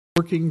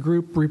Working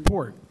Group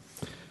Report.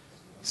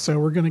 So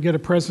we're going to get a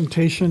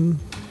presentation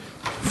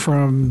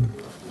from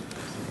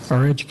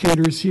our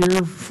educators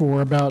here for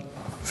about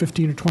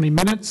 15 or 20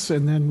 minutes,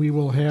 and then we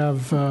will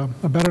have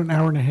about an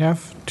hour and a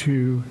half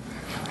to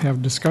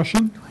have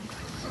discussion.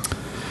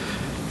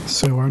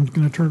 So I'm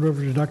going to turn it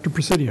over to Dr.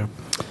 Presidio.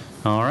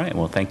 All right.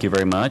 Well, thank you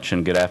very much,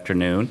 and good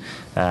afternoon.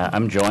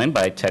 I'm joined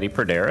by Teddy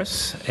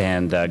Perderis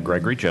and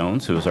Gregory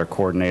Jones, who is our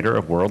coordinator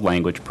of World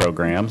Language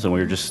Programs, and we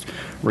were just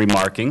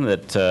remarking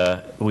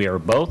that we are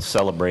both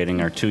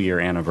celebrating our 2-year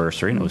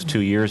anniversary, and it was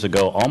 2 years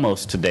ago,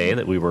 almost today,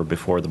 that we were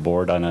before the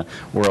board on a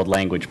World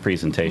Language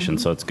presentation,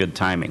 so it's good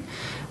timing.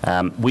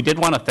 We did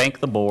want to thank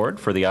the board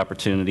for the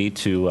opportunity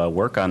to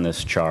work on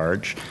this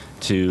charge,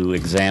 to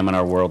examine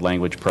our world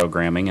language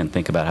programming and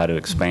think about how to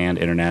expand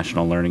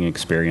international learning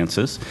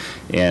experiences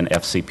in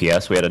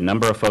FCPS. We had a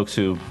number of folks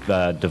who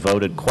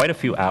devoted quite a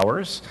few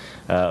hours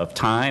of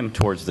time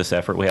towards this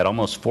effort. We had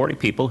almost 40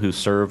 people who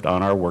served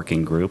on our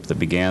working group that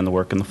began the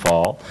work in the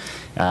fall.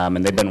 And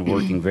they've been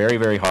working very,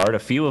 very hard. A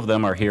few of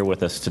them are here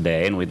with us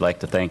today, and we'd like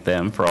to thank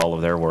them for all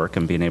of their work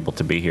and being able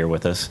to be here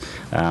with us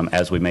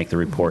as we make the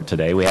report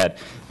today. We had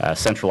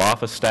central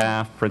office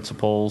staff,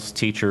 principals,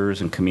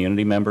 teachers, and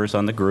community members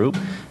on the group.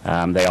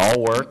 They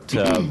all worked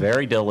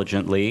very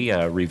diligently,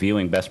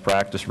 reviewing best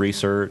practice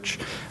research,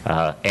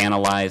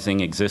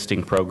 analyzing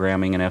existing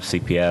programming in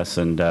FCPS,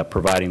 and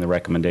providing the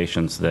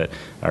recommendations that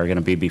are going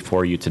to be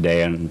before you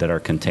today and that are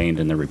contained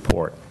in the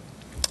report.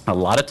 A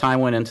lot of time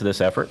went into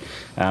this effort.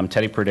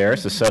 Teddy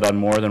Perderis has said on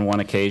more than one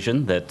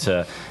occasion that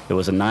it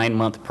was a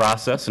 9-month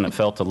process and it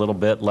felt a little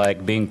bit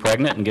like being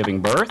pregnant and giving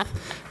birth.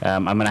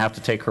 I'm going to have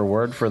to take her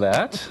word for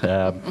that.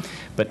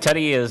 But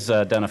Teddy has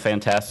done a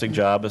fantastic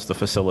job as the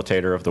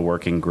facilitator of the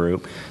working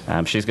group.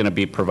 She's going to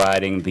be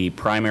providing the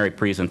primary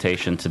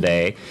presentation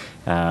today.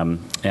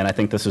 And I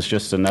think this is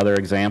just another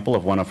example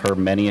of one of her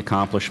many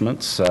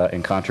accomplishments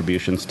and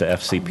contributions to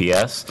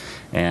FCPS.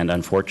 And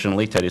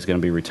unfortunately, Teddy's going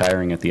to be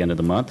retiring at the end of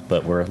the month,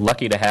 but we're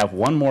lucky to have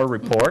one more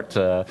report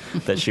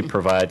that she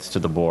provides to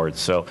the board.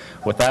 So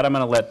with that, I'm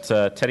going to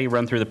let Teddy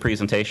run through the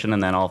presentation,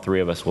 and then all three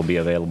of us will be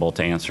available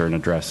to answer and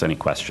address any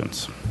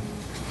questions.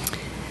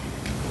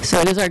 So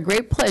it is our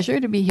great pleasure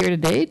to be here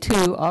today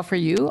to offer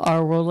you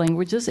our World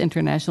Languages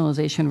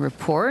Internationalization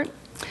Report.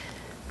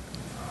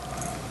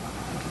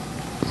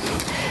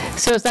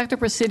 So as Dr.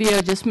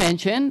 Presidio just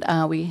mentioned,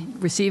 we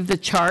received the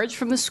charge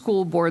from the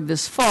school board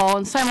this fall,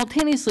 and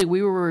simultaneously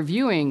we were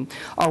reviewing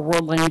our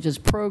World Languages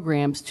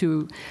programs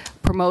to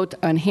promote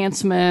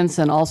enhancements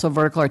and also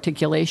vertical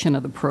articulation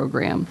of the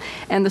program.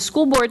 And the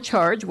school board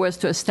charge was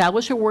to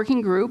establish a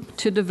working group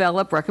to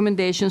develop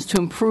recommendations to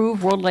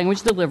improve world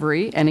language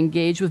delivery and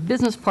engage with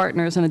business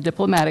partners in the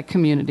diplomatic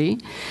community.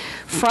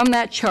 From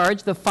that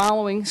charge, the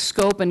following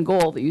scope and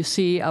goal that you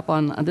see up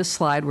on this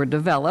slide were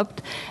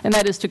developed, and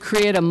that is to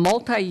create a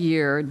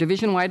multi-year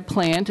division-wide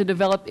plan to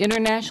develop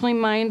internationally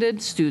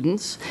minded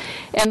students.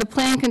 And the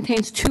plan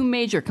contains 2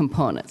 major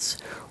components.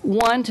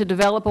 One, to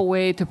develop a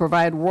way to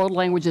provide world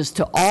languages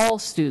to all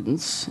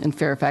students in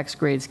Fairfax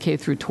grades K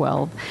through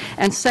 12.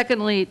 And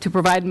secondly, to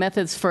provide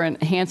methods for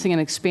enhancing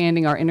and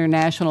expanding our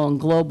international and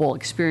global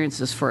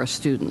experiences for our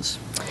students.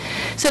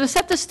 So to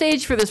set the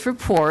stage for this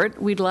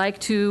report, we'd like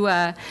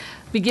to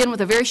begin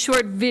with a very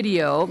short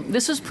video.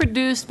 This was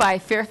produced by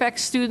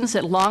Fairfax students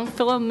at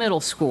Longfellow Middle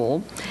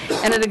School,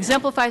 and it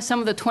exemplifies some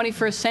of the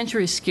 21st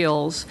century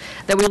skills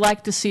that we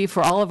like to see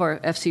for all of our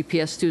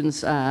FCPS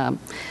students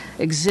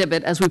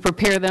exhibit as we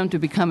prepare them to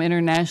become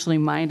internationally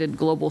minded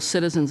global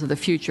citizens of the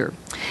future.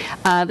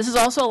 This is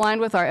also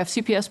aligned with our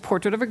FCPS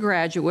Portrait of a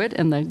Graduate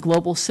and the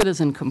Global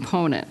Citizen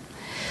component.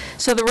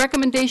 So the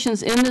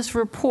recommendations in this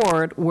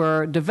report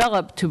were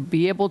developed to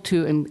be able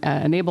to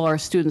enable our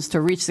students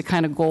to reach the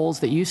kind of goals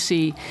that you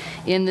see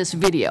in this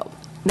video.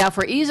 Now,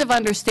 for ease of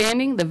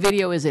understanding, the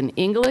video is in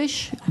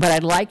English, but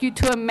I'd like you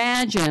to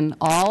imagine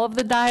all of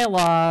the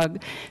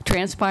dialogue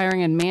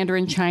transpiring in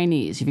Mandarin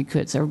Chinese, if you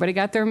could. So everybody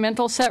got their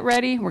mental set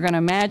ready? We're going to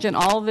imagine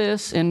all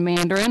this in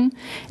Mandarin,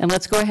 and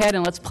let's go ahead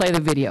and let's play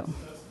the video.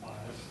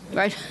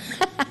 Right?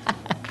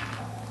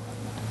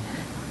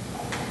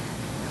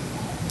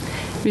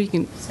 You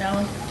can,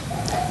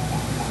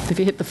 if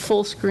you hit the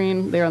full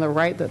screen there on the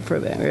right, there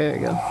you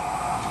go.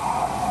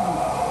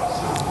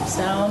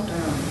 Sound.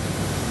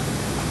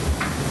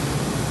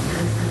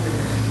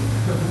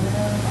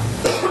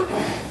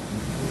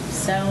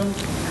 Sound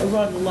over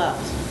on the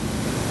left.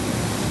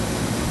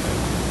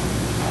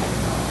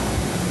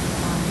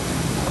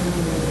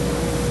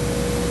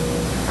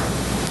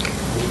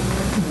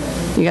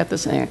 You got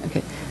this there?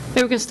 Okay.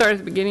 Maybe we can start at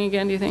the beginning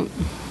again, do you think?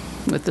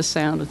 With the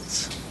sound,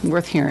 it's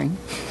worth hearing.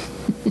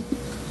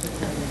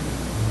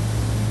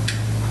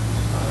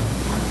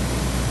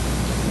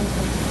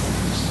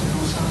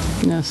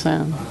 No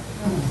sound.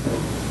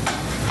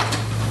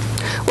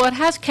 Well, it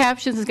has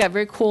captions. It's got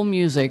very cool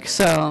music,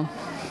 so.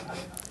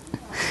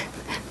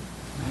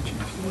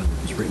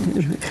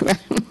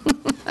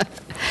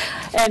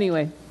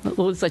 Anyway,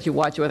 we'll just let you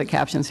watch it with the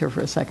captions here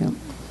for a second.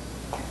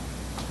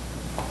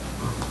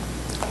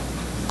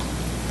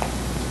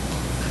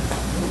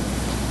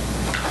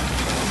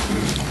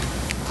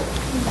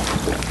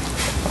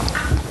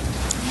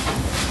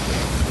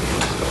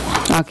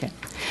 Okay.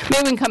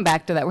 Maybe we can come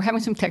back to that. We're having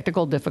some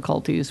technical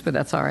difficulties, but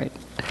that's all right.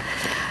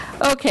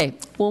 Okay,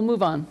 we'll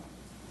move on.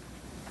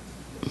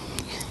 You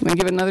want to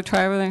give it another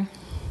try over there?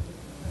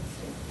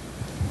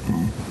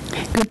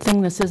 Good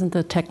thing this isn't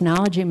the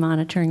technology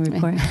monitoring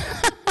report.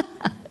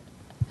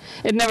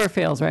 It never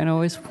fails, right? It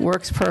always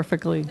works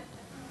perfectly.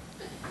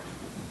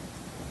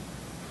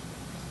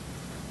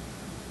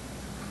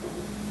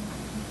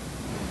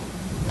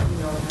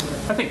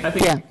 I think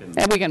Yeah, we can,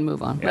 and we can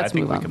move on. yeah, I Let's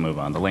think move we on. can move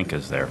on. The link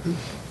is there.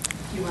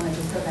 You want to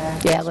just go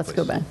back? Yeah, let's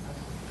go back.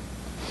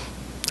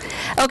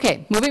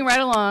 Okay, moving right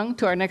along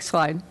to our next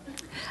slide.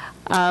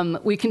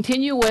 We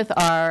continue with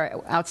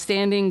our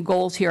outstanding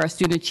goals here, our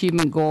student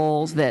achievement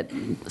goals that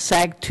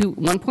SAG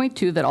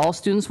 1.2, that all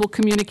students will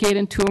communicate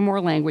in 2 or more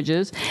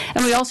languages.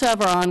 And we also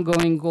have our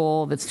ongoing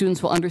goal that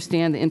students will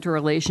understand the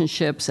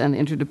interrelationships and the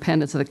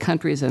interdependence of the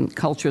countries and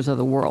cultures of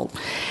the world.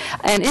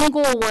 And in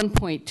goal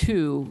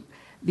 1.2,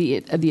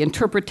 the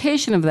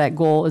interpretation of that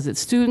goal is that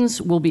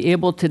students will be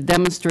able to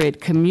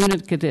demonstrate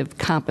communicative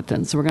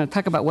competence. So we're going to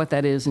talk about what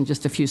that is in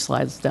just a few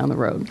slides down the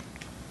road.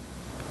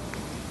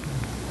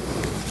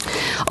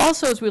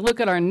 Also, as we look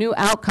at our new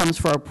outcomes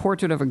for our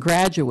portrait of a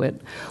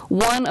graduate,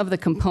 one of the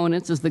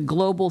components is the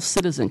global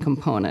citizen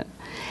component.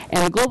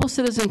 And the global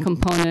citizen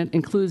component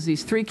includes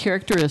these 3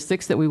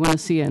 characteristics that we want to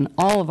see in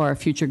all of our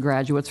future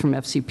graduates from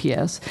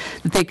FCPS: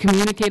 that they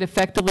communicate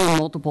effectively in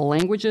multiple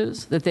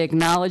languages, that they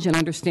acknowledge and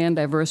understand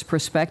diverse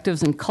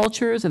perspectives and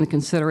cultures and the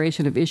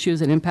consideration of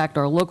issues that impact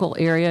our local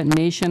area,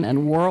 nation,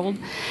 and world,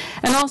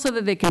 and also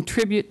that they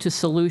contribute to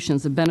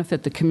solutions that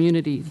benefit the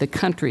community, the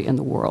country, and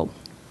the world.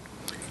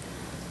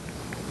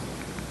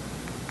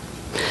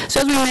 So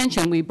as we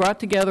mentioned, we brought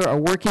together a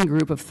working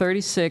group of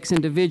 36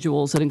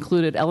 individuals that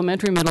included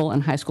elementary, middle,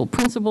 and high school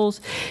principals,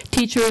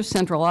 teachers,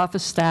 central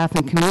office staff,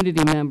 and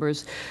community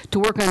members to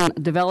work on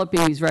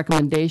developing these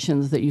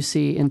recommendations that you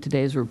see in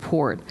today's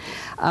report.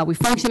 We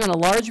functioned in a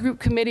large group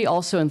committee,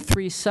 also in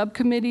 3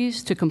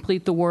 subcommittees to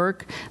complete the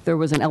work. There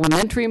was an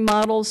elementary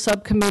models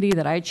subcommittee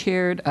that I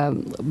chaired,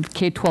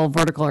 K-12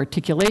 vertical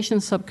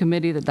articulation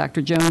subcommittee that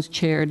Dr. Jones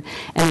chaired,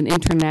 and an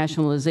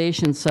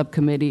internationalization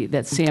subcommittee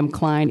that Sam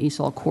Klein,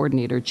 ESOL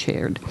coordinator,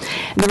 chaired.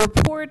 And the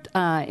report,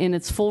 in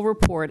its full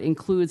report,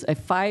 includes a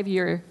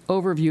 5-year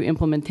overview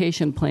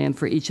implementation plan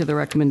for each of the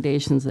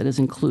recommendations that is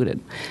included.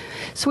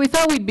 So we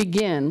thought we'd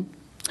begin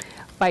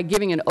by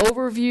giving an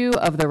overview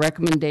of the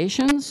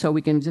recommendations so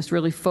we can just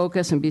really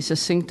focus and be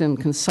succinct and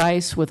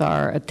concise with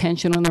our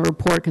attention on the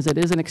report, because it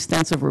is an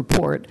extensive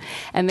report.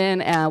 And then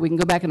we can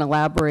go back and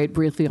elaborate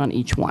briefly on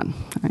each one.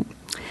 All right.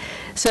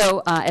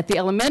 So at the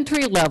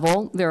elementary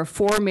level, there are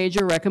 4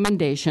 major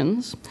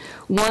recommendations.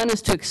 One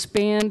is to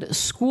expand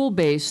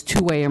school-based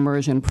 2-way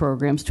immersion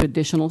programs to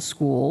additional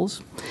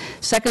schools.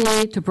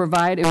 Secondly, to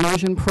provide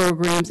immersion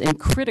programs in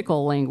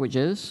critical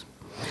languages.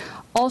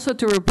 Also,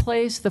 to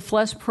replace the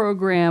FLES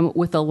program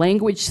with a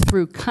language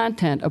through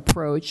content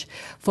approach,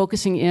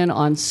 focusing in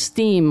on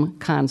STEAM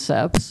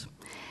concepts.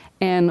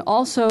 And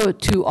also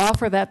to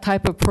offer that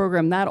type of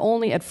program not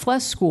only at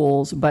FLES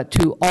schools, but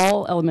to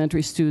all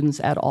elementary students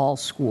at all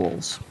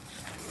schools.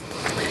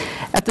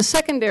 At the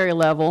secondary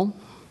level,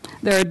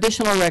 there are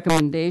additional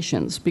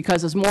recommendations,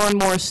 because as more and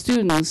more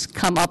students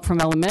come up from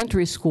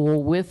elementary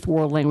school with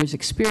world language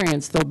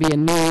experience, there'll be a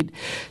need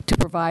to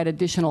provide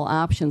additional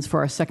options for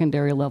our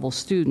secondary level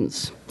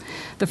students.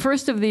 The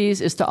first of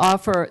these is to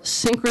offer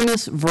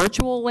synchronous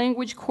virtual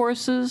language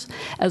courses,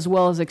 as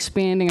well as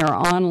expanding our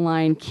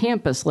online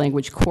campus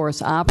language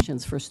course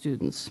options for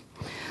students.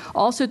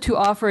 Also to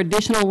offer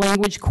additional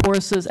language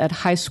courses at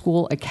high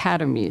school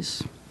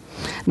academies.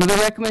 Another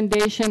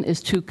recommendation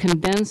is to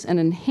condense and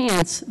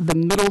enhance the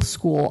middle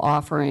school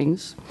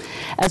offerings,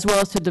 as well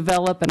as to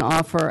develop and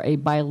offer a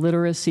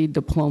biliteracy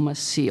diploma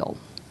seal.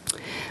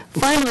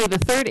 Finally, the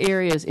third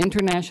area is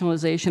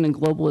internationalization and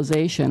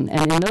globalization,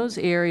 and in those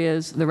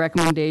areas, the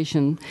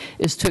recommendation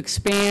is to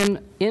expand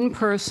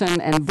in-person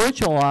and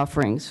virtual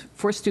offerings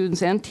for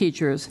students and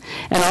teachers,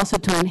 and also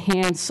to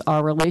enhance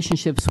our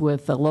relationships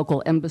with the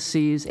local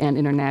embassies and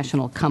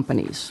international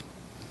companies.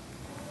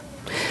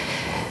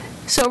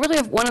 So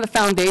really, one of the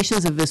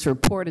foundations of this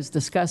report is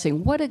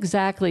discussing what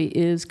exactly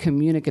is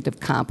communicative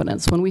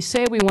competence. When we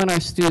say we want our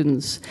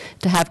students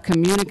to have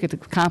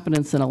communicative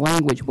competence in a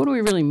language, what do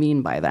we really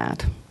mean by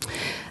that?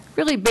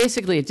 Really,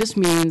 basically, it just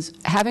means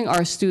having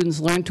our students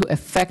learn to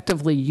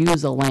effectively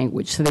use a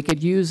language so they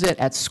could use it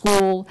at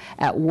school,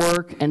 at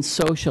work, and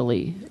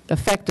socially,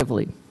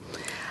 effectively.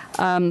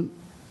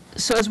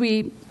 So as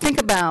we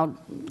think about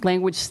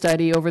language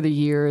study over the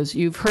years,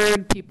 you've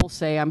heard people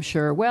say, I'm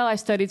sure, well, I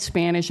studied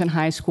Spanish in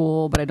high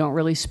school, but I don't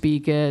really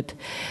speak it.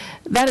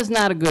 That is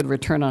not a good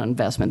return on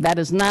investment. That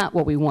is not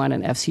what we want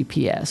in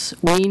FCPS.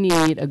 We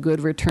need a good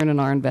return on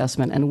our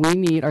investment, and we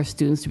need our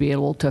students to be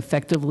able to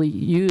effectively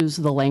use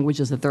the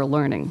languages that they're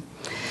learning.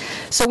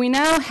 So we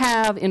now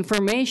have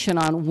information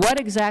on what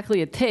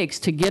exactly it takes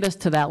to get us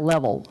to that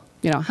level.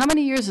 How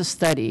many years of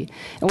study,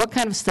 and what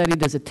kind of study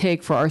does it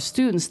take for our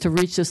students to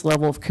reach this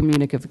level of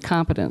communicative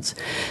competence?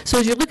 So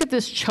as you look at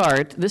this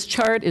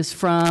chart is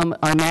from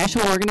our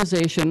national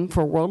organization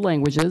for world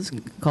languages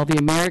called the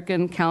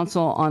American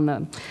Council on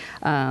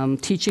the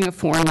Teaching of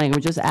Foreign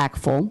Languages,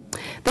 ACFL.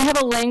 They have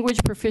a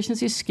language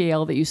proficiency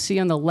scale that you see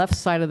on the left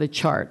side of the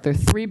chart. There are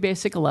 3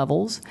 basic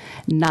levels: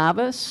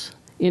 novice,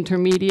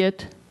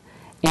 intermediate,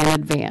 and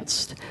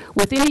advanced.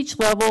 Within each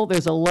level,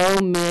 there's a low,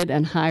 mid,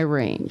 and high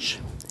range.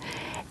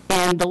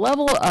 And the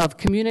level of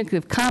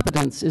communicative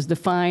competence is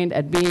defined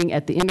at being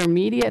at the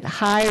intermediate,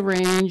 high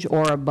range,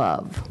 or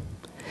above.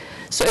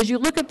 So as you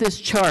look at this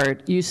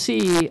chart, you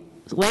see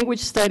language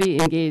study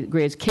in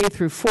grades K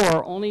through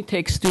 4 only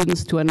takes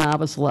students to a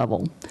novice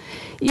level.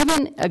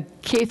 Even a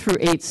K through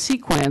 8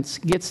 sequence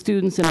gets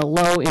students in a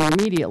low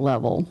intermediate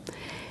level.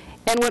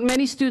 And what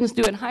many students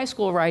do in high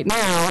school right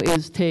now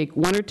is take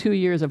 1 or 2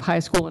 years of high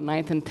school in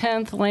 9th and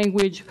 10th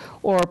language,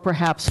 or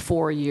perhaps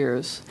 4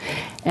 years.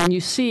 And you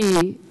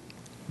see,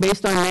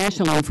 based on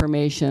national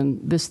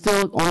information, this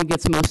still only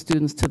gets most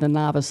students to the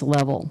novice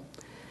level.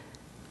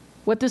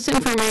 What this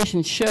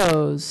information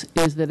shows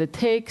is that it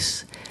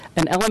takes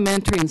an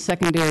elementary and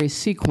secondary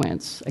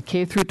sequence, a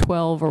K through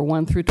 12 or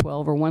 1 through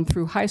 12 or 1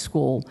 through high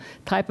school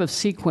type of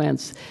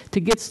sequence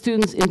to get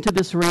students into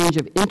this range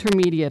of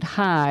intermediate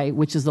high,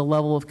 which is the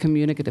level of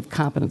communicative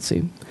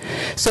competency.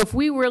 So if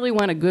we really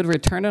want a good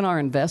return on our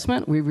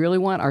investment, we really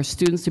want our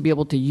students to be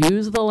able to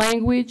use the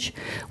language,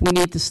 we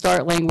need to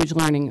start language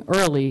learning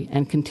early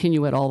and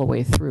continue it all the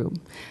way through.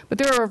 But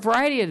there are a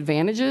variety of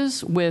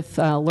advantages with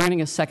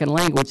learning a second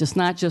language. It's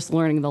not just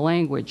learning the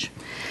language.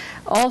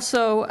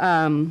 Also,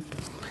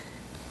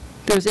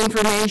 there's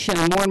information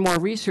and more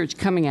research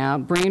coming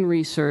out, brain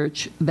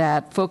research,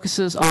 that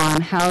focuses on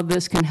how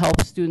this can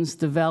help students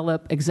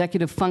develop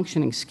executive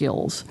functioning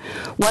skills.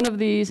 One of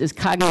these is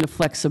cognitive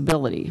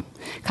flexibility.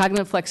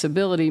 Cognitive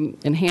flexibility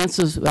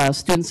enhances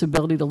students'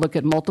 ability to look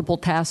at multiple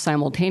tasks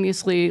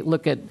simultaneously,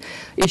 look at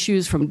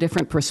issues from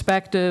different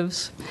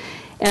perspectives.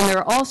 And there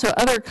are also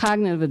other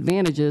cognitive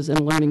advantages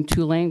in learning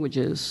 2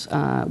 languages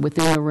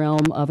within the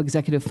realm of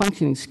executive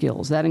functioning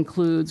skills. That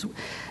includes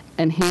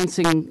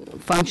enhancing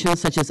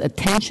functions such as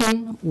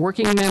attention,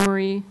 working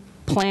memory,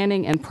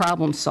 planning, and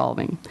problem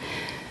solving.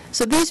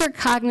 So these are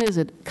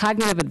cognitive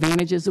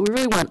advantages that we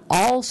really want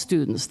all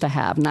students to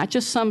have, not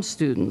just some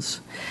students.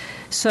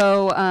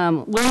 So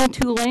learning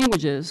 2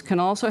 languages can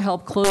also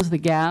help close the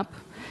gap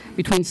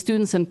between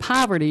students in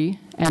poverty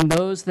and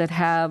those that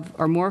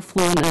are more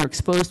fluent and are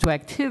exposed to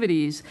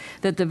activities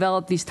that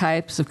develop these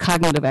types of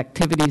cognitive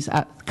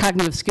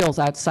skills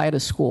outside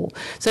of school.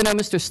 So I know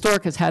Mr.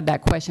 Stork has had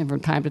that question from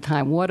time to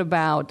time. What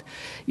about,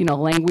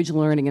 language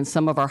learning in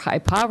some of our high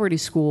poverty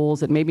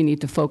schools that maybe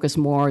need to focus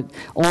more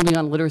only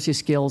on literacy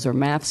skills or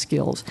math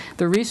skills?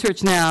 The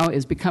research now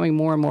is becoming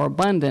more and more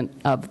abundant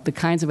of the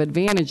kinds of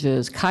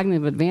advantages,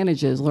 cognitive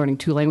advantages, learning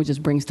 2 languages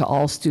brings to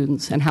all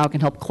students and how it can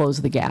help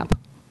close the gap.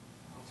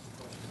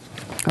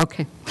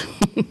 Okay.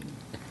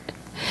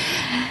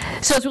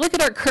 So as we look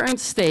at our current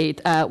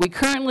state, we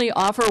currently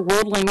offer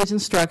world language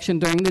instruction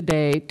during the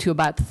day to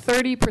about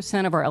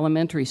 30% of our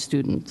elementary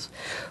students,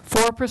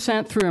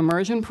 4% through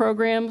immersion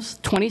programs,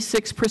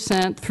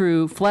 26%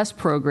 through FLES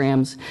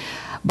programs.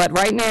 But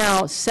right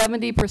now,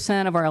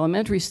 70% of our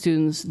elementary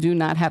students do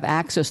not have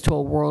access to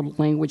a world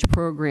language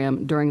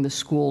program during the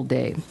school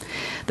day.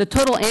 The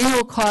total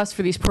annual cost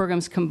for these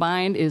programs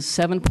combined is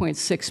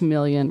 $7.6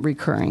 million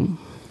recurring.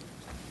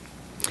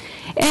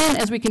 And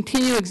as we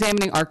continue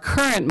examining our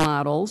current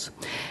models,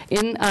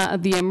 in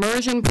the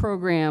immersion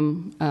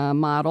program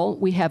model,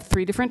 we have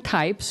 3 different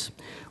types.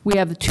 We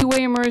have the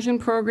 2-way immersion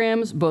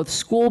programs, both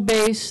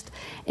school-based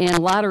and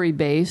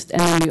lottery-based,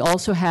 and then we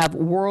also have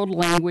world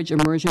language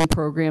immersion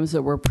programs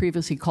that were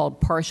previously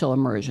called partial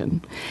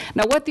immersion.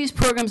 Now, what these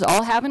programs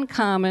all have in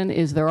common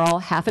is they're all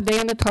half a day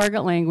in the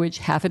target language,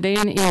 half a day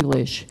in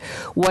English.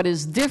 What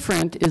is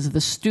different is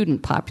the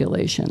student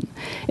population.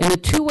 In the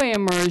 2-way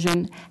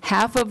immersion,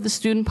 half of the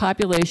student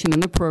population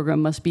in the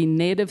program must be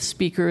native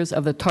speakers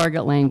of the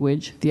target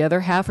language. The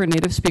other half are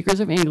native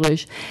speakers of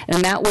English,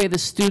 and that way the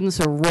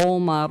students are role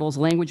models,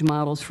 language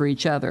models for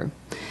each other.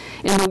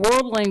 In the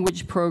world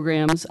language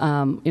programs,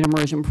 in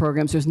immersion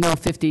programs, there's no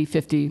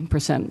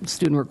 50%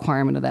 student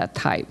requirement of that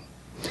type.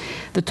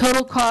 The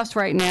total cost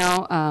right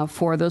now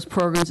for those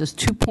programs is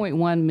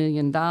 $2.1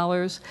 million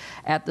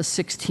at the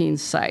 16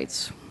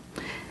 sites.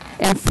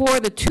 And for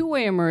the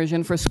 2-way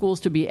immersion, for schools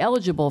to be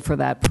eligible for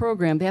that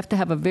program, they have to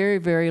have a very,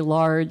 very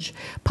large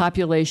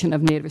population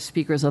of native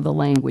speakers of the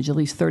language, at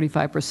least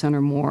 35%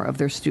 or more of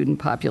their student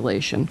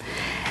population.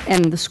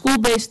 And the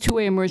school-based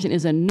 2-way immersion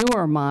is a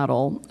newer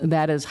model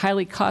that is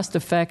highly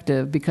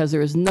cost-effective because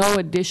there is no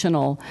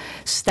additional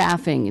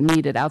staffing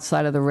needed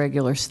outside of the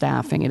regular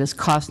staffing. It is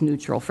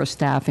cost-neutral for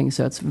staffing,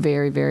 so it's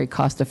very, very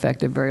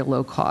cost-effective, very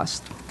low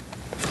cost.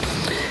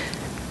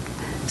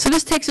 So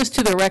this takes us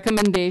to the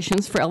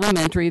recommendations for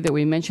elementary that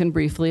we mentioned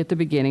briefly at the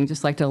beginning.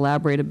 Just like to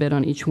elaborate a bit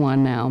on each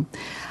one now.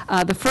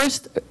 The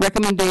first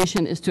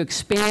recommendation is to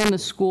expand the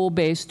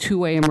school-based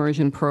two-way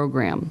immersion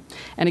program.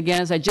 And again,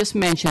 as I just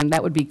mentioned,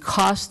 that would be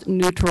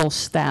cost-neutral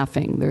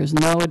staffing. There's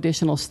no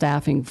additional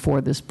staffing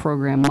for this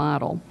program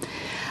model.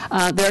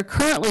 There are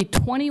currently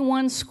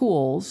 21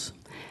 schools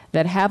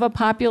that have a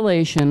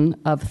population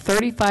of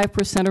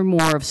 35% or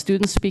more of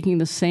students speaking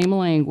the same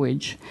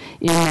language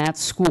in that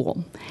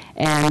school.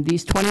 And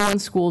these 21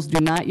 schools do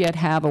not yet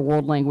have a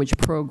world language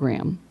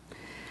program.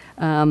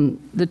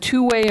 The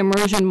two-way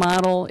immersion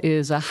model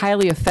is a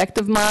highly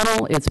effective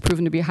model. It's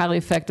proven to be highly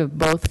effective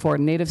both for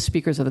native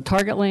speakers of the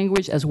target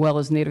language as well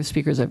as native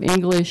speakers of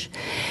English.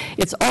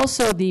 It's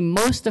also the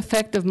most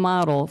effective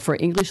model for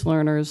English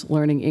learners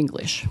learning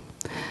English.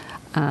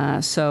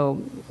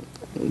 So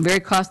very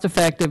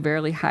cost-effective,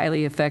 very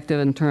highly effective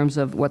in terms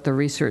of what the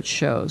research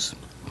shows.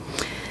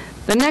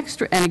 The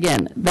next, and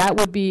again, that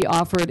would be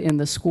offered in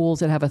the schools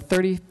that have a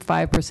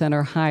 35%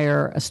 or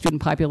higher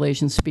student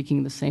population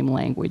speaking the same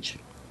language.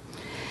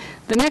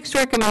 The next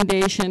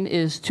recommendation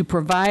is to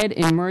provide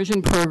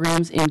immersion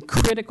programs in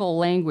critical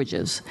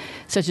languages,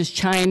 such as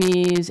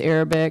Chinese,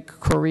 Arabic,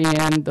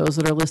 Korean, those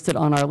that are listed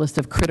on our list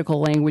of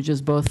critical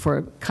languages, both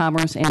for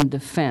commerce and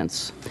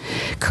defense.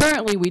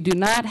 Currently, we do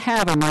not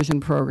have immersion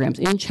programs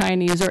in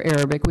Chinese or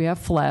Arabic. We have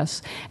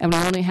FCPS, and we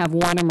only have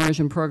one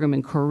immersion program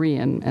in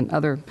Korean and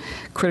other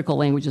critical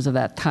languages of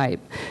that type.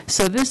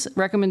 So this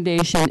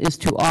recommendation is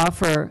to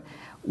offer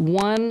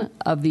one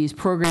of these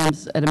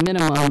programs at a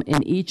minimum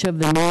in each of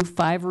the new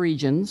 5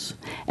 regions.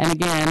 And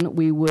again,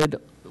 we would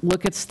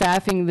look at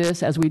staffing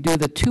this as we do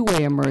the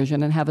two-way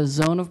immersion and have a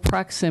zone of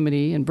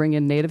proximity and bring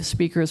in native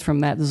speakers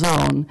from that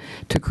zone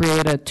to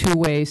create a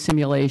two-way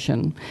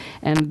simulation.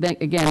 And then,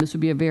 again, this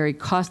would be a very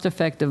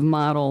cost-effective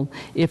model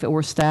if it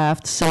were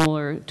staffed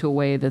similar to a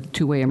way that the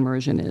two-way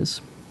immersion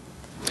is.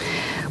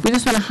 We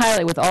just want to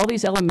highlight with all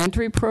these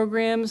elementary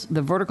programs,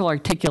 the vertical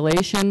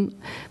articulation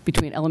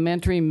between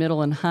elementary,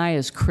 middle, and high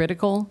is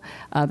critical.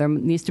 There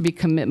needs to be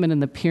commitment in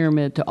the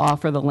pyramid to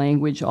offer the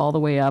language all the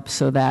way up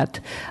so that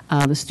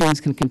the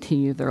students can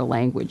continue their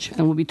language.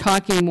 And we'll be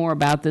talking more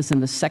about this in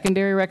the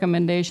secondary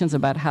recommendations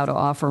about how to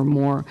offer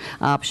more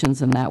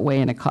options in that way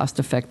in a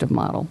cost-effective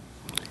model.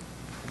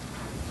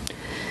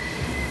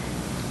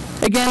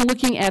 Again,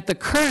 looking at the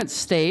current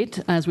state,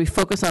 as we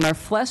focus on our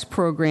FCPS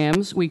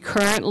programs, we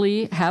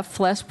currently have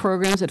FCPS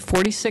programs at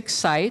 46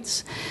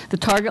 sites. The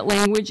target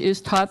language is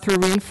taught through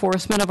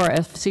reinforcement of our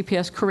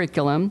FCPS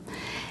curriculum,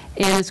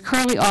 and it's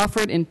currently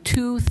offered in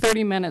 2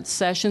 30-minute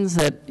sessions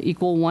that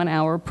equal 1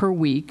 hour per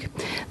week.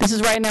 This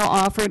is right now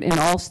offered in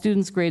all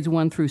students grades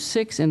 1 through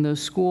 6 in those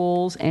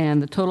schools,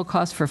 and the total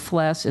cost for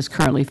FCPS is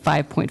currently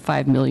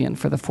 $5.5 million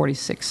for the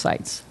 46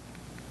 sites.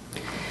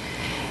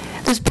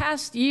 This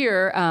past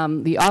year,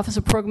 the Office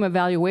of Program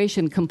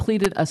Evaluation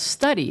completed a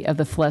study of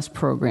the FCPS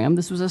program.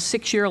 This was a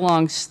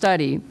 6-year-long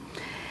study.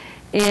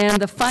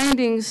 And the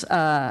findings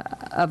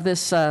of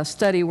this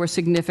study were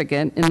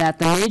significant in that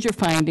the major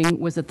finding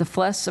was that the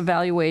FCPS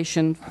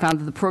evaluation found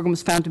that the program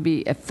was found to be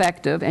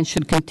effective and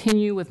should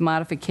continue with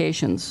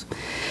modifications.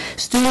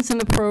 Students in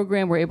the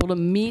program were able to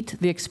meet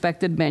the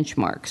expected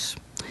benchmarks.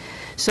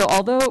 So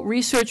although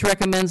research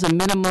recommends a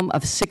minimum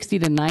of 60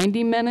 to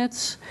 90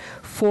 minutes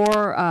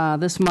for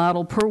this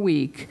model per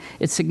week,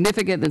 it's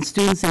significant that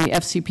students in the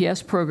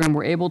FCPS program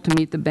were able to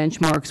meet the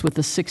benchmarks with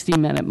the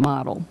 60-minute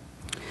model.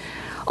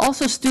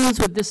 Also, students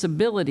with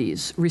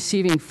disabilities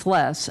receiving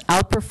FCPS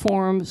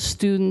outperformed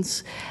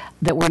students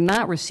that were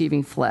not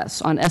receiving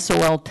FCPS on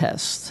SOL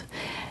tests.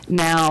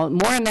 Now,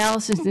 more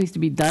analysis needs to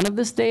be done of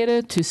this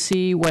data to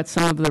see what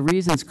some of the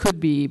reasons could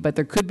be, but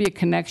there could be a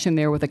connection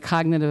there with the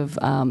cognitive,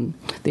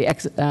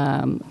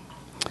 the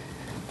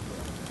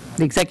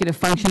executive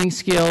functioning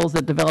skills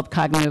that develop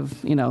cognitive,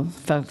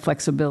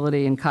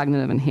 flexibility and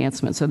cognitive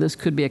enhancement. So this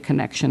could be a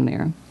connection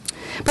there.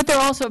 But there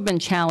also have been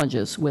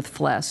challenges with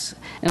FCPS,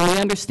 and we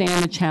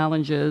understand the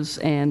challenges,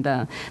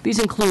 and these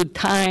include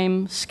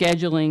time,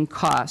 scheduling,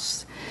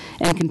 costs,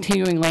 and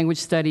continuing language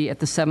study at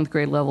the 7th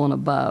grade level and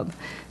above.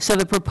 So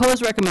the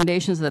proposed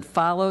recommendations that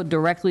follow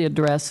directly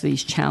address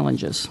these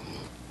challenges.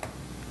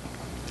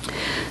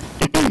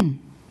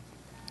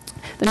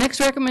 The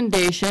next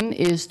recommendation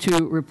is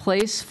to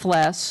replace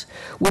FCPS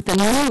with a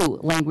new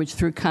language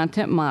through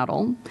content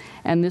model,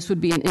 and this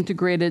would be an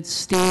integrated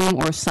STEAM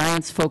or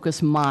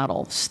science-focused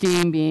model,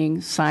 STEAM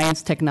being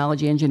science,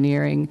 technology,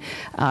 engineering,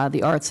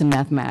 the arts, and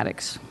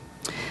mathematics.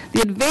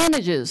 The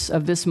advantages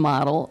of this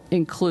model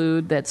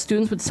include that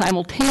students would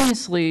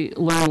simultaneously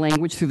learn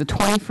language through the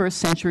 21st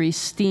century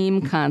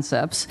STEAM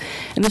concepts,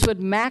 and this would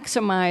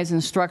maximize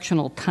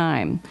instructional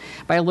time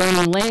by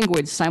learning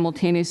language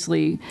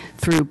simultaneously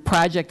through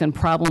project and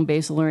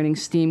problem-based learning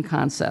STEAM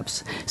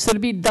concepts. So to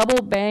be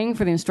double bang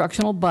for the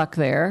instructional buck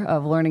there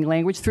of learning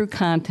language through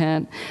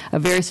content, a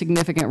very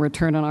significant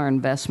return on our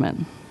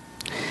investment.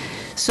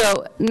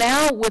 So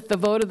now with the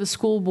vote of the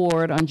school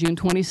board on June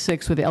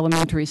 26th with the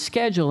elementary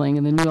scheduling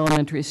and the new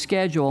elementary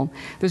schedule,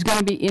 there's going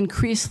to be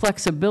increased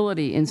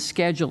flexibility in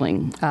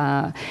scheduling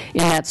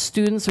in that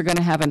students are going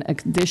to have an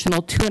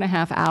additional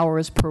 2.5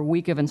 hours per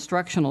week of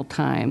instructional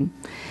time.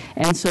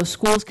 And so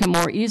schools can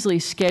more easily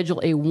schedule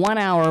a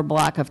 1-hour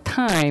block of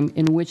time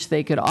in which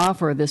they could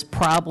offer this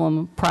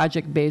problem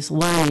project-based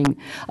learning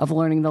of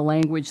learning the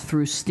language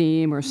through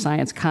STEAM or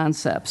science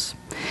concepts.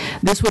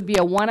 This would be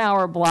a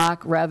 1-hour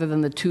block rather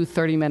than the 2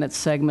 30-minute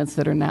segments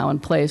that are now in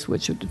place,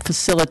 which would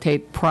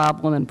facilitate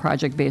problem and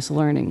project-based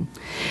learning.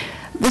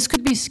 This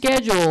could be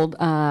scheduled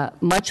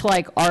much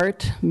like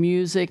art,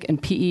 music,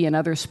 and PE and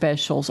other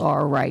specials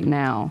are right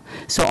now.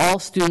 So all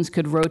students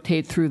could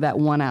rotate through that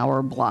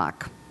 1-hour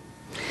block.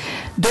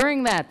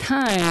 During that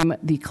time,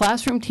 the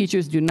classroom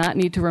teachers do not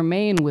need to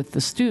remain with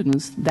the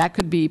students. That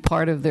could be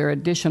part of their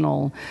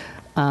additional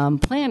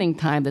planning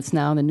time that's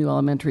now in the new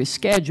elementary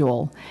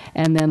schedule,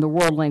 and then the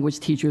world language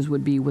teachers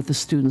would be with the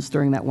students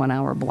during that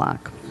 1-hour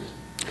block.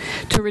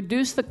 To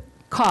reduce the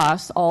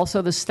cost,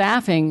 also the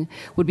staffing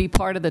would be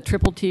part of the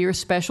triple tier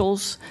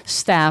specials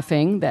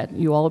staffing that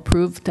you all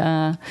approved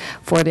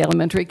for the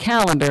elementary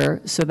calendar,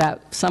 so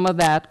that some of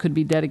that could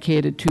be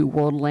dedicated to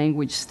world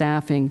language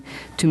staffing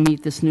to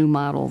meet this new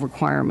model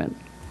requirement.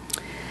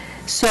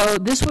 So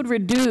this would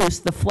reduce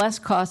the FLES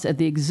costs at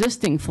the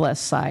existing FLES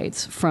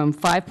sites from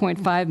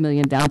 $5.5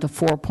 million down to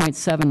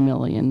 $4.7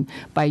 million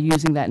by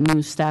using that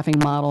new staffing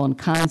model and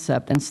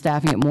concept and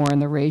staffing it more in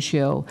the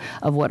ratio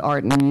of what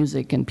art and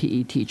music and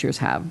PE teachers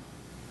have.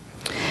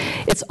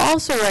 It's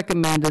also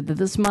recommended that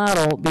this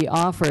model be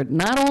offered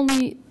not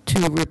only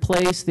to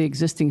replace the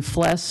existing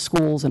FLES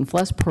schools and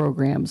FLES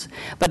programs,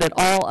 but at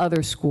all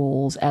other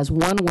schools as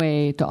one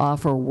way to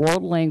offer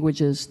world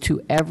languages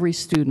to every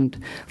student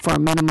for a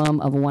minimum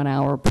of 1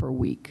 hour per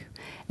week.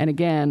 And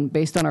again,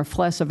 based on our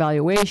FLES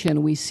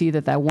evaluation, we see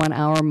that that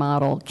 1-hour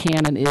model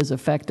can and is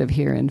effective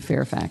here in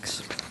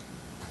Fairfax.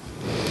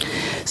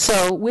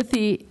 So with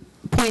the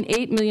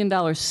 $0.8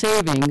 million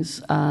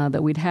savings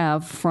that we'd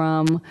have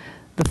from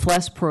the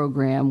FLES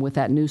program with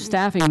that new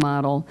staffing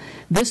model,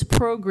 this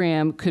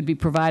program could be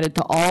provided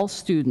to all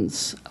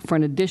students for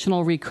an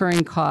additional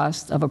recurring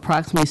cost of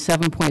approximately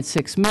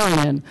 $7.6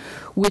 million,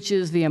 which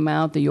is the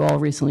amount that you all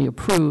recently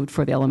approved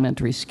for the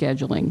elementary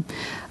scheduling.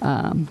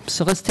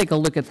 So let's take a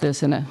look at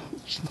this in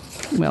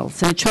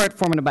it's in a chart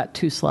form in about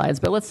 2 slides,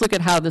 but let's look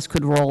at how this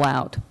could roll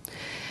out.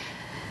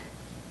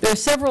 There are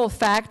several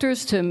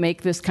factors to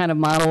make this kind of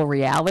model a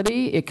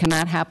reality. It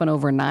cannot happen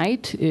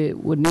overnight. It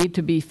would need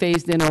to be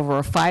phased in over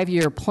a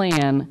 5-year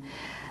plan.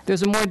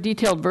 There's a more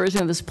detailed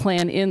version of this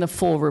plan in the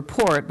full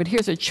report, but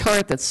here's a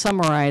chart that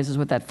summarizes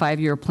what that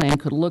 5-year plan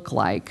could look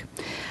like.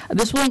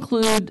 This will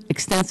include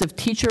extensive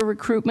teacher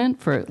recruitment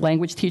for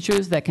language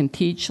teachers that can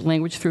teach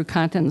language through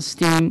content in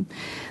STEAM.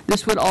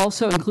 This would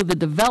also include the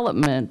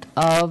development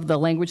of the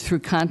language through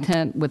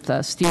content with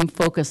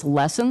STEAM-focused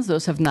lessons.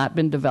 Those have not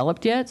been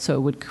developed yet,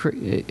 so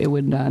it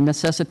would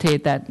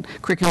necessitate that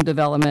curriculum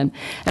development.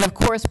 And of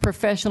course,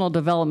 professional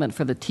development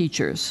for the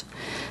teachers.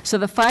 So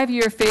the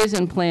 5-year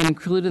phase-in plan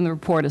included in the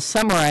report is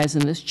summarized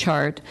in this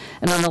chart.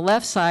 And on the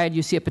left side,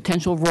 you see a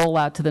potential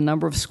rollout to the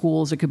number of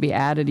schools that could be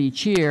added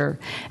each year.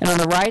 And on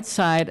the right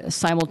side, a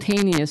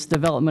simultaneous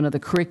development of the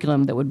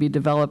curriculum that would be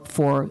developed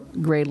for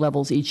grade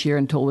levels each year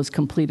until it was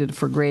completed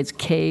for grades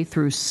K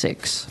through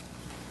 6.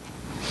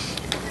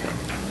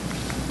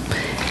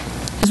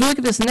 As we look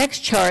at this next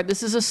chart,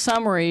 this is a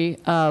summary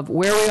of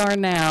where we are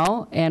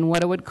now and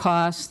what it would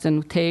cost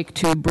and take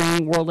to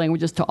bring world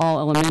languages to all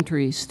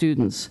elementary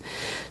students.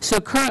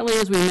 So currently,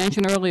 as we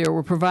mentioned earlier,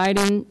 we're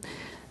providing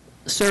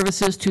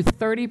services to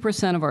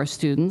 30% of our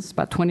students,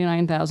 about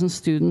 29,000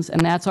 students,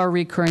 and that's our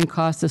recurring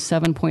cost of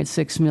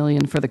 $7.6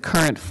 million for the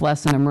current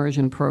FLES and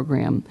immersion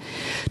program.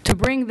 To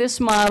bring this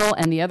model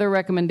and the other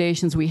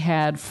recommendations we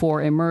had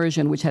for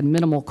immersion, which had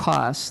minimal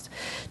cost,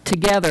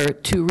 together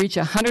to reach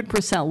a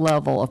 100%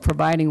 level of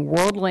providing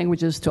world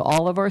languages to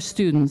all of our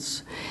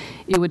students,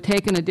 it would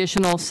take an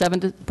additional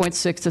 $7.6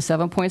 to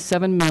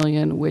 $7.7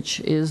 million, which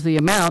is the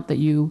amount that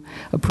you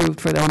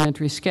approved for the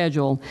elementary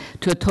schedule,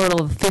 to a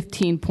total of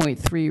 $15.3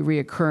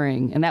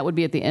 reoccurring, and that would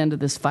be at the end of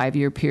this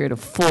 5-year period of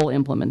full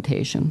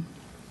implementation.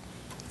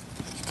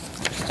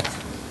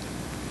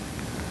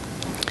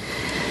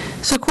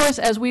 So, of course,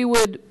 as we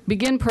would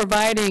begin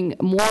providing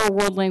more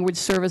world language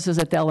services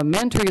at the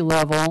elementary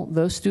level,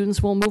 those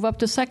students will move up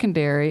to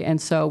secondary,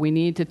 and so we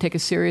need to take a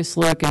serious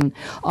look and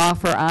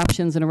offer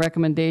options and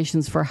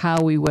recommendations for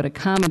how we would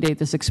accommodate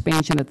this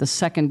expansion at the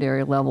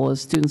secondary level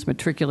as students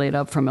matriculate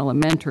up from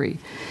elementary.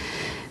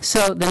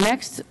 So the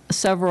next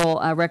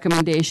several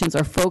recommendations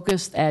are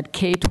focused at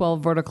K-12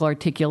 vertical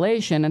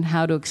articulation and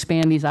how to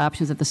expand these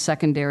options at the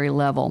secondary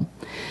level.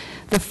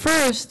 The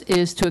first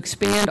is to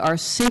expand our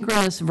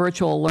synchronous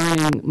virtual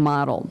learning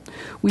model.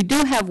 We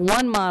do have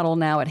one model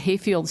now at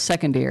Hayfield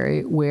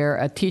Secondary where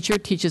a teacher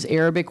teaches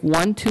Arabic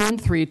 1, 2,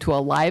 and 3 to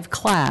a live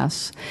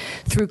class.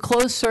 Through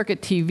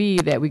closed-circuit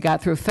TV that we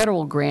got through a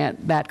federal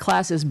grant, that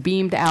class is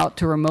beamed out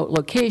to remote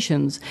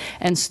locations,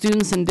 and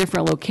students in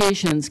different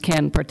locations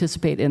can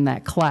participate in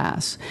that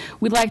class.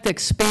 We'd like to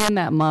expand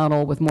that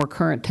model with more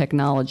current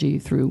technology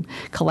through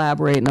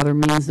Collaborate and other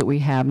means that we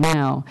have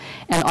now,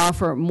 and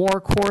offer more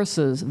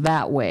courses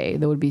that way.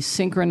 There would be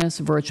synchronous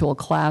virtual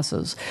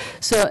classes.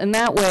 So in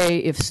that way,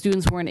 if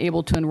students weren't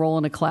able to enroll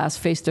in a class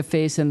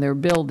face-to-face in their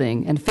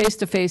building, and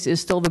face-to-face is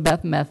still the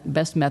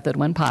best method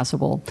when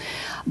possible,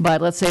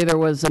 but let's say there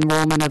was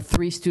enrollment of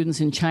 3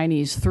 students in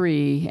Chinese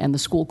 3 and the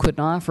school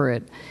couldn't offer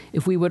it,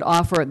 if we would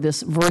offer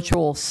this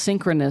virtual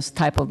synchronous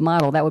type of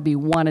model, that would be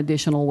one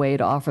additional way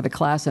to offer the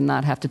class and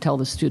not have to tell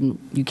the student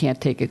you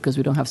can't take it because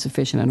we don't have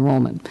sufficient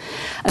enrollment.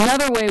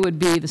 Another way would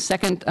be the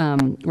second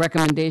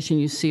recommendation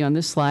you see on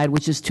this slide,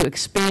 which is to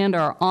expand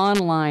our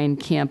online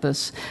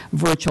campus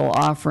virtual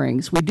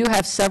offerings. We do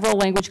have several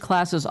language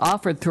classes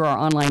offered through our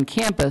online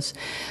campus,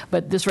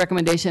 but this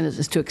recommendation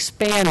is to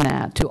expand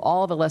that to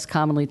all the less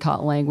commonly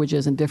taught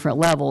languages and different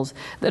levels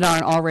that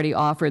aren't already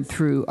offered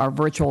through our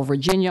virtual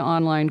Virginia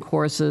online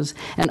courses,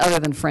 and other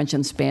than French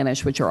and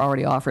Spanish, which are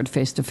already offered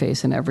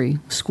face-to-face in every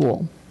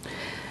school.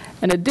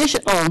 An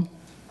additional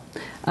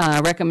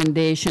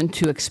recommendation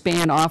to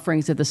expand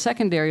offerings at the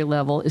secondary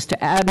level is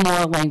to add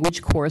more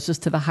language courses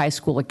to the high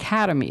school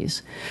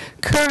academies.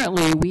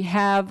 Currently, we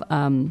have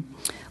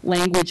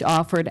language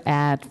offered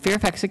at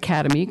Fairfax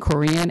Academy,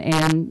 Korean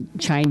and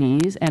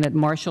Chinese, and at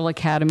Marshall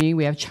Academy,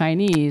 we have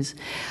Chinese,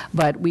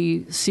 but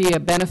we see a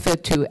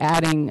benefit to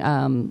adding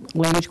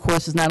language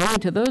courses not only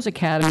to those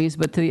academies,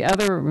 but to the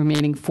other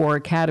remaining 4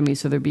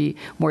 academies, so there'd be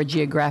more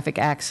geographic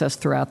access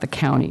throughout the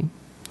county.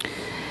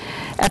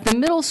 At the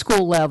middle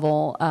school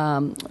level,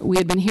 we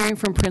had been hearing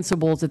from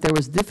principals that there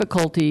was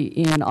difficulty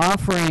in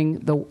offering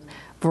the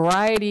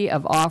variety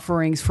of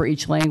offerings for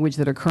each language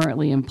that are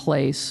currently in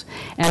place,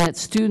 and that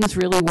students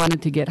really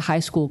wanted to get high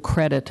school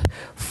credit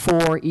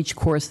for each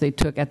course they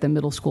took at the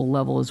middle school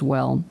level as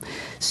well.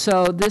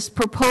 So this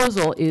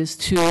proposal is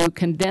to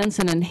condense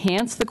and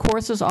enhance the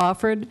courses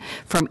offered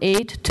from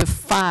 8 to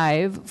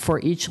 5 for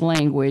each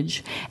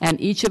language,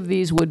 and each of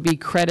these would be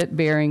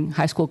credit-bearing,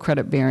 high school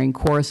credit-bearing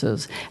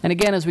courses. And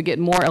again, as we get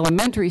more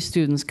elementary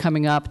students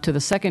coming up to the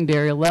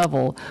secondary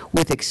level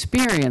with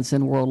experience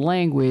in world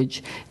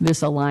language, this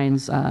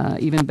aligns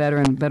even better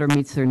and better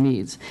meets their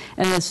needs.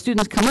 And as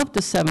students come up to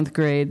 7th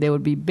grade, they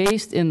would be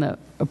based in the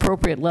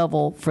appropriate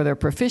level for their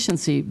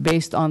proficiency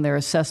based on their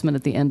assessment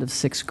at the end of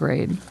 6th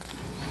grade.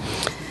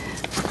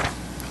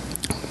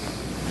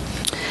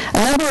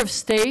 A number of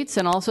states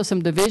and also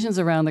some divisions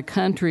around the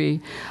country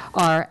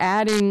are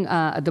adding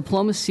a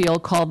diploma seal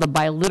called the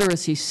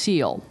Biliteracy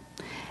Seal.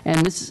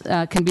 And this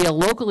can be a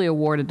locally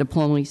awarded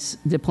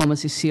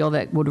diplomacy seal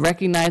that would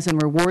recognize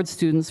and reward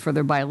students for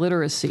their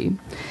biliteracy.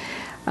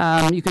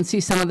 You can see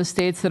some of the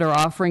states that are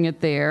offering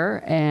it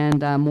there,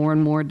 and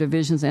more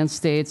divisions and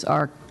states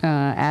are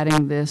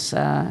adding this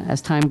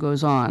as time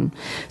goes on.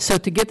 So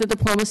to get the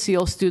diploma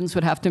seal, students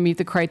would have to meet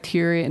the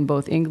criteria in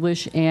both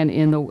English and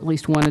in at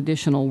least one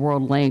additional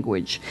world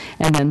language.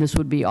 And then this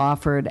would be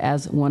offered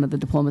as one of the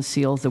diploma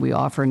seals that we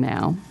offer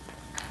now.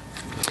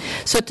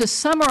 So to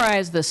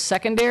summarize the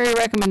secondary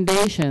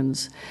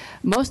recommendations,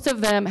 most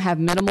of them have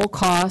minimal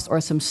cost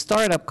or some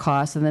startup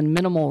costs and then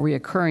minimal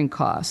reoccurring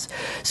costs.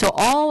 So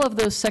all of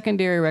those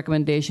secondary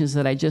recommendations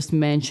that I just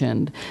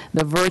mentioned,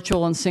 the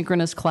virtual and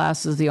synchronous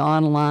classes, the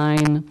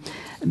online,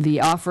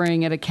 the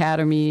offering at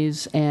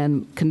academies,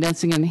 and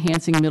condensing and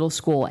enhancing middle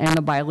school, and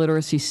the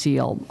biliteracy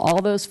seal,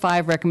 all those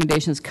 5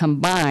 recommendations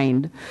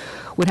combined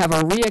would have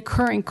a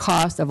reoccurring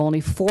cost of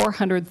only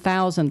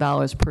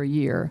 $400,000 per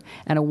year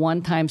and a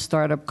one-time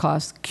startup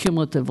cost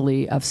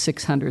cumulatively of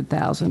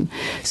 $600,000.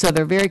 So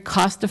they're very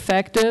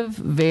cost-effective,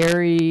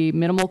 very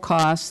minimal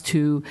cost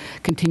to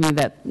continue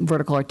that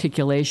vertical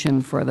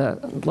articulation for the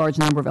large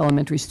number of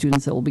elementary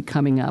students that will be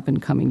coming up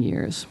in coming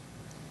years.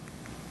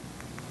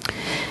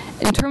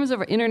 In terms of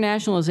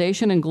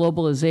internationalization and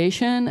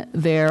globalization,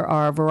 there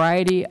are a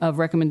variety of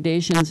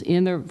recommendations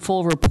in the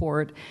full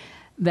report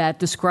that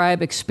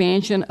describe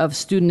expansion of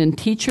student and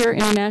teacher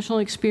international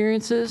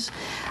experiences,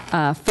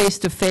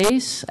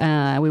 face-to-face.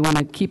 We want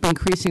to keep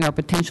increasing our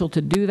potential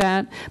to do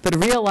that,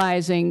 but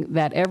realizing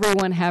that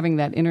everyone having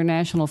that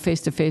international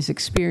face-to-face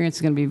experience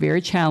is going to be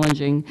very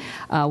challenging.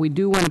 We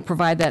do want to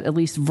provide that at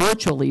least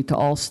virtually to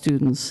all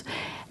students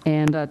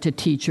and to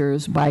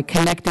teachers by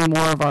connecting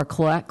more of our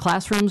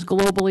classrooms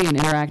globally and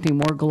interacting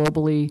more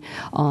globally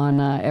on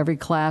every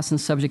class and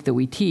subject that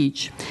we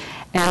teach.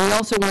 And we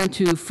also want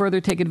to further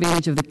take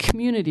advantage of the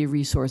community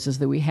resources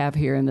that we have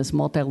here in this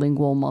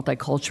multilingual,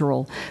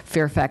 multicultural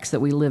Fairfax that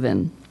we live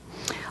in.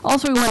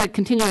 Also, we want to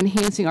continue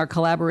enhancing our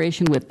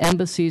collaboration with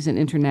embassies and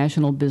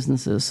international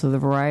businesses, so the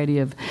variety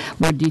of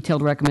more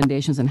detailed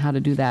recommendations on how to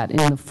do that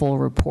in the full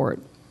report.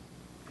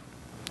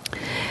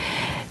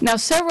 Now,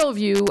 several of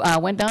you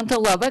went down to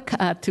Lubbock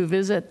to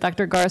visit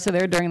Dr. Garza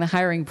there during the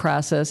hiring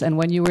process, and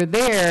when you were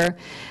there,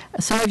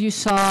 some of you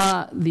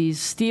saw these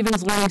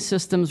Stevens Learning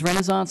Systems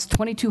Renaissance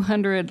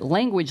 2200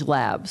 language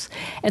labs.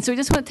 And so we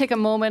just want to take a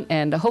moment,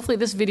 and hopefully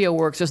this video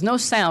works. There's no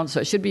sound, so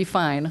it should be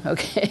fine,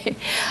 okay?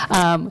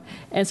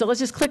 And so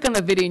let's just click on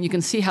the video, and you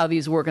can see how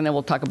these work, and then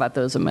we'll talk about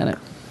those in a minute.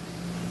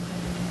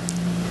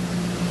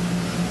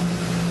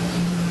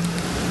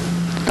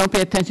 Don't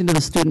pay attention to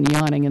the student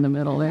yawning in the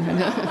middle there.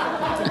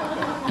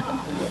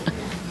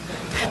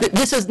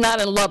 This is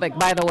not in Lubbock,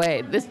 by the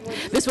way.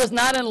 This was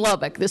not in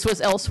Lubbock. This was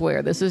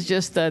elsewhere. This is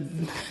just a...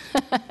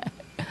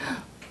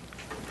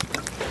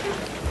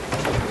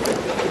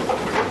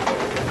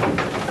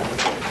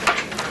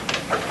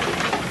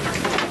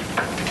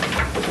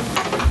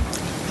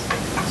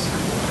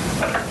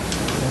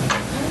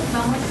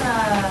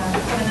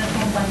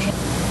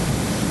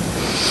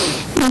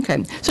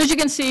 Okay, so as you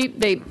can see,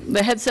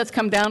 the headsets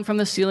come down from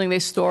the ceiling, they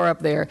store up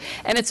there,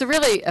 and it's a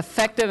really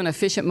effective and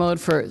efficient mode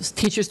for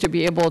teachers to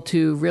be able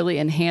to really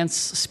enhance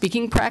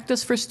speaking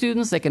practice for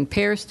students. They can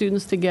pair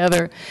students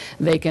together,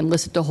 they can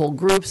listen to whole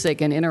groups, they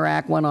can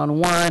interact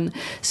one-on-one,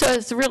 so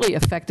it's a really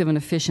effective and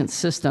efficient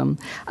system.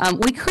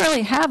 We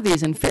currently have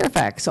these in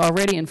Fairfax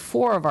already in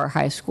 4 of our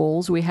high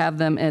schools. We have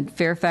them at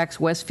Fairfax,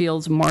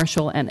 Westfields,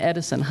 Marshall, and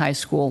Edison High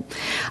School.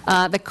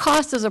 The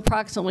cost is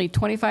approximately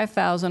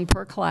 $25,000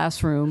 per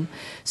classroom.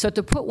 So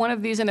to put one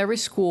of these in every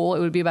school, it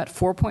would be about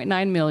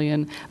 $4.9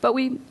 million. But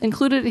we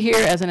included it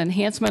here as an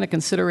enhancement, a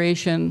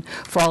consideration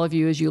for all of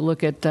you as you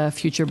look at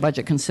future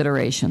budget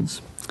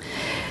considerations.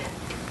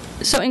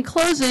 So in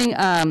closing,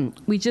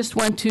 we just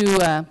want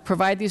to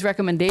provide these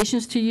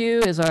recommendations to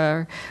you as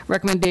our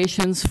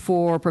recommendations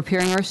for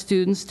preparing our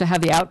students to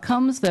have the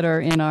outcomes that are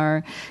in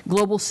our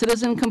global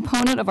citizen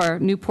component of our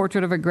new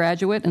portrait of a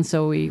graduate. And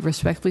so we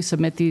respectfully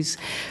submit these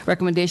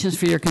recommendations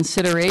for your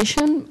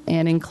consideration.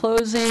 And in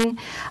closing,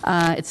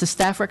 it's a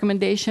staff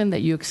recommendation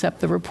that you accept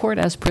the report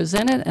as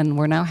presented, and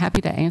we're now happy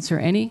to answer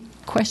any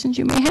questions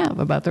you may have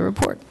about the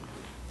report.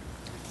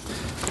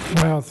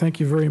 Wow,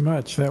 thank you very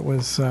much. That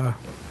was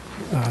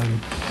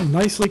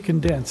nicely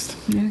condensed.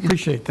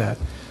 Appreciate that.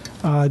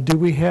 Do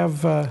we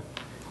have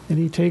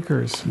any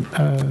takers?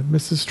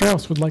 Mrs.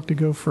 Strauss would like to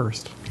go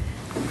first.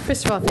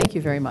 First of all, thank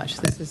you very much.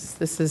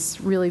 This is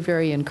really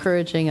very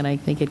encouraging, and I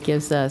think it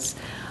gives us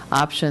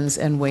options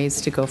and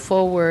ways to go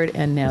forward.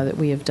 And now that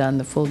we have done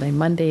the full-day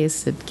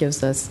Mondays, it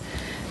gives us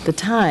the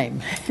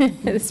time,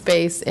 the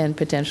space, and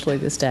potentially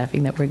the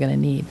staffing that we're going to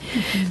need.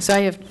 So I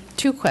have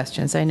 2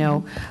 questions. I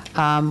know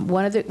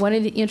one of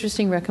the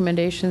interesting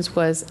recommendations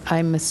was,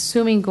 I'm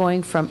assuming,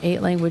 going from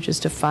 8 languages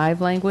to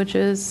 5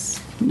 languages.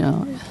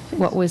 No.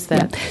 What was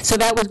that? Yeah. So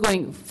that was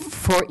going,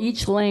 for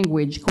each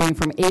language, going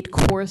from 8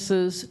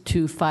 courses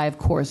to 5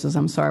 courses.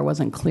 I'm sorry, I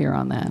wasn't clear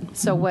on that.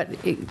 So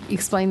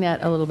explain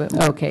that a little bit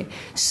more. Okay.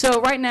 So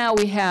right now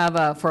we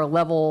have, for a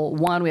level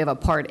 1, we have a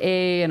part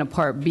A and a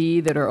part B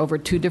that are over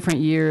 2 different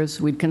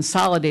years. We'd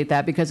consolidate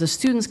that because as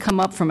students come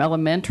up from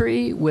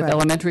elementary with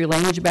elementary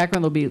language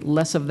background, there'll be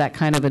less of that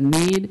kind of a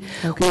need.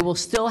 Okay. We will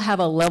still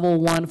have a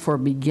level 1 for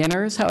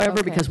beginners,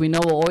 however, because we know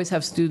we'll always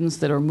have students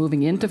that are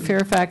moving into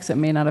Fairfax that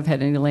may not have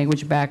had any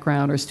language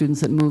background, or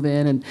students that move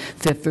in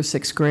 5th or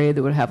 6th grade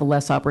that would have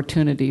less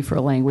opportunity for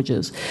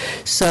languages.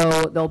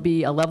 So there'll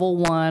be a level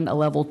 1, a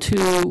level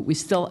 2. We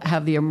still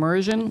have the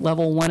immersion,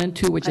 level 1 and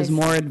 2, which is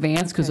more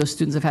advanced because those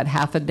students have had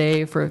half a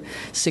day for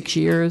 6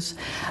 years.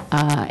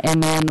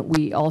 And then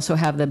we also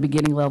have the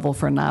beginning level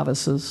for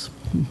novices.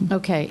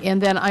 Okay,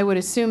 and then I would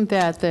assume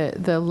that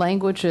the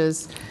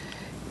languages,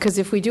 because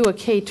if we do a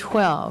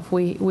K-12,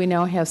 we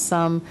now have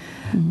some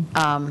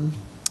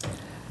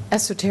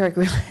esoteric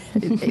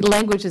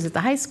languages at the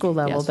high school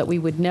level that we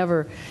would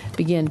never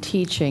begin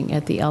teaching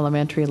at the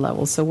elementary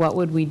level. So what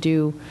would we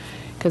do?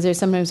 Because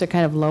sometimes they're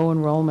kind of low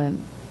enrollment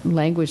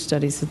language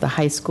studies at the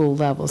high school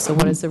level. So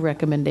what is the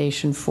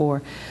recommendation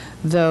for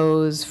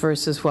those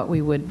versus what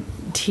we would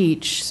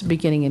teach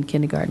beginning in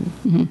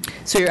kindergarten?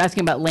 So you're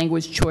asking about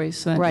language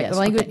choice? Right, Yes.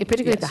 language,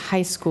 particularly at the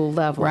high school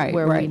level,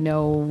 where we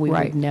know we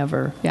would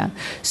never. Yeah.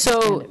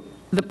 So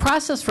the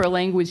process for a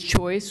language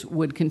choice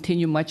would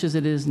continue much as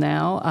it is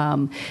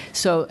now.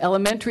 So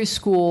elementary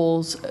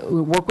schools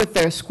work with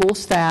their school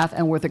staff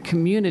and with the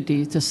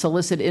community to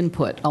solicit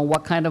input on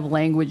what kind of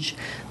language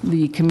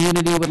the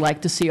community would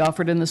like to see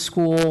offered in the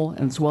school,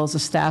 as well as the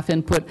staff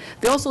input.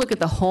 They also look at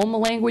the home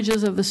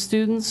languages of the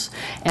students,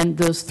 and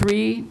those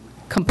 3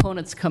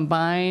 components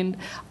combined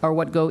are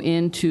what go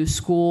into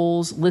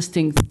schools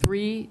listing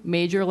 3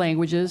 major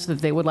languages that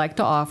they would like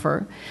to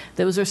offer.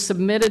 Those are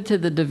submitted to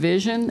the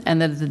division, and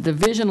then at the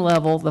division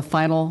level, the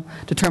final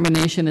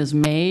determination is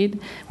made.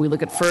 We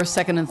look at first,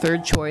 second, and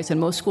third choice, and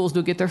most schools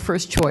do get their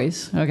first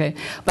choice, okay?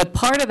 But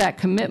part of that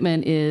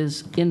commitment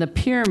is in the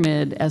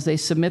pyramid, as they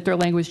submit their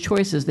language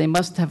choices, they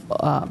must have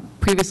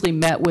previously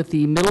met with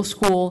the middle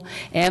school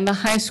and the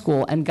high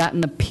school and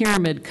gotten the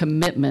pyramid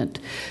commitment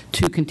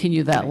to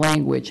continue that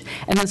language.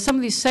 And then some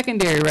of these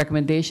secondary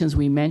recommendations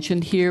we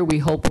mentioned here, we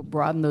hope will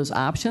broaden those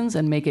options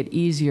and make it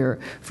easier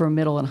for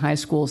middle and high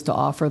schools to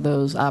offer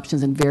those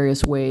options in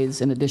various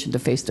ways in addition to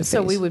face-to-face.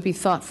 So we would be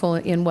thoughtful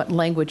in what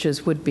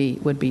languages would be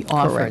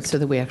offered, Correct. so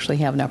that we actually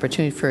have an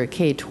opportunity for a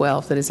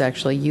K-12 that is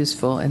actually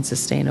useful and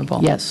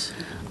sustainable. Yes.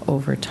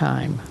 Over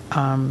time.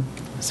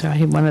 So I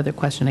had one other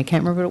question. I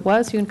can't remember what it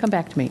was. You can come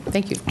back to me.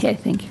 Thank you. Okay,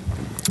 thank you.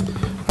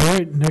 All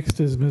right, next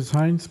is Ms.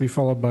 Hines, to be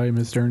followed by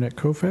Ms. Dernek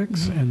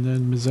Koufax, and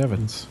then Ms.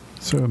 Evans.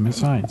 So,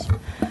 Ms. Hines.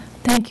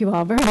 Thank you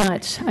all very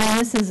much.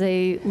 This is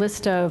a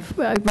list of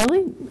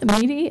really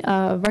meaty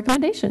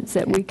recommendations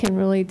that we can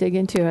really dig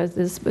into, as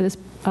this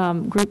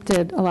group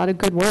did a lot of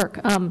good work.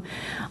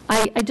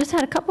 I just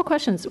had a couple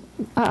questions.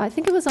 I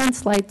think it was on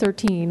slide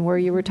 13 where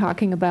you were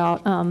talking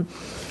about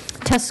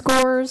test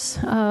scores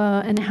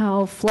and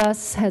how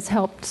FLES has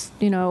helped,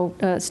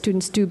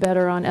 students do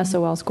better on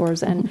SOL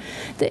scores. And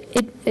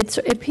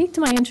it piqued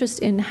my interest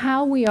in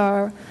how we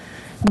are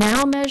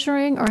now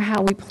measuring, or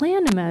how we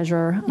plan to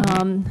measure,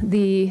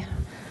 the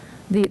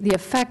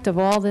effect of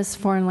all this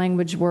foreign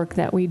language work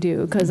that we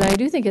do. Because I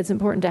do think it's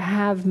important to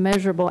have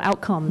measurable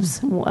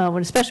outcomes,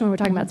 especially when we're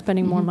talking about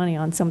spending more money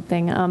on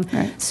something.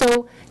 Right.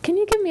 So can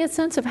you give me a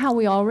sense of how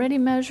we already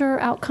measure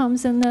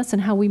outcomes in this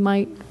and how we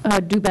might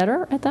do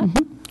better at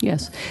that?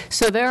 Yes.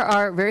 So there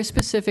are very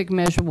specific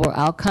measurable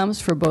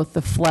outcomes for both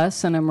the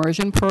FLES and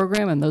immersion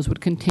program, and those would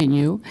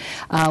continue.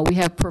 We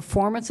have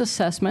performance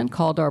assessment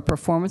called our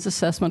Performance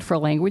Assessment for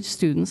Language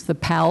Students, the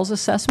PALS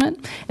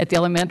assessment at the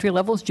elementary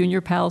levels, junior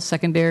PALS,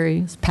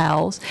 secondary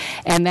PALS,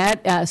 and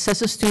that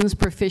assesses students'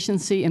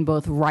 proficiency in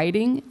both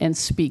writing and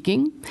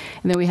speaking.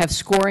 And then we have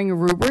scoring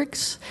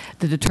rubrics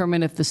to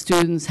determine if the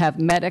students have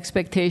met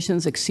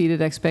expectations,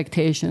 exceeded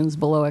expectations,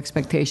 below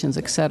expectations,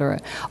 et cetera.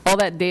 All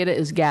that data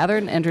is gathered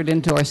and entered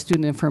into our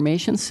student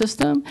information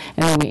system,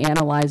 and then we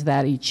analyze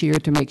that each year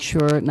to make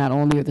sure not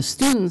only are the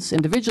students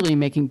individually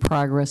making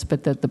progress,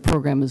 but that the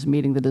program is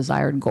meeting the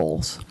desired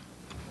goals.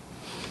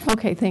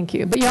 Okay, thank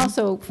you. But you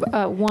also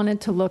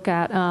wanted to look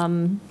at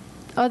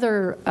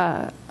other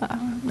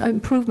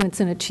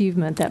improvements in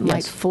achievement that might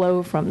Yes.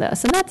 flow from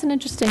this. And that's an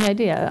interesting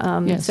idea.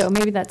 Yes. So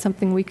maybe that's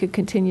something we could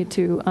continue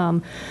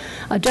to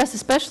address,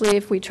 especially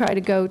if we try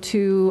to go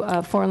to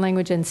foreign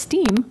language and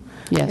STEAM.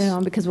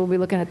 Yes. Because we'll be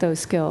looking at those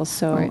skills.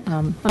 So Right.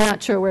 I'm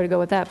not sure where to go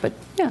with that, but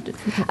yeah.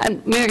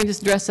 And maybe I can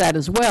just address that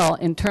as well.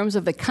 In terms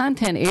of the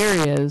content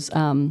areas,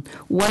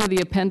 one of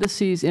the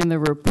appendices in the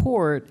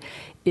report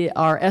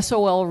are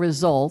SOL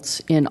results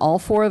in all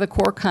 4 of the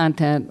core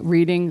content,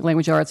 reading,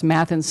 language arts,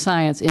 math, and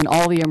science, in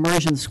all the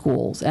immersion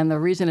schools. And the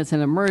reason it's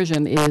an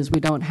immersion is we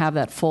don't have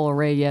that full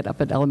array yet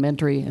up at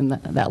elementary and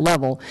that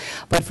level.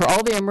 But for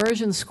all the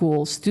immersion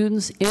schools,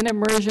 students in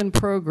immersion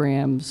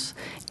programs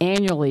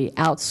annually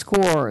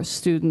outscore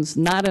students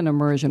not in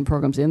immersion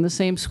programs in the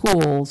same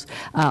schools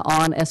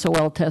on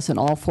SOL tests in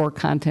all 4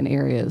 content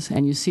areas.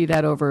 And you see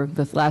that over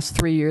the last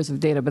 3 years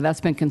of data, but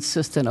that's been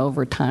consistent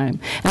over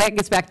time. And that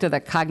gets back to the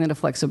cognitive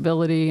flexibility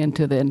and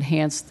to the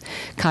enhanced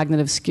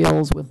cognitive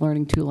skills with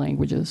learning 2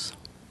 languages.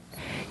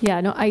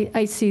 Yeah, no,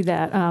 I see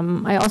that.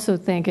 I also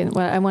think, and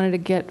I wanted to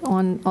get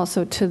on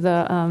also to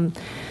the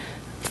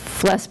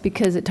FLES,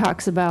 because it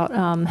talks about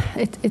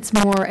it's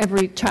more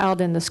every child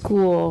in the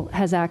school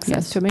has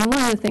access to. I mean,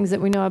 one of the things that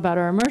we know about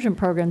our immersion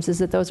programs is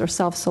that those are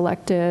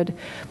self-selected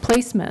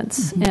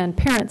placements, and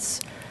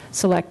parents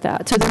select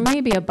that. So there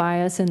may be a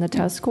bias in the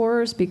test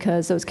scores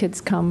because those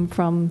kids come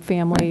from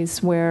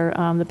families where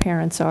the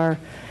parents are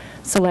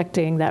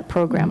selecting that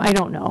program. I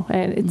don't know.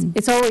 And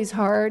it's always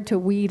hard to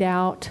weed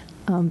out,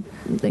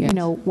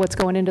 what's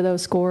going into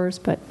those scores,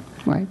 but.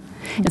 Right.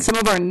 And some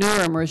of our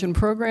newer immersion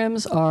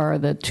programs are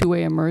the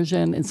 2-way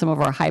immersion in some of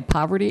our high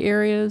poverty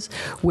areas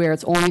where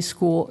it's only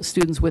school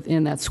students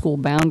within that school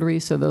boundary,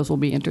 so those will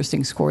be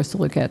interesting scores to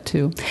look at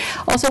too.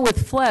 Also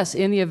with FLES,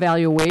 in the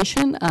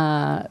evaluation,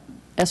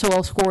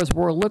 SOL scores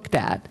were looked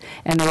at,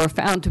 and they were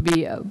found to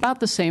be about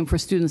the same for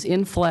students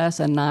in FLES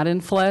and not in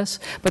FLES,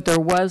 but there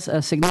was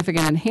a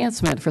significant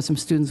enhancement for some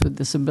students with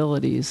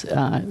disabilities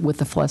with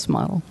the FLES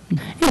model.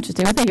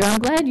 Interesting. Well, thank you. I'm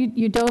glad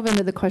you dove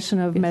into the question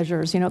of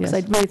measures, because Yes.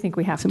 I really think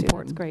we have to.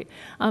 important. It's great.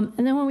 And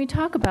then when we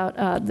talk about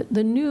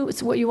the new,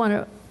 it's what you want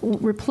to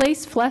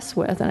replace FLES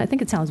with, and I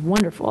think it sounds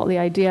wonderful, the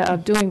idea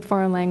of doing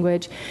foreign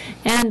language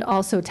and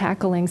also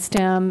tackling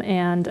STEM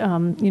and,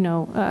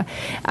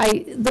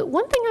 the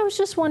one thing I was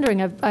just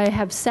wondering, I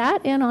have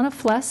sat in on a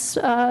FLES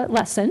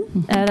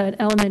lesson at an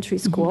elementary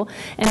school,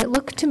 and it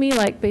looked to me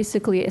like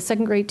basically a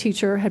second grade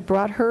teacher had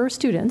brought her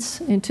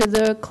students into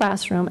the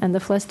classroom, and the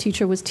FLES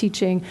teacher was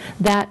teaching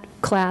that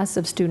class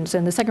of students,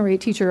 and the second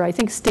grade teacher, I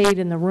think, stayed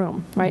in the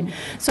room, right?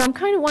 So I'm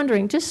kind of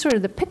wondering, just sort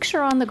of the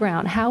picture on the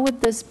ground, how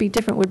would this be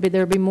different? Would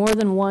there be more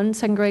than one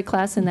second grade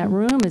class in that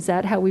room? Is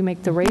that how we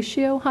make the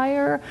ratio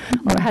higher,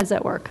 or how does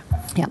that work?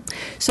 Yeah.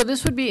 So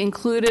this would be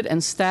included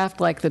and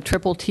staffed like the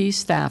triple T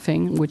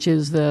staffing, which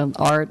is the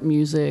art,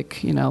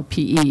 music,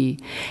 PE.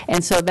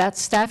 And so that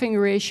staffing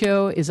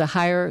ratio is a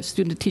higher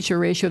student-to-teacher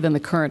ratio than the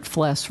current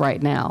FLES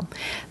right now.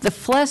 The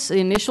FLES, the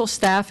initial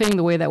staffing,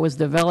 the way that was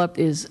developed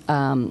is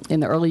in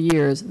the early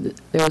years,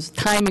 there was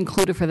time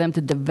included for them to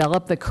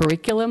develop the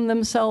curriculum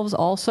themselves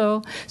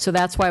also. So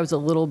that's why it was a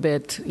little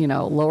bit,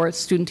 lower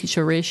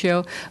student-teacher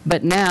ratio.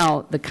 But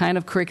now the kind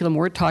of curriculum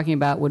we're talking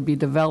about would be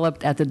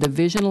developed at the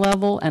division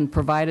level and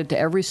provided to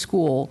every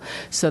school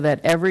so that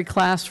every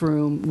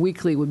classroom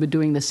weekly would be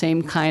doing the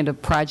same kind of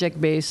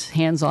project-based,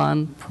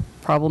 hands-on,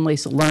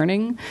 problem-based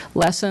learning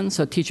lessons,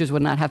 so teachers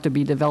would not have to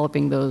be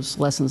developing those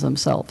lessons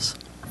themselves.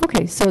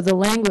 Okay, so the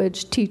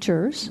language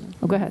teachers,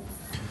 go ahead.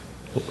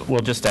 We'll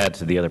just add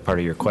to the other part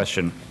of your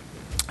question.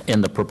 In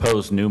the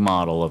proposed new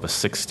model of a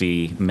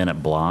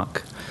 60-minute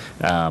block,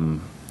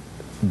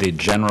 the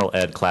general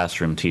ed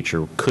classroom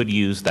teacher could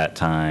use that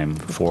time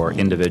for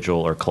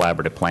individual or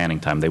collaborative planning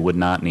time. They would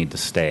not need to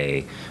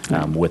stay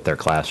with their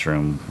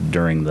classroom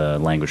during the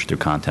language through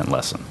content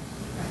lesson.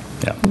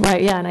 Yeah.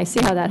 Right, yeah, and I see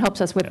how that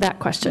helps us with that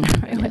question,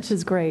 right, which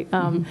is great.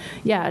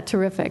 Yeah,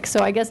 terrific.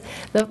 So I guess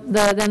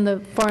then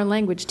the foreign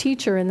language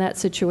teacher in that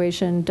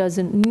situation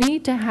doesn't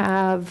need to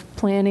have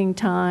planning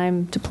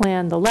time to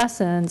plan the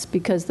lessons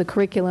because the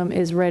curriculum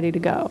is ready to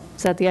go.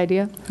 Is that the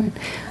idea? Right.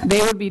 They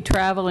would be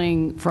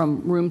traveling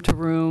from room to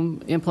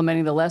room,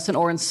 implementing the lesson,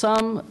 or in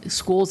some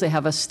schools they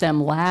have a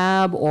STEM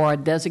lab or a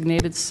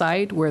designated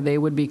site where they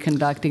would be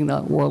conducting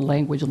the world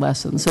language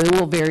lessons. So it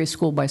will vary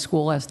school by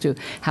school as to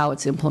how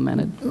it's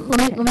implemented.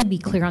 Let me be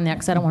clear on that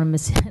because I don't want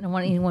to I don't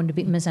want anyone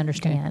to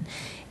misunderstand.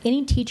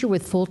 Any teacher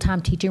with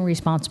full-time teaching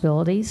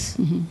responsibilities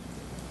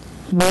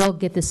will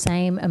get the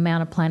same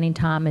amount of planning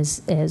time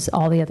as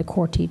all the other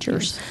core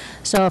teachers.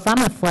 So if I'm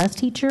a FLES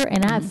teacher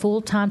and I have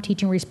full-time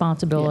teaching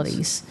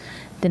responsibilities,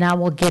 then I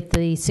will get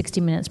the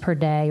 60 minutes per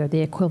day or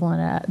the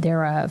equivalent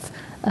thereof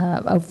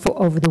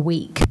over the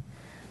week.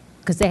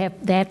 Because they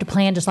have to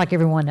plan just like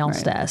everyone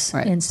else does.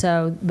 Right. And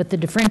so, but the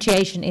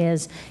differentiation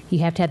is you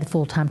have to have the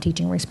full-time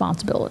teaching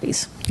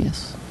responsibilities.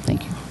 Yes,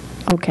 thank you.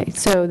 Okay,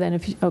 so then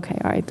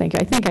okay, all right, thank you.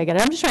 I think I get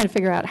it. I'm just trying to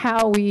figure out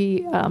how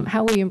we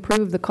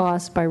improve the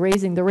cost by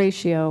raising the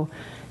ratio,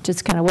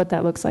 just kind of what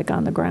that looks like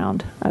on the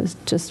ground. I was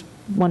just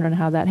wondering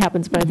how that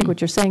happens, but I think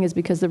what you're saying is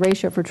because the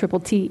ratio for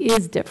triple T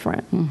is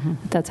different.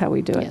 That's how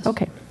we do it. Yes.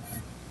 Okay.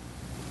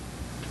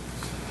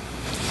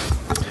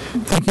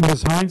 Thank you,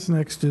 Ms. Hines.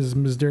 Next is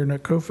Ms. Darnett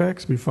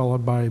Koufax, be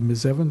followed by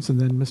Ms. Evans, and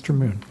then Mr.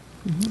 Moon.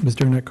 Ms.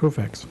 Darnett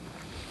Koufax.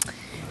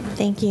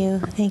 Thank you.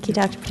 Thank you,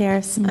 Dr.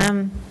 Paderas.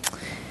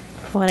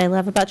 What I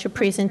love about your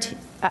presentation,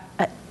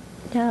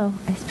 no,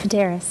 it's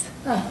Paderas.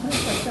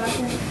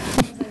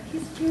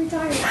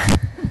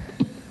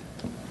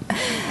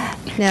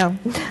 No,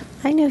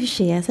 I know who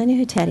she is. I know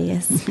who Teddy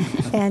is.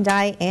 And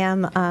I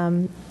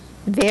am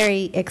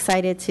very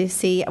excited to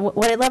see.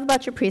 What I love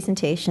about your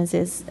presentations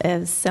is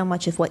so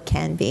much of what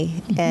can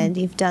be. And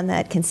you've done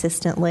that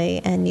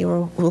consistently, and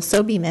you will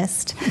so be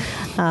missed.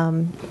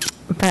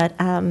 But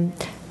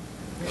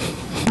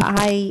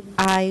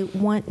I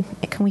want,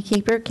 can we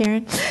keep her,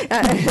 Karen?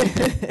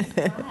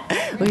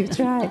 We've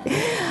tried.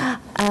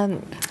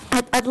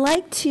 I'd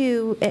like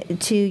to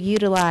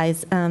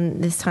utilize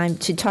this time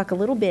to talk a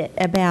little bit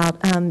about,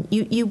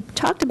 you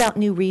talked about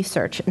new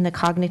research and the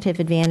cognitive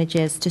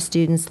advantages to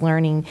students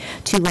learning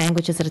 2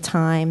 languages at a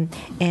time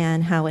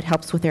and how it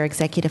helps with their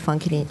executive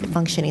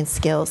functioning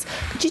skills.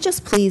 Could you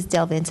just please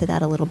delve into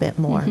that a little bit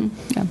more?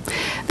 Yeah.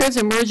 There's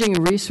emerging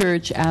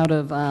research out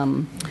of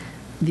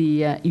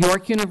the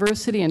York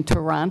University in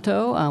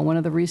Toronto. One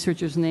of the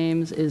researchers'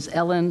 names is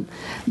Ellen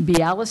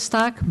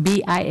Bialystok,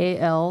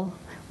 Bialystok,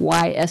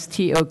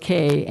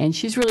 and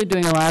she's really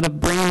doing a lot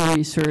of brain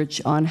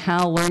research on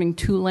how learning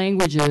 2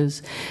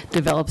 languages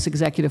develops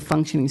executive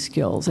functioning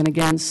skills. And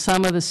again,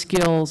 some of the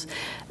skills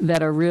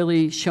that are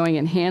really showing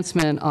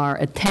enhancement are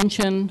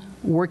attention,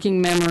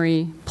 working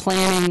memory,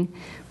 planning,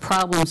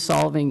 problem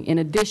solving, in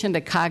addition to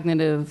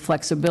cognitive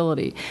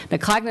flexibility. Now,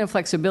 cognitive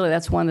flexibility,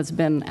 that's one that's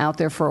been out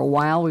there for a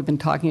while. We've been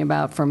talking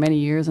about for many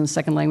years in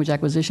second language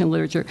acquisition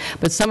literature,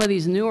 but some of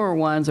these newer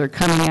ones are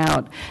coming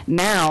out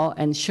now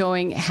and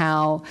showing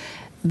how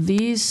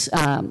these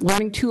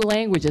learning 2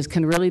 languages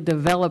can really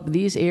develop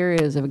these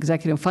areas of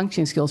executive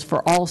functioning skills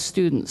for all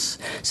students.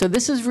 So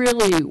this is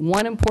really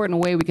one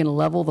important way we can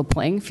level the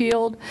playing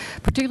field,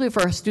 particularly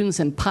for our students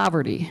in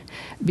poverty,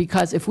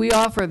 because if we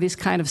offer this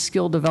kind of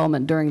skill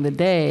development during the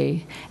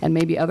day, and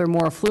maybe other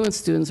more affluent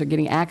students are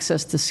getting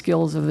access to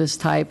skills of this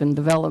type and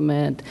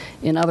development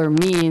in other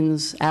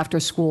means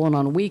after school and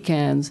on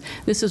weekends,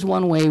 this is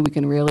one way we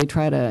can really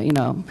try to,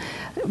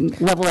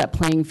 level that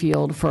playing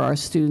field for our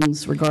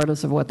students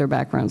regardless of what their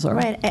backgrounds are.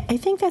 Right. I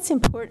think that's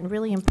important,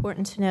 really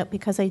important to note,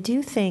 because I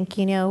do think,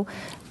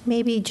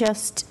 maybe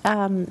just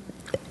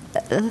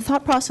the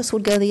thought process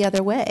would go the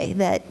other way,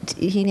 that,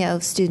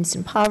 students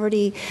in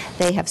poverty,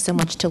 they have so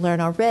much to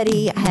learn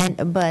already,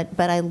 but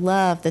I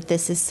love that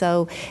this is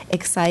so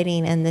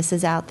exciting, and this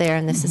is out there,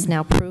 and this is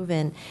now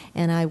proven,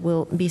 and I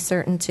will be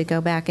certain to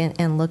go back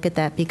and look at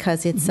that,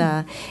 because it's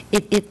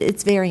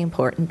it's very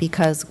important,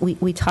 because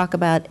we talk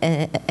about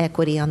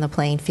equity on the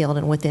playing field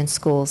and within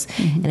schools,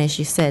 and as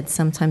you said,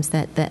 sometimes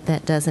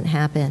that doesn't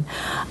happen.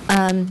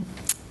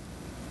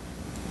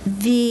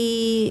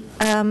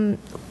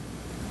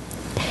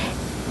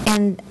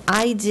 And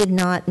I did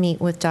not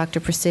meet with Dr.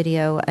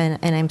 Presidio, and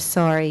I'm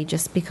sorry,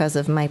 just because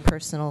of my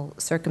personal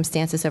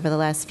circumstances over the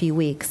last few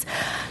weeks.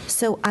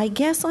 So I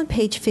guess on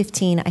page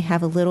 15, I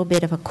have a little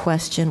bit of a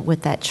question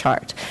with that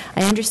chart.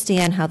 I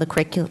understand how the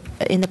curriculum,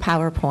 in the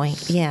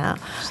PowerPoint, yeah,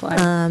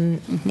 and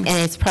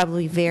it's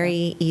probably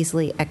very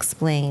easily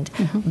explained.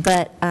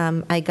 But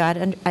I got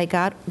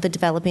the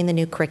developing the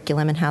new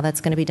curriculum and how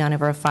that's going to be done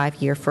over a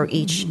 5-year for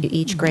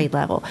each grade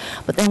level.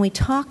 But then we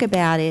talk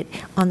about it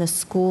on the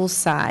school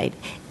side.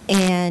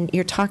 And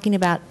you're talking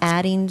about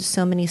adding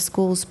so many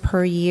schools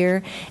per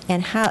year,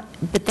 and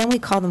but then we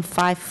call them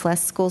 5 FLES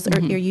schools. Are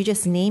you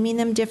just naming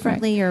them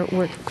differently, or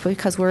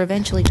because we're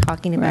eventually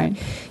talking about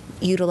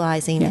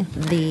utilizing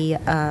the,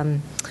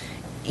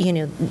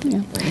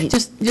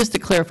 Just to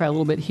clarify a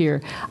little bit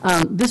here,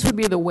 this would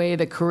be the way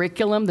the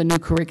new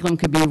curriculum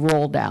could be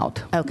rolled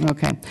out.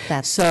 Okay.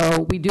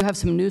 So we do have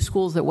some new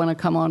schools that want to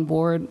come on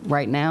board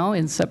right now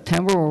in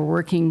September.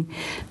 We're going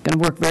to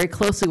work very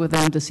closely with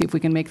them to see if we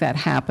can make that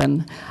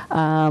happen.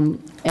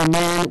 And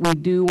then we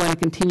do want to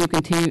continue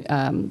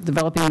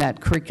developing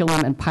that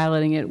curriculum and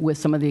piloting it with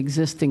some of the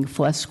existing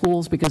FLES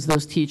schools, because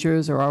those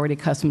teachers are already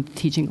accustomed to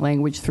teaching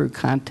language through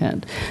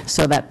content.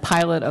 So that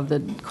pilot of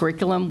the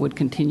curriculum would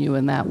continue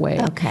in that way.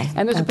 Okay.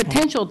 And there's a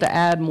potential to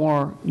add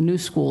more new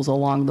schools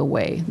along the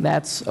way.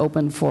 That's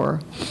open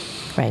for,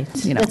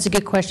 That's a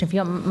good question. If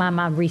you don't mind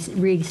my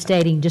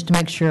restating, just to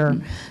make sure.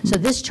 So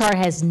this chart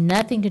has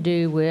nothing to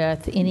do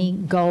with any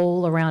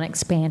goal around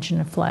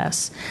expansion of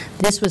FLES.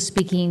 This was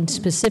speaking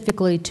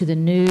specifically to the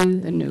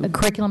new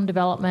curriculum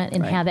development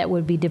and how that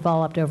would be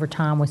developed over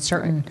time with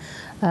certain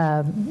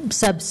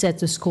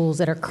subsets of schools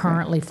that are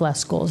currently FLES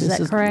schools. Is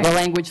that correct? The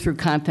language through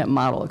content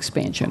model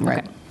expansion, right?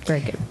 Okay.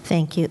 Very good.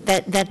 Thank you.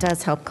 That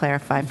does help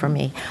clarify for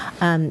me.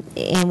 And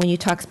when you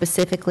talk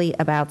specifically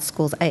about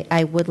schools,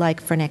 I would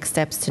like for next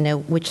steps to know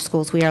which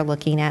schools we are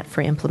looking at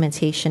for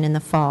implementation in the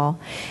fall.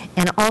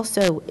 And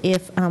also,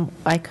 if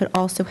I could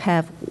also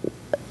have,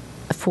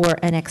 for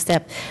a next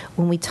step,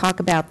 when we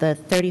talk about the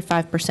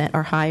 35%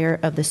 or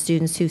higher of the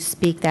students who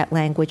speak that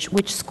language,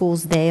 which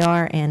schools they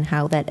are and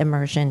how that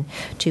immersion,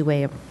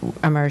 two-way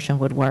immersion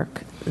would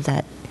work,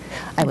 that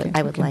I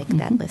would like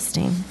that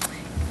listing.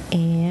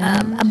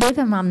 And I believe,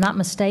 if I'm not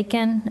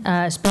mistaken,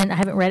 I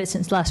haven't read it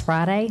since last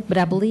Friday, but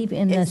I believe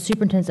in the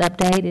superintendent's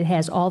update, it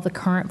has all the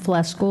current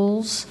FLES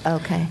schools.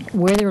 Okay.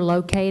 Where they're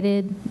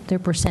located, their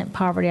percent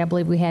poverty, I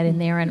believe we had in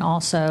there, and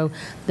also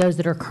those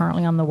that are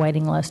currently on the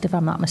waiting list, if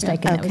I'm not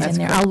mistaken, that was in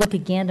there. I'll look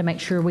again to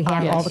make sure we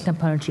have all the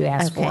components you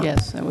asked for.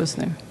 Yes, that was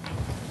there.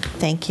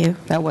 Thank you.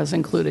 That was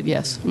included,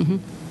 yes. And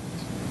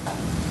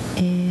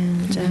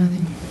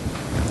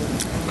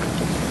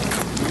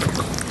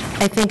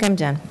I think I'm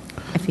done.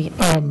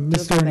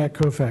 Mr. Arnett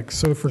Koufax,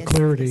 so for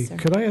clarity,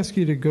 could I ask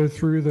you to go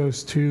through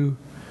those two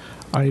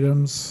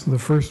items? The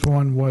first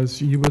one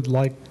was you would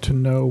like to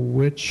know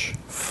which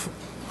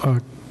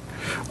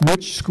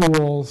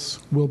schools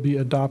will be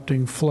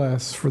adopting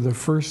FLES for the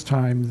first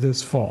time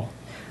this fall.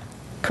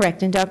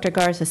 Correct. And Dr.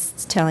 Garza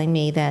is telling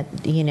me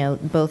that,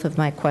 both of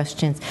my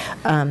questions,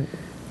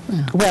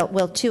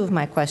 well, two of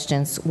my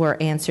questions were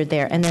answered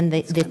there. And then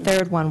the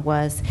third one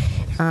was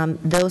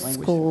those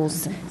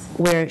schools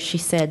where she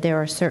said there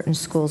are certain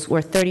schools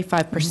where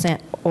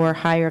 35% or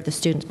higher of the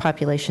student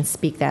population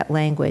speak that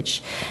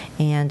language,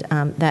 and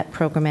that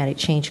programmatic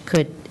change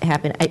could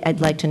happen.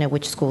 I'd like to know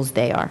which schools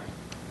they are.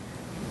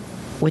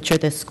 Which are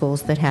the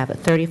schools that have it?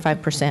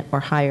 35% or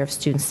higher of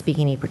students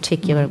speaking a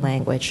particular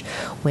language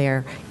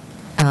where,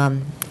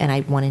 and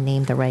I want to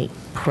name the right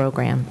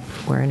program,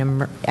 where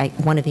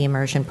one of the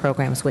immersion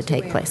programs would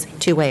take place.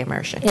 Two-way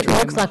immersion. It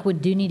looks like we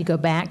do need to go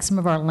back. Some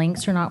of our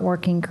links are not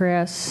working,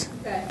 Chris,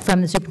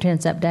 from the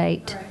superintendent's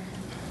update.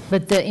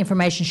 But the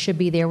information should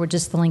be there,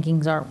 just the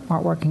linkings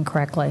aren't working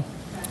correctly.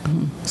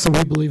 So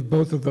we believe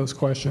both of those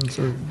questions,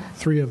 or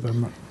three of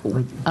them,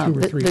 or two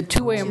or three. The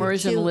two-way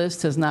immersion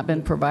list has not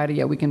been provided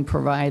yet. We can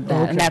provide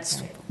that. And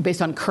that's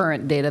based on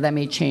current data. That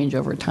may change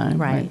over time.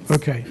 Right.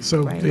 Okay,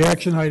 so the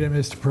action item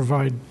is to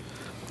provide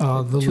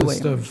the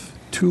list of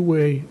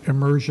two-way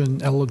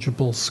immersion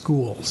eligible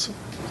schools.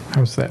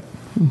 How's that?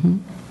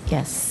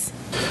 Yes.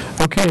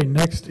 Okay,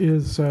 next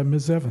is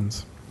Ms.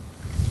 Evans.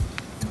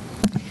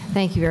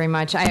 Thank you very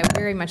much. I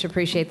very much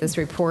appreciate this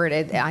report.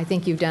 I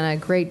think you've done a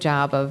great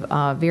job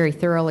of very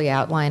thoroughly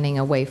outlining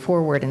a way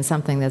forward and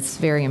something that's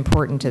very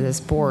important to this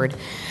board.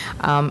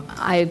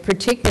 I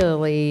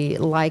particularly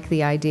like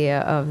the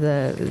idea of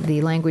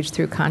the language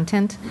through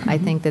content. I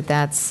think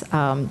that's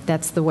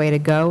the way to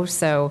go.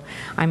 So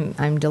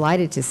I'm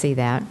delighted to see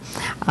that.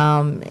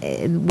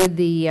 With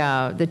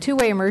the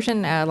two-way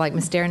immersion, like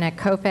Ms.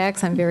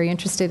 Derenak-Kofax, I'm very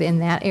interested in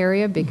that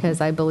area because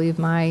I believe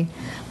my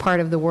part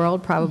of the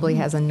world probably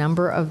has a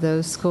number of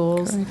those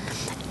schools.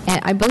 Correct. And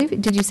I believe,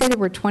 did you say there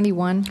were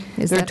 21?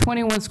 There are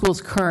 21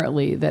 schools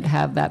currently that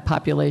have that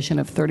population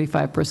of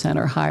 35%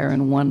 or higher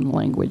in one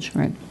language,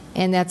 right?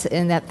 And that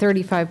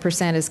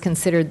 35% is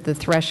considered the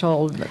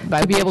threshold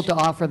to be able to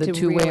offer the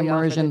two-way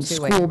immersion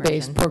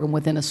school-based program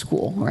within a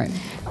school, right?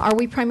 Are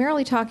we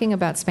primarily talking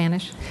about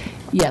Spanish?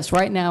 Yes,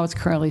 right now it's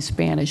currently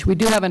Spanish. We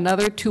do have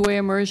another two-way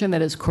immersion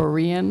that is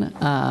Korean,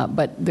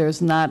 but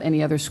there's not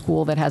any other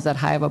school that has that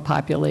high of a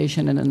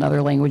population in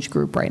another language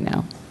group right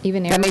now.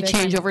 Even Arabic? That may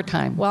change over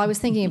time. Well, I was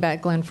thinking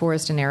about Glen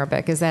Forest and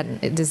Arabic. Does that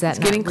it's not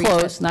getting reach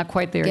close, it? not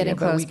quite there Getting yet,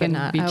 close, but we can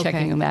not, be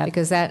checking on that.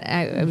 Because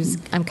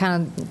I'm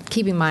kind of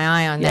keeping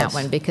my eye on that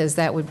one because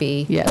that would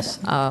be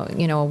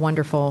a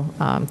wonderful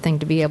thing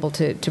to be able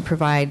to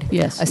provide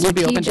a strategic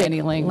be open to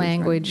any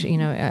language,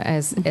 right?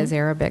 As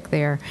Arabic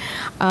there.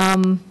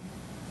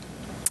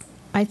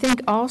 I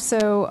think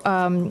also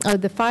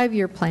the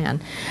 5-year plan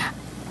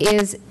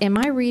am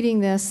I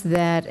reading this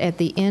that at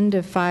the end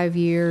of 5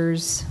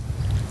 years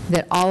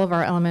that all of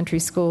our elementary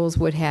schools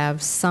would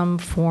have some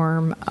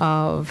form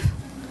of,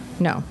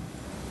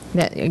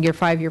 that your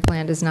 5-year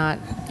plan does not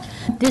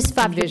This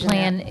 5-year envision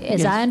plan, that?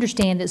 as I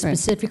understand it,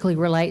 specifically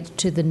relates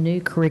to the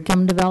new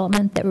curriculum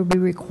development that would be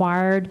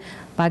required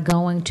by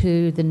going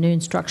to the new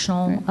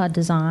instructional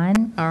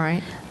design. All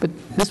right. But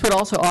this would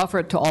also offer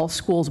it to all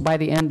schools by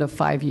the end of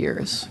 5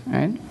 years,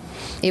 right?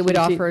 It would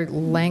offer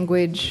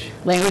language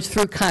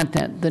through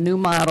content, the new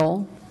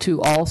model to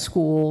all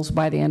schools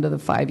by the end of the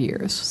 5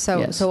 years.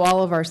 So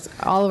all of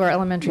our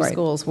elementary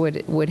schools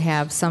would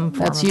have some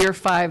form. That's year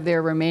 5.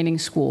 Their remaining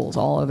schools,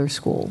 all other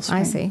schools.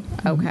 I see.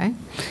 Okay.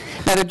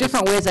 Now there are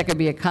different ways that could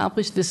be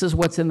accomplished. This is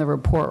what's in the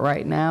report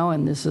right now,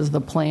 and this is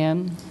the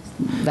plan.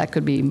 That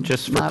could be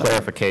just for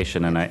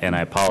clarification, and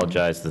I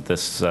apologize that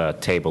this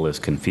table is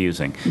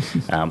confusing.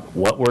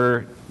 What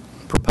we're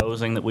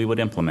proposing that we would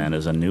implement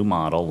is a new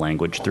model,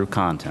 language through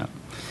content.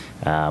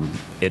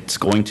 It's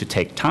going to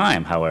take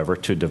time, however,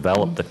 to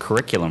develop the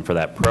curriculum for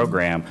that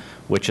program,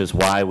 which is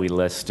why we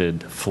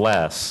listed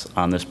FLES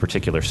on this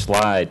particular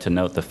slide to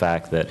note the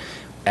fact that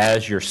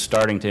as you're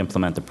starting to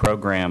implement the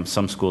program,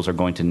 some schools are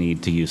going to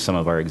need to use some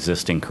of our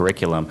existing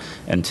curriculum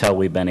until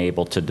we've been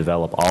able to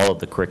develop all of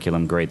the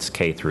curriculum grades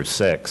K through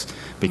 6,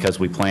 because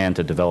we plan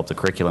to develop the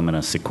curriculum in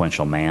a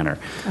sequential manner.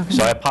 Okay.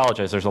 So I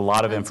apologize. There's a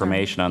lot of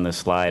information on this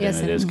slide, and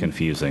it is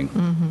confusing.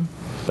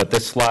 But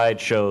this slide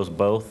shows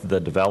both the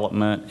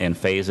development and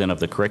phase-in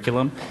of the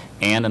curriculum,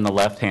 and in the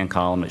left-hand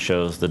column it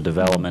shows the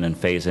development and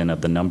phase-in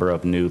of the number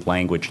of new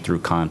language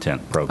through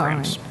content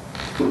programs.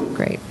 All right.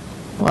 Great.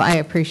 Well, I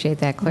appreciate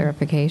that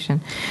clarification.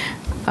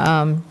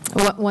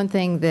 One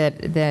thing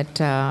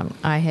that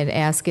I had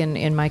asked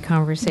in my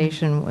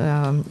conversation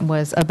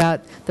was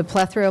about the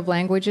plethora of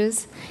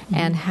languages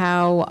and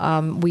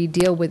how we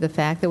deal with the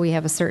fact that we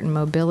have a certain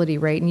mobility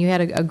rate. And you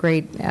had a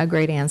great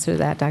answer to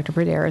that, Dr.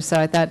 Pradera. So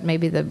I thought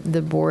maybe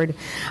the board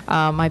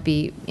might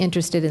be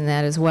interested in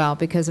that as well,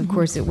 because of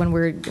course when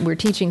we're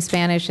teaching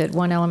Spanish at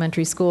one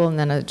elementary school and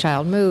then a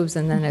child moves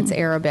and then it's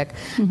Arabic,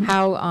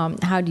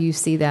 how do you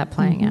see that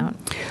playing out?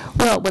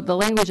 Well, what the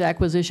language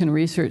acquisition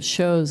research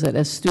shows that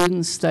as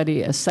students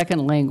study a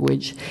second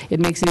language, it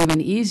makes it even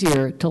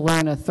easier to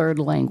learn a third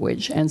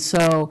language. And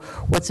so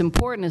what's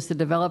important is to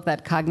develop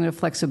that cognitive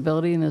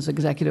flexibility and those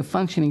executive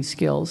functioning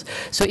skills.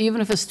 So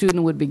even if a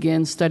student would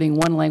begin studying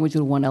one language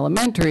with one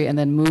elementary and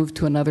then move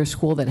to another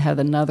school that had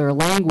another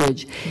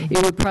language,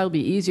 it would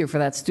probably be easier for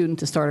that student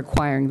to start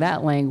acquiring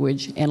that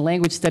language, and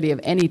language study of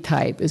any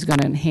type is going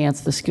to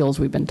enhance the skills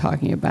we've been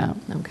talking about.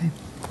 Okay.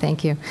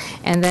 Thank you.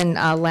 And then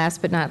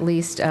last but not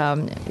least,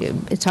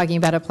 talking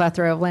about a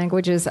plethora of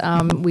languages,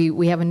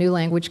 we have a new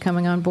language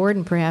coming on board,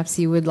 and perhaps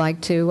you would like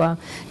to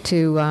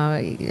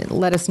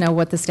let us know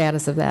what the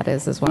status of that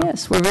is as well.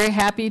 Yes, we're very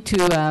happy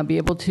to be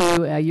able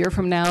to, a year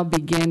from now,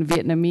 begin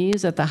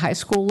Vietnamese at the high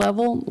school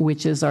level,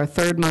 which is our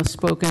third most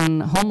spoken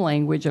home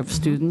language of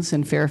students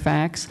in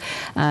Fairfax.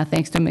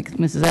 Thanks to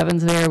Mrs.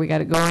 Evans there, we got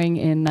it going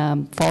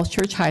in Falls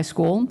Church High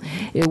School.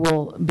 It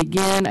will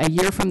begin a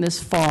year from this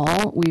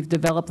fall. We've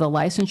developed the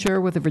licensure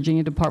with the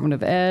Virginia Department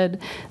of Ed.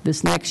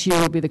 This next year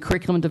will be the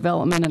curriculum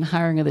development and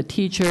hiring of the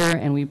teacher,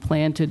 and we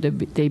plan to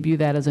debut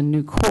that as a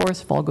new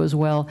course, if all goes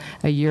well,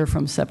 a year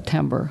from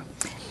September.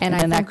 And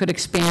then that could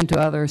expand to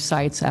other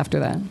sites after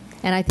that.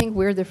 And I think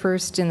we're the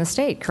first in the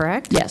state,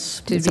 correct?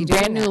 Yes. It's a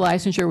brand new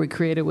licensure we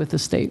created with the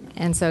state.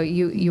 And so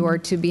you are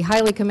to be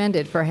highly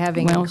commended for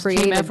having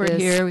created team effort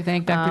this. Here. We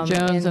thank Dr.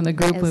 Jones and the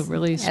group who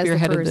really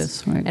spearheaded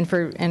this.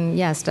 Right. And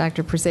yes,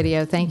 Dr.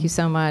 Presidio, thank you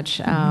so much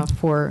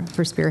for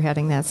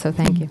spearheading that. So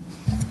thank you.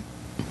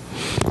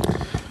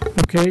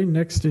 Okay,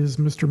 next is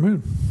Mr.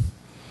 Moon.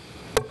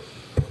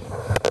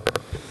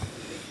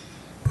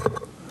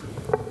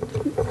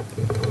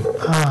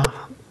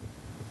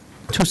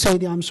 To say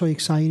that I'm so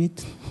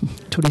excited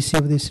to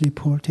receive this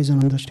report is an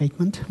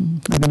understatement.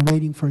 I've been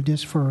waiting for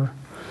this for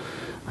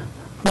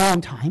a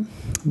long time,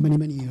 many,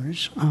 many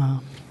years. I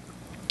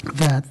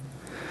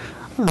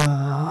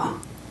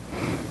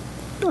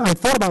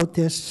thought about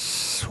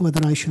this,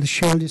 whether I should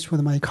share this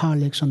with my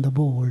colleagues on the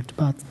board,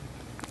 but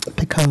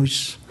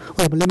because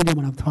we have a limited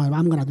amount of time,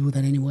 I'm going to do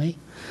that anyway.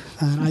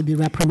 And I'll be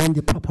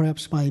reprimanded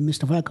perhaps by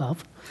Mr.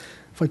 Velkov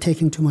for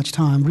taking too much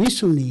time.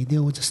 Recently,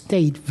 there was a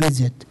state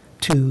visit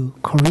to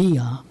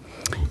Korea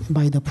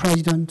by the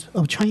president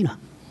of China,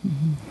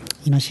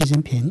 Xi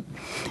Jinping.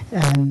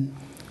 And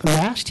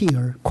last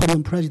year,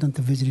 Korean president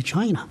visited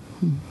China,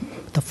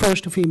 the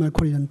first female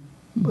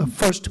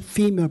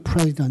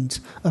president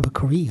of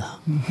Korea.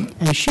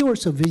 And she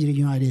also visited the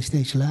United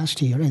States last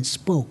year and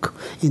spoke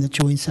in the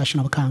joint session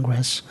of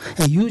Congress.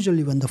 And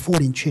usually when the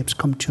foreign trips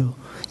come to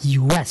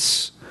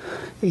U.S.,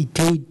 they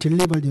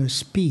deliver their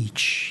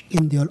speech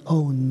in their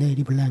own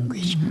native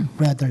language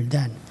rather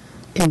than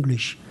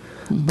English.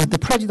 But the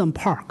President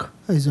Park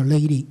is a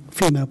lady,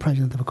 female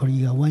president of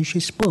Korea. When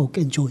she spoke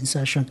in joint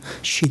session,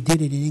 she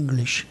did it in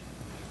English.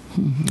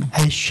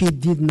 And she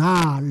did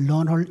not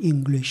learn her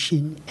English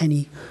in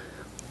any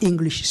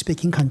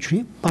English-speaking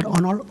country, but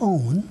on her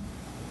own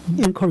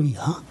in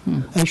Korea.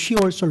 And she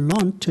also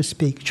learned to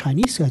speak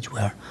Chinese as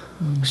well.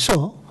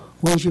 So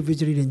when she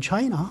visited in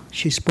China,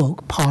 she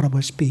spoke part of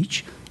her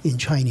speech in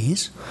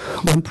Chinese.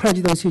 When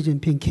President Xi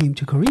Jinping came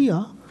to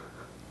Korea,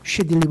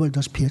 she delivered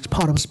the speech,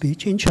 part of the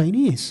speech in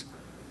Chinese.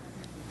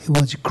 It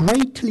was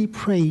greatly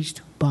praised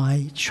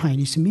by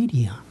Chinese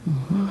media.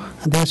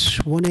 And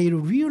that's when I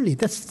really,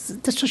 that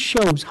just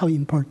shows how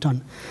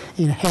important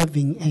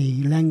having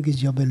a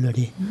language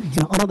ability,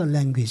 another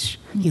language,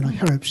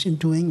 helps in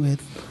doing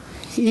with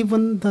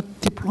even the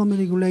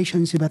diplomatic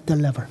relationship at the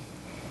level.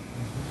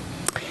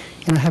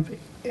 And having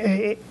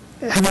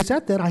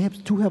said that, I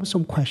do have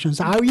some questions.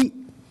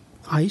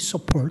 I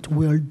support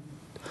where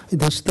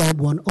the step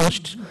want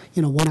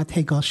to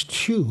take us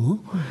to.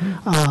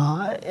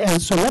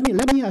 And so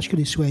let me ask you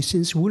this way,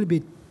 since we'll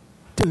be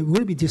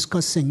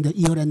discussing the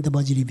year-end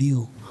budget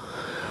review,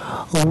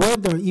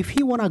 whether if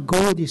you want to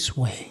go this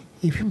way,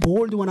 if the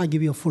board want to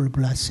give you a full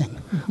blessing,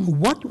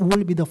 what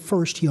will be the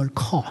first year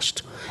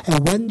cost?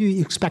 And when do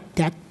you expect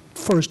that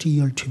first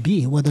year to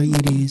be, whether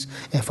it is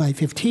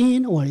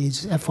FY15 or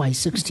is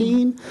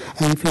FY16,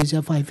 and if it's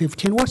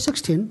FY15 or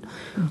 16,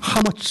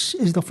 how much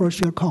is the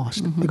first year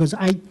cost? Because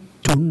I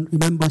don't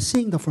remember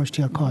seeing the first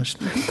year cost.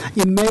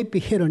 It may be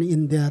hidden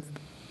in that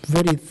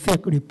very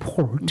thick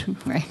report.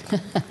 Right.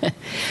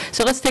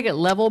 So let's take it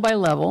level by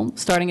level,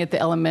 starting at the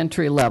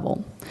elementary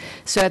level.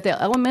 So at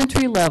the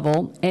elementary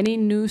level, any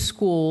new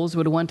schools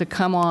would want to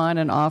come on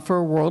and offer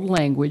a world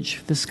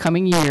language this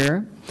coming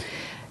year.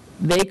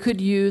 They could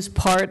use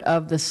part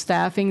of the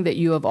staffing that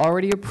you have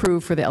already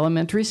approved for the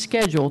elementary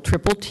schedule,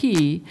 triple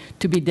T,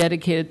 to be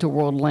dedicated to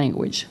world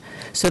language.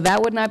 So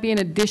that would not be an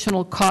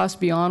additional cost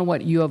beyond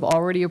what you have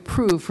already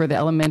approved for the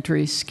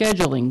elementary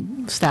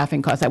scheduling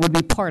staffing cost. That would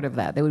be part of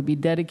that. They would be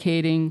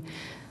dedicating,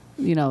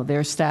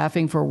 their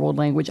staffing for world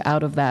language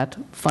out of that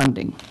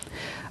funding.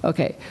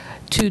 Okay.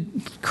 To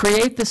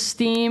create the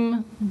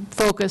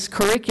STEAM-focused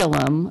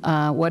curriculum,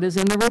 what is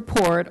in the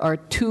report are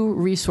 2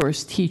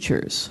 resource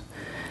teachers.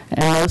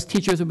 And those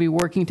teachers will be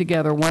working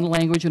together, one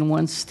language and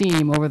one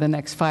STEAM, over the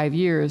next 5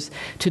 years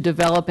to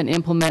develop and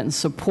implement and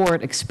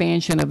support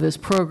expansion of this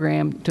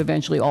program to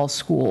eventually all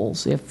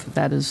schools, if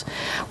that is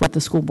what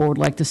the school board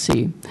would like to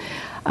see.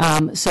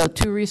 So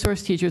 2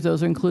 resource teachers,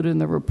 those are included in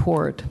the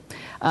report.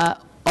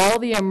 All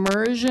the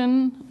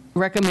immersion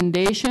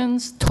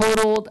recommendations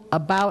totaled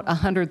about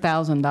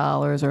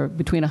 $100,000, or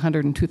between $100,000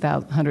 and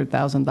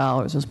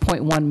 $200,000. It was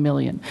 $0.1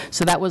 million.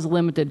 So that was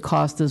limited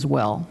cost as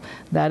well.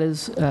 That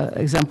is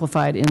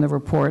exemplified in the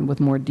report with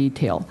more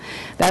detail.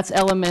 That's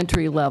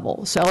elementary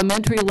level. So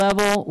elementary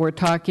level, we're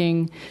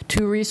talking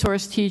 2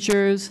 resource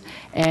teachers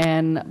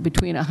and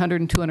between $100,000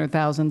 and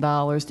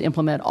 $200,000 to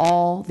implement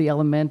all the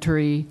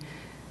elementary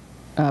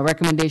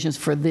recommendations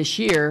for this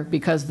year,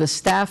 because the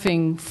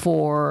staffing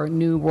for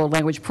new world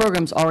language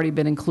programs already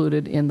been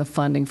included in the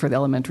funding for the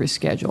elementary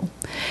schedule.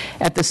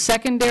 At the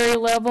secondary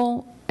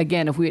level,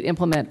 again, if we would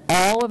implement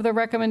all of the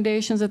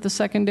recommendations at the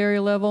secondary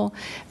level,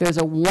 there's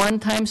a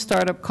one-time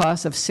startup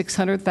cost of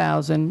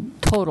 $600,000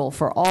 total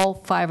for all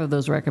 5 of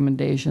those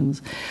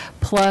recommendations,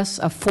 plus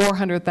a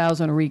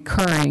 $400,000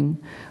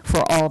 recurring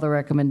for all the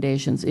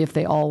recommendations if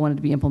they all wanted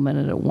to be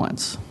implemented at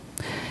once.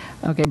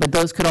 Okay, but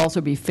those could also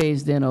be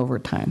phased in over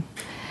time.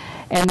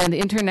 And then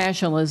the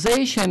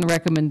internationalization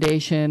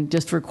recommendation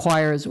just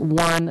requires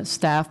 1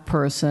 staff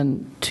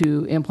person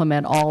to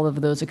implement all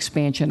of those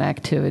expansion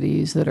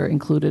activities that are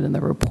included in the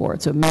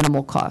report. So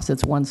minimal cost,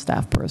 it's 1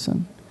 staff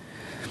person.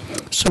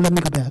 So let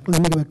me go back.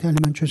 Let me go back to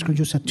elementary school.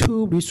 You said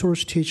 2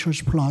 resource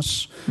teachers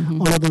plus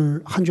another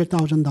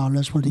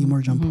 $100,000 for the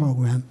emergent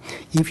program.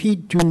 If you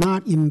do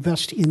not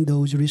invest in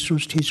those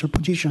resource teacher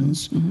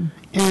positions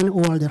and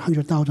or the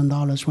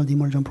 $100,000 for the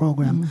emergent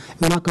program,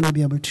 we're not going to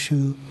be able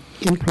to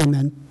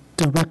implement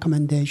the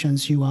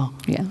recommendations you are.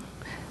 Yeah.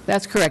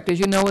 That's correct. As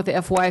you know, with the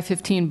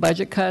FY15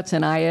 budget cuts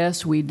in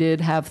IS, we did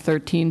have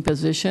 13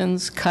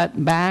 positions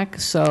cut back,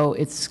 so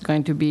it's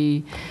going to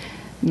be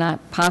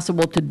not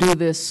possible to do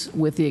this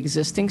with the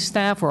existing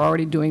staff. We're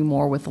already doing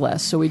more with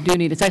less. So we do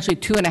need, it's actually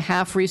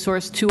 2.5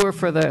 resource, 2 are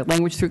for the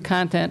language through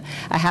content,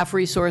 a half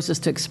resource is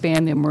to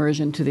expand the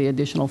immersion to the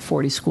additional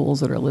 40 schools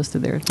that are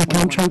listed there. Okay,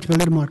 I'm trying to be a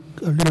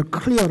little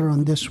clearer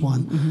on this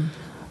one.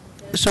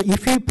 So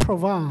if you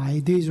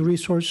provide these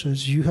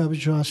resources, you have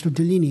just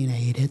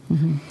delineated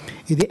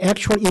the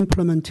actual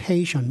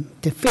implementation,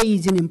 the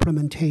phase-in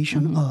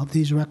implementation of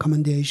these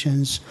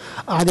recommendations.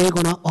 Are they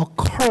going to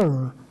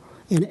occur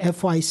in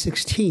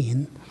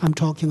FY16? I'm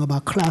talking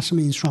about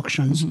classroom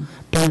instructions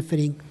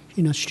benefiting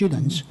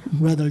students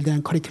rather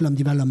than curriculum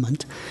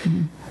development.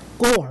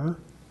 Or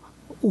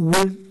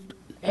will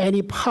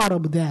any part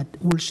of that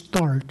will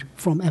start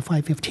from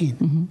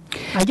FY15.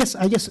 I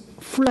guess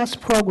FLES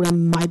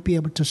program might be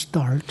able to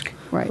start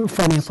from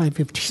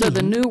FY15. So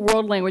the new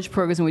world language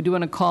programs, and we do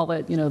want to call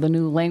it, the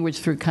new language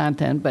through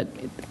content, but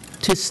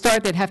to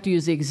start, they'd have to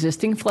use the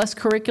existing FLES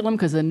curriculum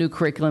because the new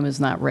curriculum is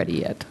not ready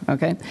yet,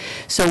 okay?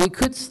 So we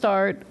could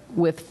start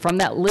from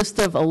that list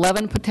of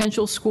 11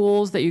 potential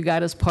schools that you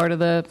got as part of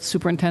the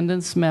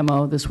superintendent's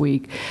memo this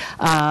week,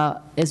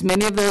 as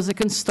many of those that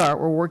can start,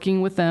 we're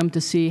working with them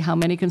to see how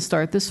many can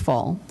start this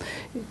fall.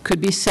 Could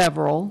be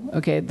several,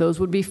 okay? Those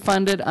would be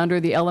funded under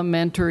the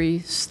elementary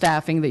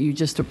staffing that you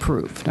just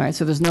approved, all right?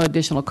 So there's no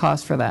additional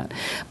cost for that.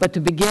 But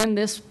to begin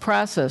this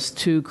process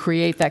to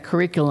create that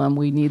curriculum,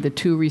 we need the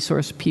 2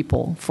 resource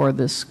people for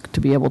this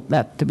to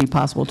be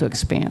possible to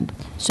expand.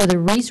 So the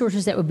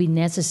resources that would be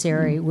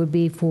necessary would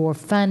be for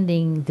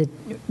funding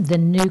the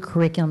new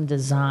curriculum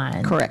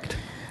design. Correct.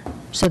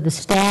 So the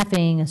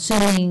staffing,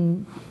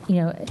 assuming,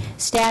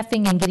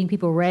 staffing and getting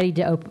people ready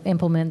to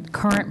implement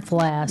current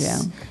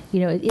FLES,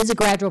 it is a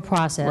gradual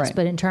process. Right.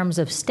 But in terms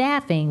of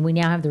staffing, we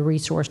now have the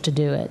resource to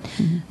do it.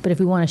 But if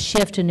we want to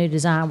shift to new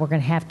design, we're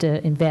going to have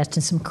to invest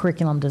in some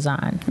curriculum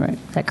design. Right.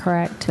 Is that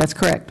correct? That's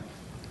correct.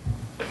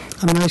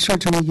 I mean, I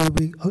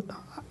certainly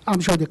I'm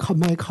sure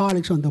my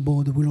colleagues on the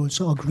board will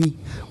also agree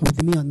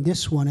with me on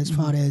this one as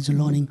far as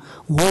learning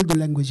world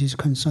language is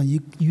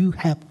concerned. You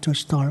have to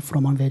start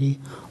from a very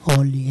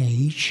early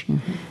age.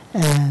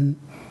 And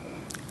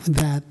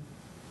that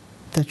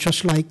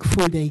just like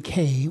full day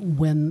K,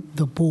 when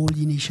the board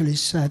initially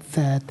said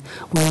that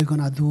we're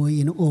going to do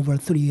in over a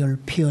 3-year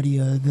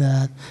period,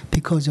 that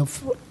because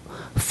of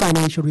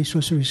financial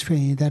resource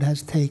restraint that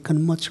has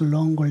taken much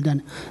longer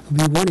than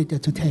we wanted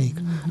it to take.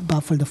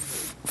 But for the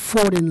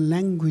foreign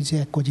language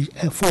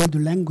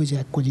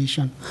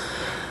acquisition,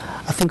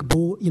 I think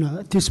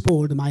this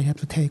board might have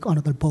to take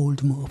another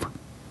bold move.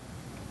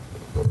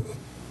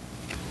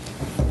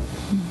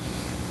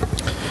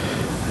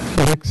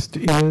 Next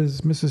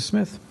is Mrs.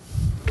 Smith.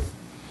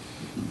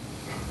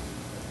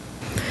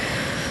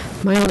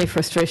 My only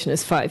frustration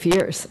is 5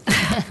 years.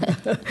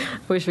 I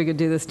wish we could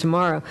do this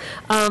tomorrow.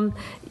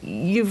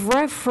 You've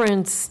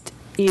referenced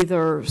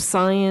either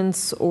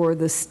science or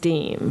the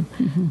STEAM,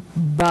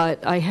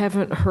 but I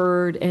haven't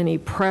heard any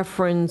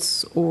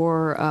preference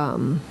or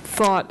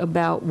thought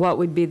about what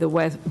would be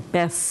the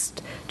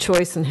best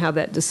choice and how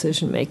that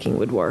decision-making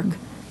would work.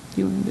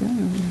 You want to do that?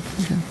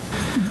 Okay.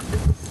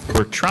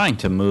 We're trying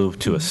to move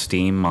to a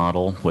STEAM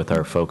model with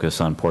our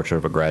focus on portrait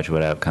of a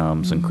graduate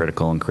outcomes and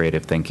critical and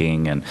creative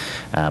thinking, and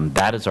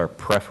that is our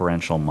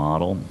preferential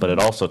model, but it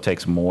also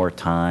takes more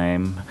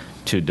time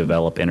to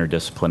develop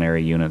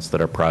interdisciplinary units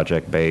that are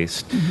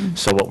project-based.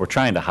 So what we're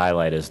trying to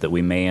highlight is that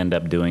we may end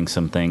up doing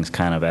some things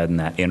kind of in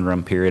that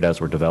interim period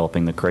as we're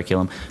developing the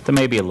curriculum that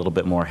may be a little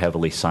bit more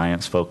heavily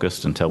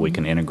science-focused until we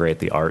can integrate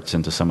the arts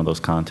into some of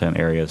those content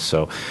areas.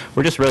 So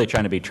we're just really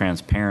trying to be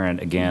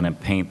transparent, again, and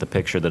paint the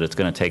picture that it's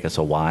going to take us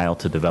a while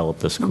to develop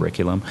this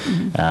curriculum.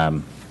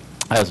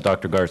 As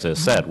Dr. Garza has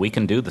said, we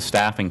can do the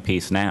staffing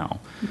piece now.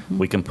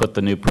 We can put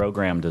the new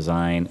program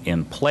design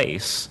in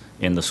place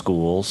in the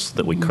schools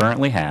that we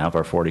currently have,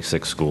 our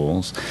 46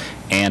 schools,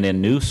 and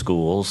in new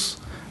schools,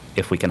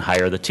 if we can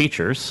hire the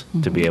teachers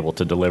to be able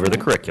to deliver the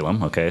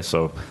curriculum, okay?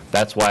 So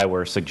that's why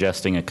we're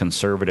suggesting a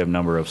conservative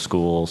number of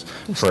schools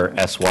for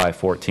SY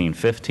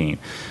 14-15.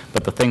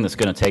 But the thing that's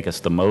going to take us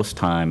the most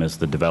time is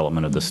the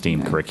development of the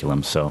STEAM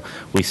curriculum. So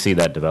we see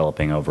that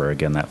developing over,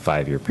 again, that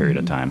 5-year period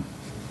of time.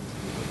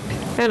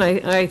 And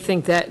I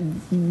think that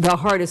the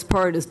hardest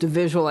part is to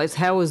visualize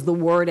how is the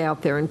word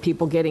out there and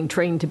people getting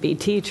trained to be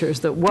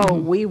teachers that, whoa,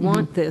 we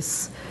want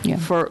this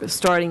for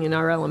starting in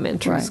our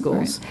elementary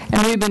schools. Right.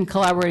 And we've been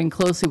collaborating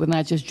closely with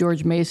not just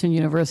George Mason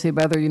University,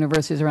 but other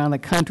universities around the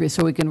country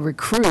so we can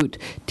recruit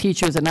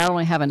teachers that not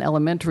only have an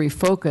elementary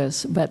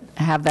focus, but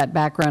have that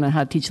background on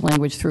how to teach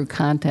language through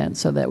content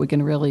so that we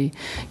can really,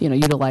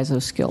 utilize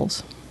those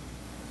skills.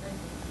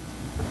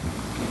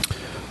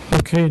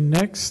 Okay,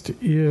 next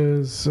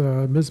is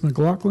Ms.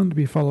 McLaughlin, to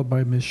be followed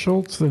by Ms.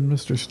 Schultz, then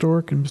Mr.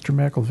 Stork and Mr.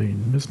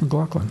 McElveen. Ms.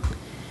 McLaughlin.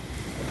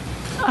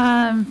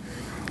 I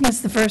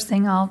guess the first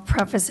thing I'll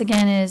preface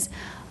again is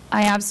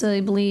I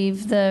absolutely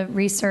believe the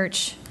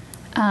research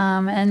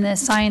and the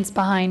science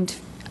behind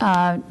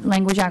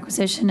language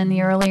acquisition, and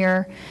the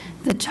earlier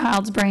the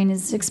child's brain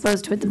is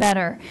exposed to it, the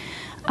better.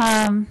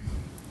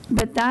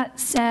 But that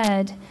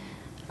said,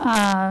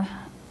 I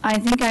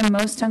think I'm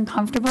most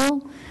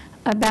uncomfortable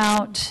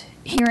about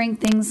hearing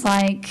things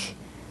like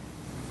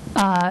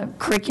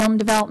curriculum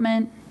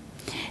development,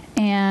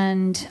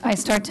 and I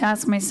start to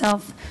ask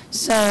myself,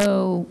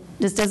 so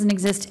this doesn't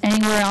exist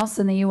anywhere else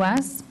in the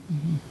U.S.?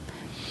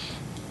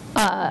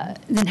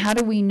 Then how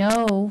do we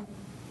know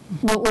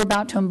what we're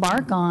about to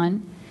embark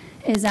on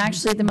is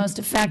actually the most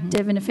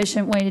effective and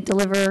efficient way to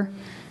deliver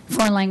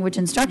foreign language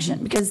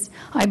instruction? Because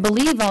I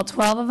believe all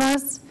 12 of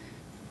us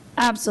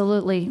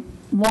absolutely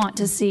want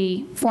to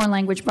see foreign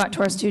language brought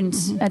to our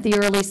students at the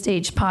early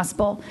stage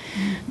possible.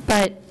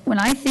 But when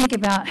I think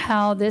about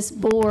how this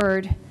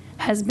board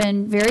has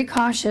been very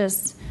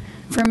cautious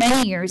for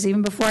many years,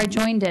 even before I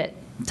joined it,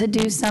 to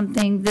do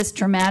something this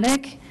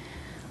dramatic,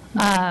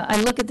 I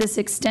look at this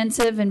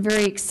extensive and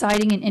very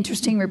exciting and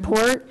interesting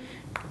report,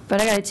 but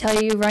I got to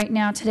tell you right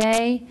now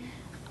today,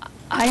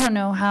 I don't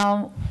know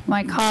how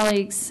my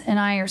colleagues and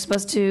I are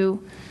supposed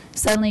to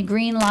suddenly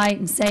green light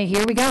and say,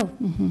 here we go.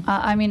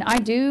 I mean, I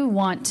do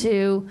want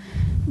to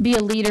be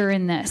a leader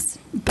in this,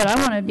 but I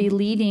want to be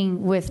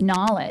leading with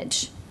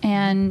knowledge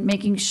and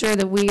making sure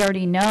that we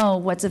already know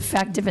what's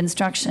effective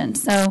instruction.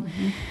 So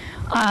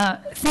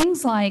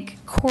things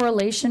like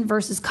correlation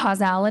versus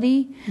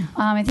causality,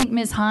 I think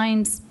Ms.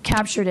 Hines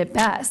captured it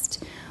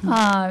best.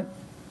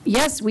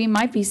 Yes, we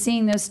might be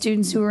seeing those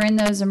students who are in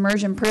those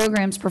immersion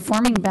programs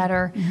performing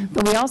better,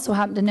 but we also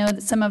happen to know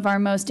that some of our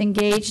most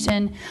engaged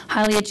and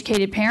highly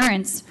educated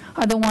parents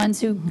are the ones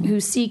who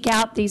seek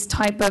out these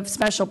type of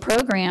special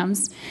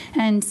programs.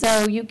 And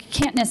so you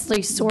can't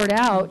necessarily sort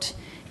out,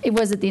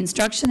 was it the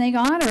instruction they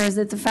got, or is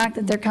it the fact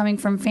that they're coming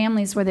from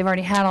families where they've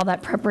already had all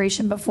that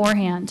preparation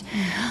beforehand?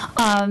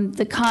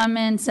 The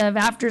comments of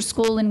after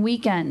school and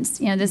weekends,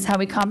 this is how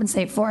we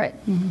compensate for it.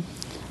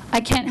 I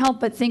can't help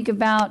but think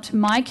about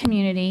my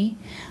community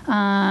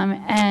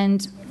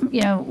and,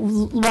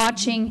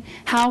 watching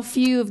how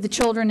few of the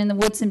children in the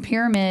Woodson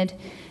Pyramid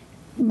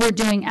were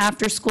doing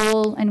after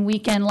school and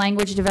weekend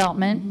language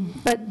development,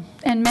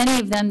 and many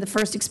of them, the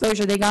first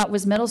exposure they got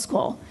was middle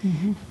school.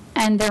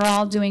 And they're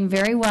all doing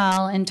very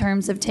well in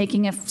terms of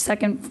taking a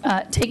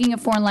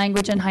foreign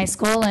language in high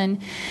school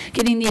and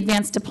getting the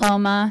advanced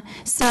diploma.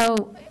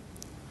 So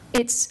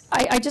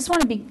I just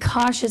want to be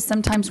cautious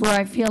sometimes where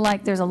I feel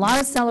like there's a lot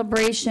of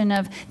celebration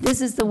of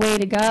this is the way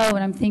to go, and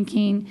I'm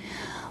thinking,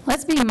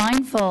 let's be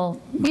mindful.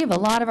 We have a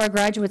lot of our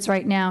graduates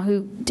right now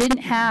who didn't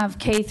have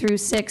K through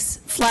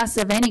 6 FLES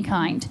of any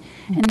kind,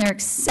 and they're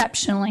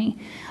exceptionally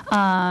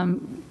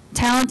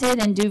talented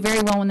and do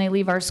very well when they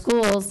leave our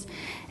schools.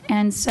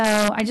 And so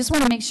I just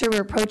want to make sure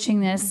we're approaching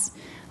this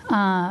in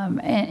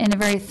a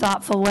very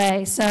thoughtful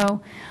way.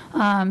 So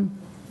one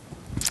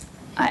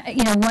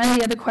of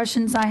the other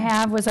questions I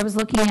have was I was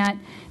looking at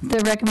the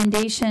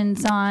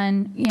recommendations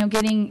on,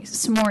 getting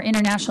some more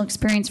international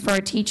experience for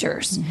our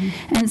teachers.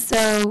 And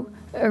so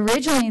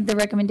originally the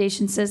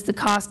recommendation says the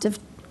cost of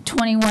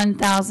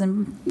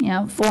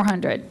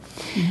 $21,400.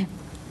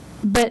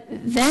 But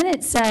then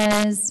it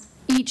says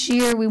each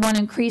year we want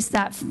to increase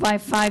that by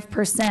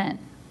 5%.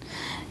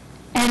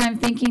 And I'm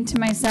thinking to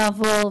myself,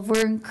 well, if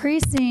we're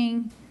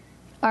increasing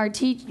our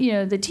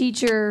the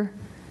teacher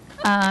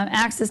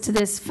access to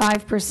this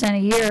 5% a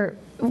year,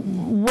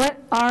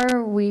 what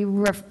are we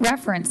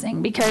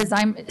referencing? Because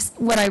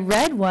what I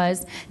read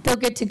was they'll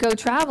get to go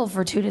travel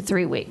for 2 to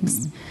 3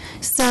 weeks.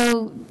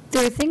 So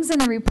there are things in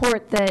the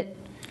report that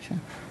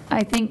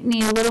I think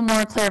need a little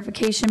more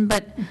clarification,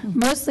 but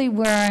mostly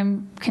where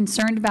I'm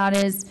concerned about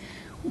is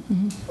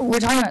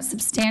we're talking about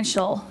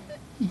substantial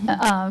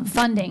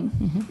funding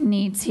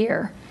needs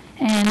here.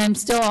 And I'm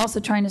still also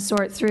trying to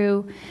sort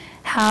through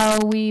how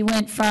we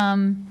went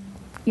from,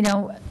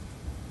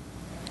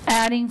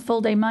 adding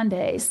full-day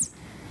Mondays,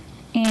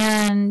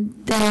 and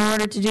then in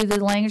order to do the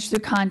language through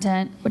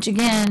content, which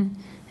again,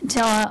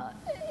 until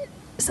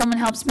someone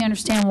helps me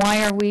understand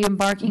why are we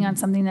embarking on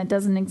something that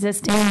doesn't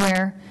exist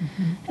anywhere,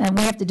 and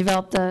we have to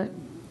develop the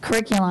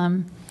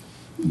curriculum,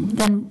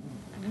 then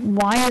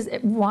why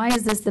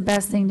is this the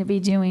best thing to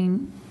be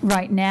doing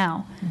right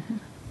now?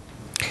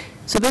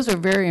 So those are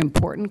very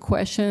important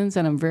questions,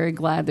 and I'm very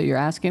glad that you're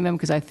asking them,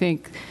 because I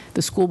think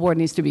the school board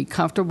needs to be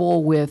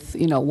comfortable with,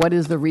 what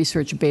is the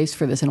research base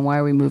for this and why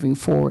are we moving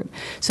forward.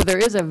 So there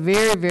is a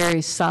very,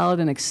 very solid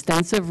and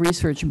extensive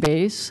research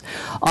base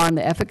on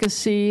the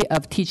efficacy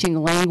of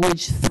teaching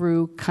language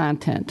through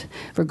content,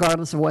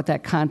 regardless of what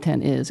that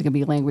content is. It can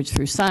be language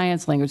through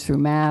science, language through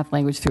math,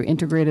 language through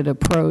integrated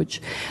approach.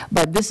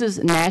 But this is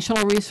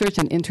national research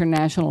and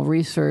international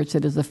research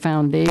that is the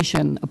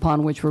foundation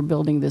upon which we're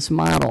building this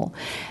model.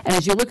 And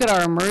as you look at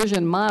our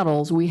immersion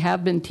models, we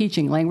have been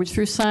teaching language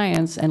through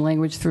science and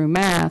language through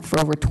math for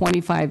over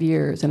 25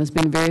 years, and it's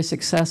been very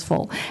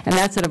successful. And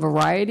that's at a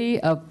variety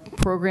of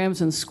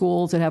programs in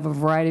schools that have a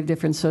variety of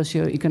different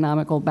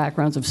socioeconomical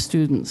backgrounds of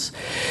students.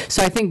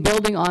 So I think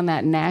building on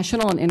that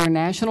national and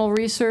international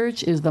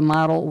research is the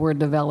model we're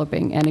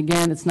developing. And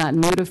again, it's not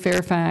new to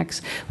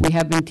Fairfax. We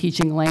have been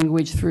teaching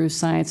language through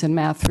science and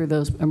math through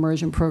those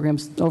immersion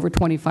programs over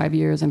 25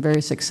 years and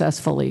very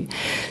successfully.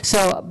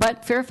 So,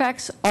 but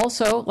Fairfax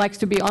also likes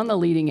to be on the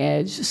leading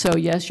edge. So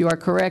yes, you are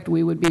correct.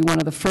 We would be one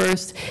of the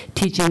first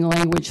teaching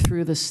language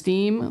through the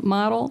STEAM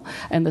model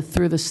and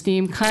through the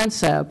STEAM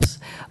concepts.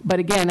 But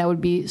again, that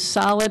would be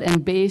solid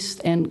and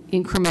based and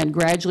increment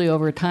gradually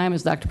over time,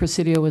 as Dr.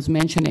 Presidio was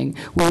mentioning.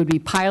 We would be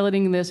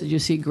piloting this, as you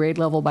see, grade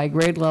level by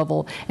grade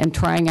level, and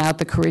trying out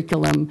the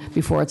curriculum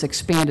before it's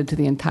expanded to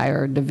the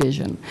entire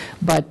division.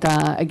 But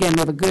again, we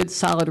have a good,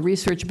 solid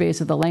research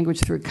base of the language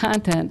through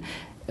content,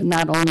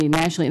 not only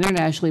nationally,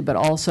 internationally, but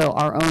also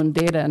our own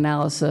data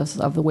analysis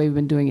of the way we've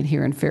been doing it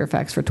here in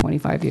Fairfax for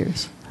 25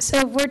 years.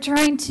 So we're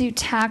trying to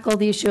tackle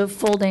the issue of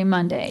full-day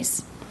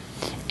Mondays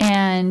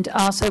and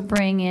also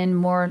bring in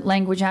more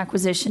language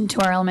acquisition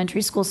to our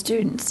elementary school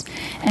students.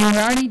 And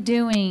we're already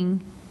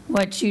doing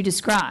what you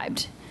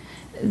described.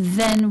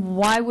 Then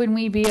why wouldn't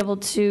we be able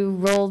to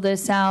roll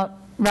this out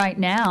right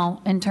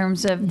now in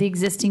terms of the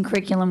existing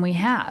curriculum we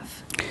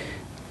have?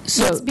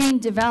 So it's being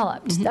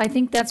developed. I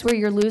think that's where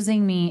you're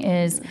losing me,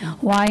 is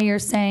why you're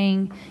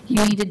saying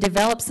you need to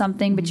develop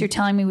something, but you're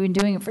telling me we've been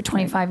doing it for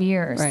 25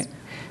 years. Right.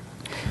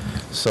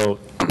 So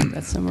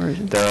That's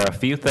immersion. there are a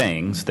few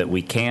things that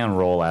we can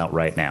roll out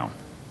right now,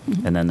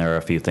 and then there are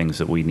a few things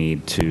that we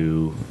need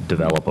to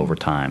develop over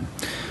time.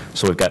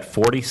 So we've got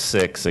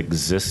 46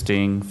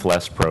 existing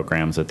FLES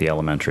programs at the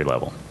elementary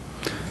level.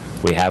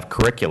 We have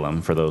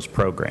curriculum for those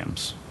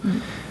programs.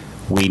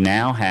 We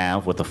now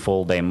have, with a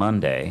full day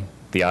Monday,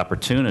 the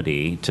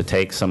opportunity to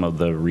take some of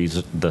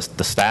the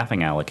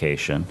staffing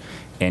allocation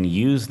and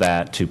use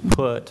that to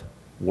put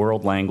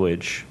world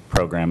language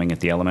programming at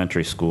the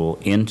elementary school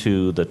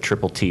into the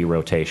triple T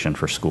rotation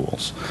for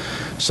schools.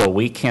 So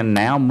we can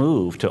now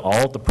move to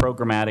all of the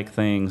programmatic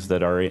things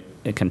that are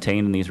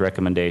contained in these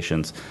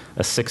recommendations,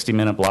 a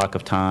 60-minute block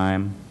of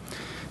time,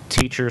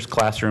 teachers,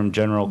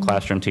 general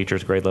classroom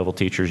teachers, grade level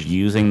teachers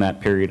using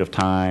that period of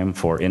time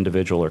for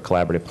individual or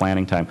collaborative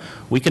planning time.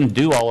 We can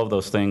do all of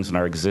those things in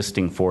our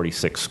existing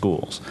 46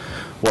 schools.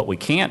 What we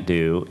can't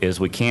do is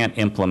we can't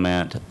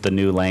implement the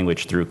new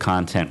language through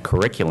content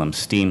curriculum,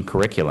 STEAM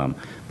curriculum,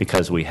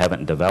 because we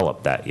haven't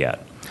developed that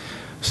yet.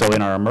 So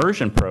in our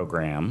immersion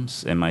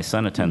programs, and my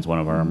son attends one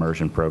of our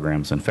immersion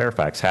programs in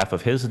Fairfax, half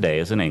of his day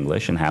is in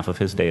English and half of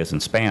his day is in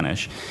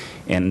Spanish,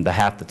 and the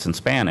half that's in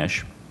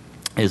Spanish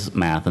is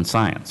math and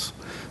science.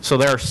 So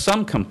there are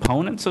some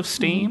components of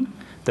STEAM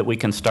that we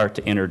can start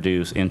to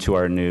introduce into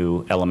our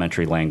new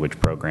elementary language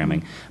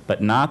programming,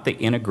 but not the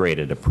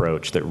integrated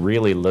approach that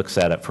really looks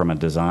at it from a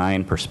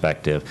design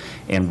perspective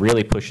and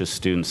really pushes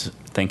students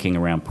thinking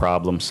around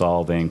problem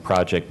solving,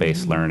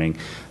 project-based learning.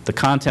 The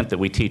content that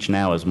we teach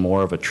now is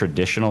more of a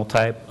traditional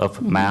type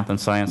of math and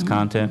science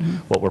content.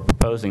 What we're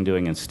proposing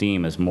doing in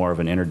STEAM is more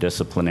of an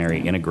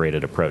interdisciplinary,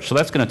 integrated approach. So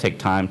that's going to take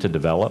time to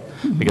develop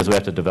because we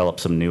have to develop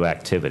some new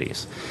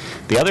activities.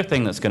 The other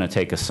thing that's going to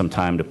take us some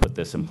time to put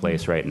this in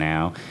place right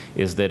now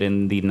is that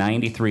in the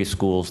 93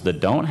 schools that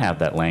don't have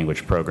that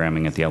language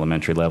programming at the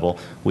elementary level,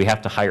 we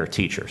have to hire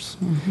teachers.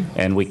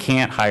 And we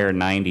can't hire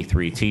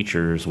 93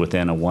 teachers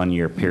within a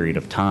one-year period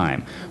of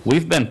time.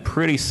 We've been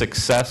pretty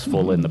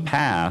successful in the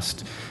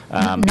past.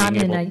 Not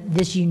in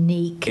this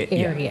unique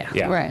area.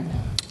 Yeah. Right.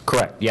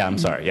 Correct. Yeah, I'm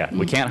sorry. Yeah,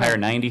 we can't hire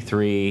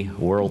 93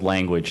 world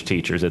language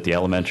teachers at the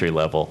elementary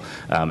level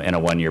in a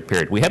one-year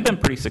period. We have been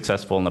pretty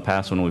successful in the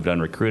past when we've done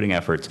recruiting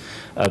efforts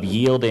of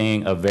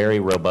yielding a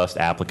very robust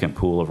applicant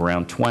pool of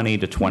around 20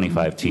 to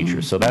 25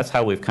 teachers. So that's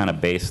how we've kind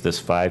of based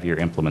this 5-year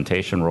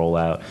implementation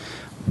rollout,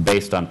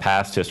 based on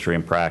past history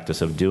and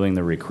practice of doing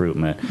the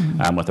recruitment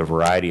with a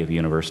variety of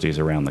universities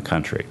around the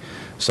country.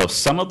 So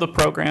some of the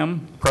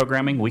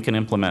programming we can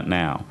implement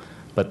now,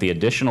 but the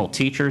additional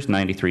teachers,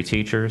 93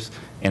 teachers,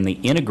 and the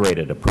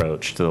integrated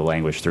approach to the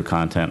language through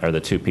content are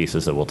the two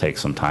pieces that will take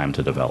some time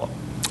to develop.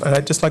 And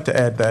I'd just like to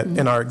add that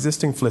in our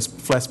existing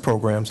FLES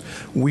programs,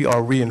 we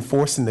are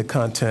reinforcing the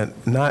content,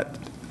 not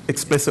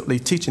explicitly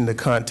teaching the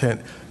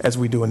content as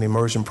we do in the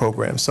immersion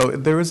program. So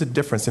there is a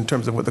difference in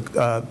terms of what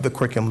the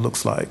curriculum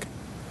looks like.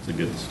 It's a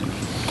good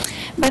distinction.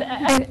 But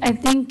I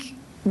think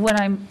what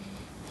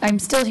I'm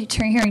still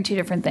hearing two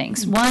different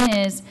things. One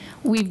is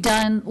we've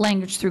done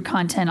language through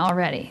content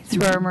already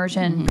through our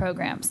immersion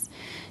programs.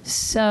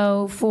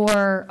 So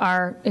for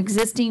our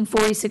existing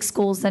 46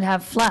 schools that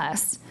have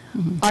FLES,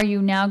 are you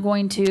now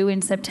going to,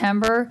 in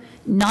September,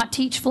 not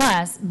teach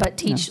FLES, but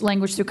teach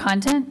language through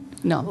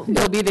content? No,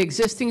 it'll be the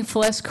existing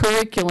FLES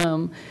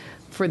curriculum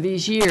for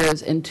these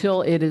years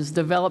until it is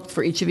developed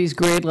for each of these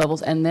grade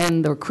levels, and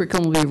then the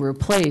curriculum will be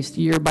replaced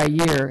year by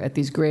year at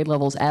these grade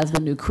levels as the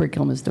new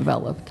curriculum is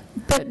developed.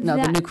 But no,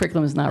 the new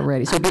curriculum is not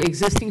ready. So it'll be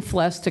existing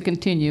FLES to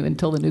continue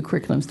until the new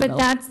curriculum is But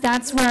developed.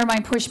 that's where my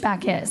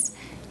pushback is.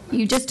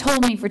 You just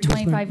told me for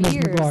 25 Ms.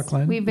 years,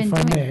 McLaughlin, we've been if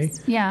I doing may,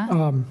 this.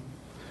 Yeah.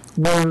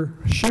 We're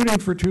shooting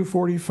for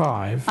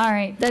 2:45. All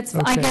right, that's,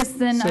 I Okay, guess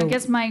then, I so-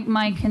 guess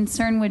my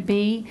concern would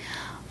be,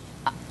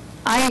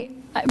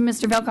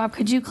 Mr. Velkoff,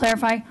 could you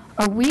clarify,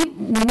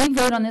 when we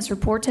vote on this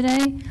report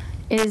today,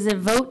 is a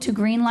vote to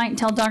greenlight and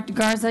tell Dr.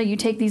 Garza, you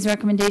take these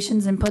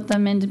recommendations and put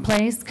them into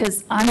place?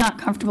 Because I'm not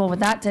comfortable with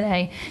that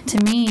today. To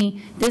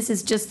me, this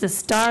is just the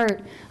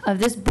start of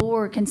this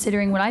board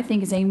considering what I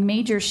think is a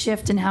major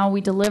shift in how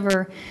we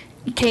deliver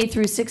K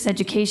through 6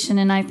 education,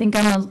 and I think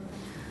I'm a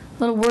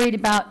little worried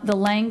about the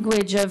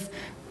language of,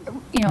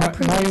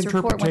 approving My this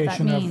report, what that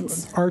interpretation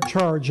means. of our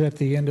charge at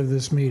the end of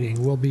this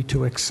meeting will be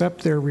to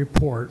accept their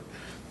report.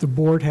 The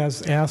board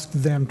has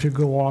asked them to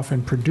go off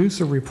and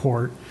produce a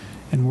report,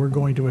 and we're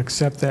going to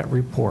accept that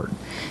report.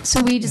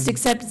 So we just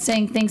accepted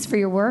saying, thanks for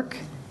your work?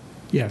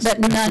 Yes.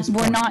 But at this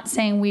we're point. not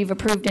saying we've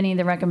approved any of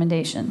the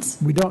recommendations?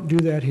 We don't do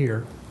that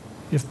here.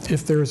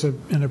 If there's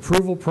an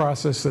approval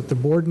process that the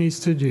board needs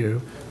to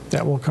do,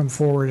 that will come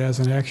forward as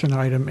an action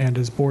item and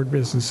as board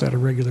business at a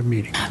regular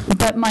meeting.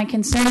 But my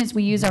concern is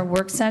we use our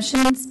work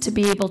sessions to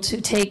be able to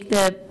take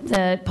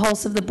the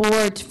pulse of the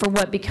board for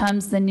what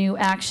becomes the new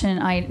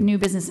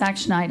business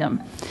action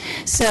item.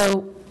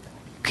 So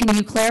can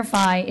you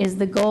clarify, is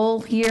the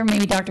goal here,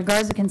 maybe Dr.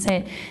 Garza can say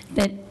it,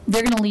 that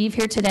they're going to leave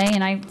here today,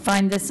 and I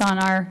find this on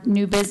our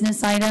new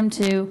business item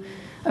to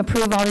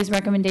approve all these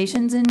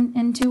recommendations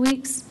in 2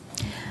 weeks?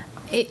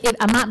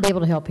 I might be able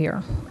to help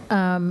here.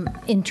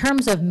 In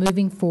terms of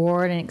moving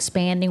forward and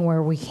expanding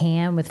where we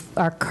can with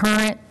our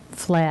current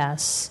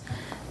FLES,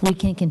 we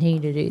can continue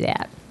to do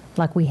that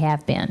like we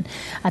have been.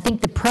 I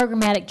think the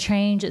programmatic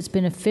change that's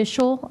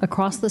beneficial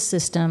across the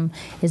system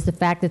is the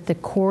fact that the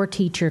core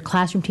teacher,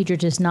 classroom teacher,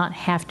 does not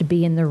have to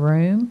be in the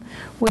room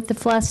with the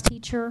FLES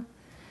teacher,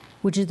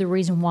 which is the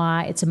reason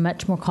why it's a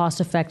much more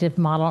cost-effective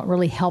model. It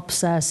really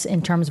helps us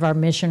in terms of our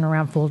mission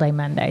around full-day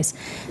Mondays.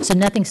 So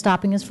nothing's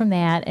stopping us from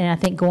that, and I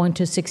think going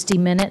to a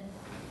 60-minute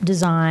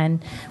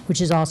design,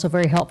 which is also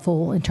very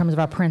helpful in terms of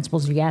our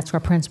principals. If you ask our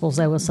principals,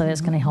 they will say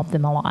that's going to help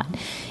them a lot.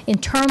 In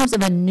terms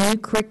of a new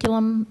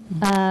curriculum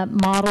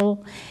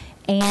model,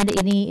 and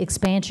any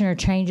expansion or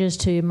changes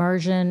to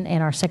immersion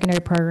and our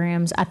secondary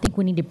programs, I think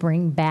we need to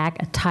bring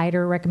back a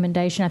tighter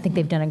recommendation. I think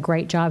they've done a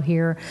great job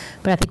here,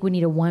 but I think we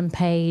need a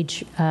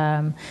one-page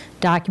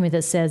document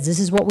that says this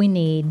is what we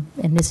need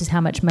and this is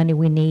how much money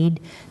we need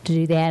to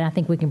do that. And I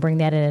think we can bring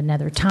that at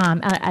another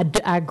time.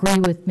 I agree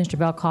with Mr.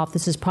 Velkoff.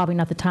 This is probably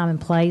not the time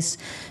and place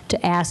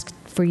to ask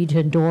for you to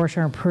endorse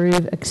or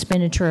approve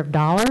expenditure of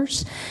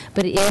dollars,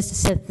 but it is to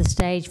set the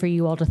stage for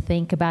you all to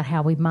think about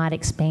how we might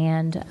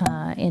expand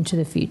into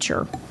the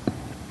future.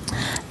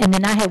 And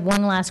then I have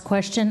one last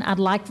question. I'd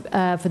like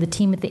for the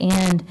team at the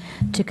end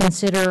to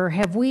consider,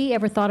 have we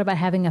ever thought about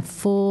having a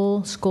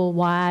full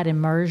school-wide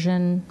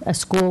immersion, a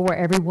school where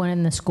everyone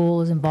in the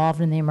school is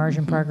involved in the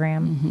immersion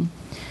program?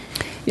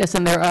 Yes,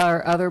 and there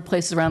are other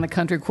places around the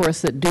country, of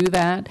course, that do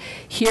that.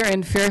 Here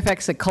in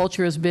Fairfax, the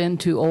culture has been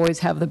to always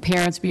have the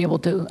parents be able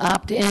to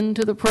opt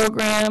into the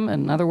program,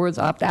 in other words,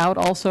 opt out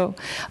also.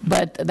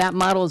 But that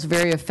model is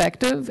very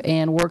effective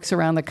and works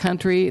around the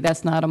country.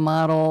 That's not a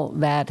model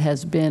that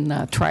has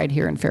been tried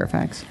here in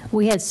Fairfax.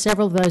 We had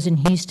several of those in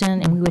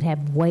Houston, and we would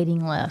have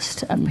waiting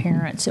lists of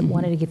parents that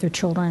wanted to get their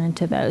children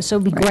into those. So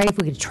it would be great if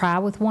we could try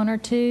with one or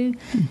two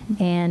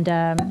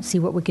and see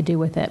what we could do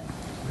with it.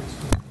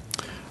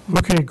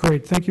 Okay,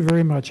 great. Thank you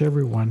very much,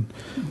 everyone.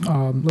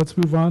 Let's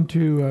move on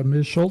to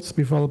Ms. Schultz,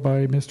 be followed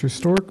by Mr.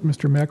 Stork,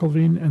 Mr.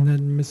 McElveen, and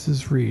then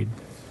Mrs. Reed.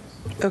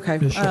 Okay.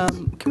 Ms. Schultz.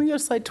 Can we go to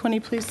slide 20,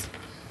 please?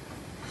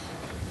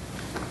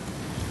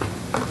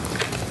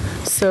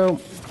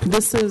 So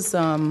this is,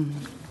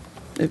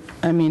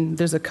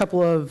 there's a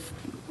couple of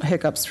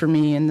hiccups for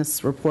me in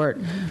this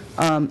report.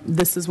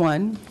 This is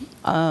one.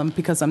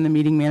 Because I'm the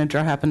meeting manager,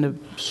 I happen to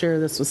share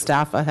this with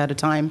staff ahead of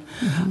time.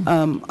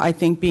 I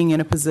think being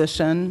in a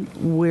position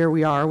where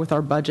we are with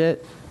our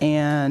budget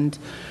and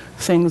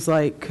things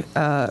like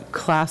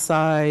class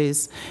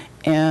size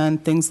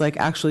and things like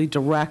actually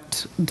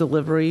direct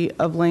delivery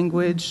of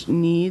language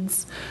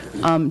needs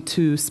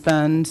to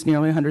spend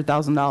nearly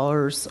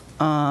 $100,000.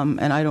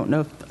 And I don't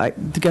know if, I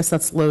guess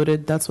that's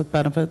loaded, that's with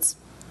benefits?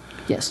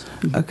 Yes.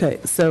 Okay,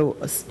 so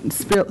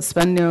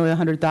spend nearly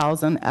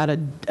 $100,000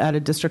 at a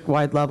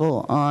district-wide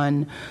level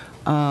on,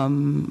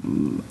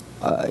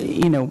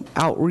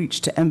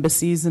 outreach to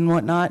embassies and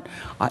whatnot.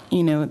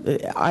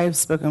 I have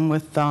spoken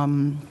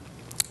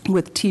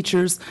with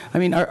teachers. I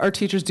mean, our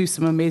teachers do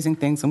some amazing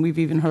things, and we've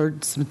even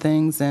heard some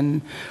things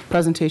and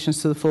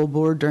presentations to the full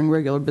board during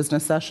regular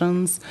business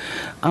sessions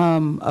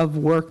of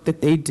work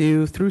that they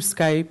do through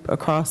Skype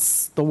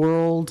across the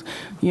world,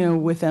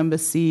 with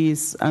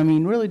embassies. I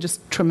mean, really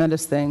just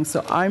tremendous things.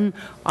 So I'm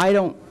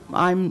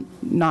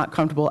not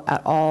comfortable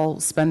at all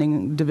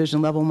spending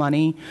division level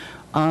money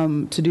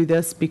to do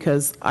this,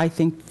 because I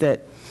think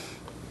that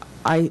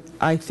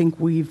I think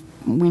we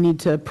need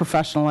to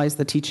professionalize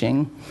the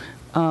teaching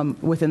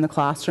within the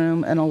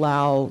classroom and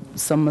allow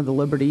some of the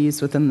liberties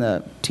within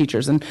the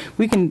teachers. And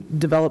we can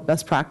develop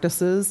best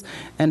practices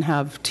and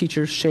have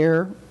teachers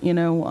share,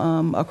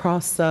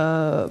 across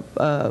the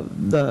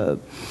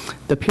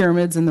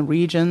pyramids and the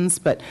regions.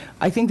 But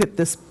I think that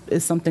this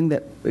is something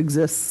that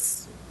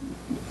exists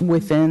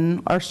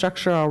within our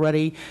structure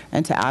already,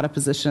 and to add a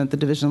position at the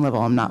division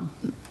level, I'm not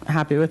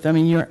happy with. I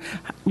mean,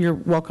 you're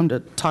welcome to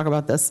talk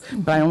about this,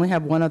 but I only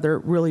have one other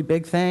really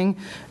big thing.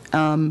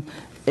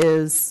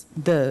 Is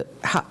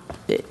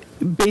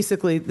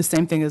basically the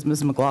same thing as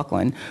Ms.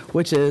 McLaughlin,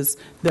 which is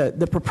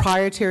the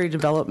proprietary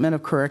development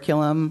of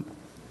curriculum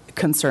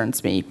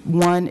concerns me.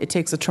 One, it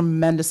takes a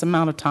tremendous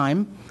amount of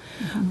time,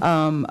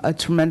 a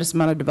tremendous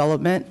amount of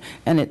development,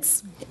 and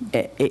it's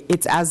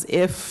as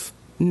if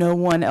no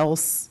one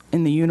else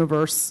in the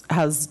universe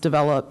has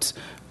developed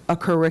a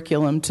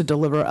curriculum to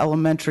deliver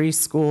elementary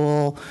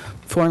school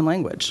foreign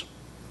language.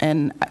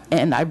 And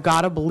I've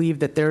got to believe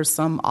that there's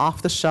some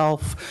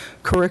off-the-shelf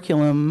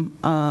curriculum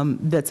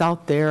that's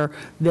out there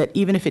that,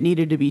 even if it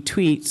needed to be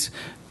tweaked,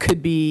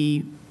 could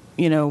be,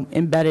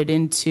 embedded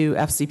into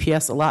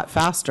FCPS a lot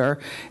faster.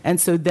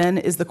 And so then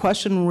is the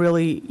question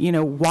really,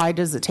 why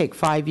does it take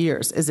 5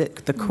 years? Is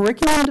it the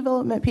curriculum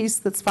development piece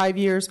that's 5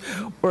 years,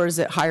 or is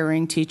it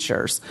hiring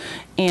teachers?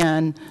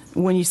 And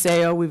when you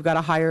say, oh, we've got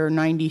to hire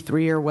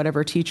 93 or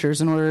whatever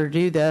teachers in order to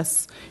do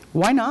this,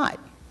 why not?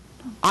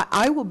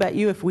 I will bet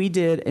you if we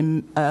did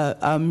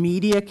a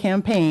media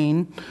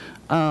campaign,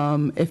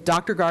 if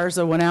Dr.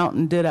 Garza went out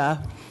and did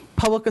a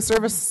public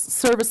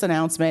service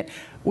announcement,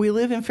 we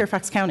live in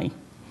Fairfax County.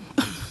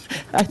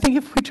 I think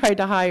if we tried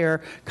to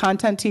hire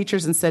content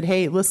teachers and said,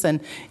 hey,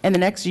 listen, in the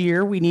next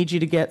year we need you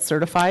to get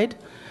certified,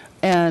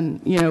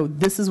 and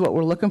this is what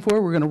we're looking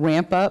for, we're going to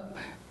ramp up,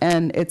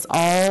 and it's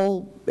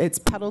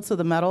pedal to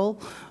the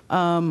metal,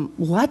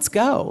 let's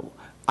go.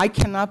 I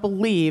cannot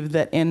believe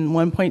that in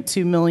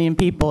 1.2 million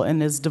people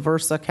in as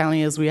diverse a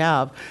county as we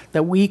have,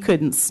 that we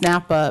couldn't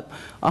snap up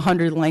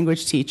 100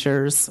 language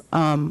teachers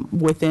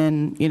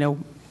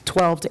within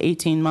 12 to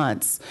 18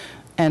 months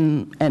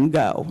and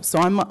go. So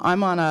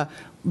I'm on a,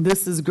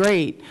 this is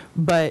great,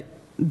 but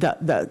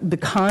the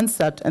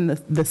concept and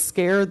the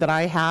scare that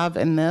I have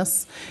in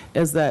this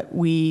is that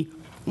we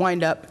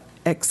wind up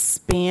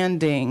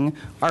expanding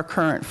our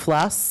current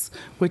FLES,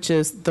 which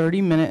is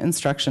 30-minute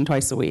instruction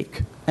twice a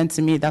week. And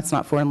to me, that's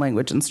not foreign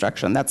language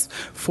instruction. That's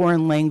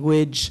foreign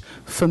language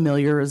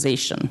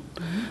familiarization.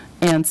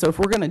 And so if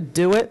we're going to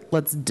do it,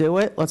 let's do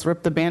it. Let's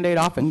rip the Band-Aid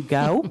off and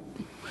go.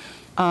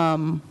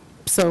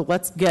 So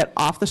let's get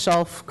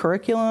off-the-shelf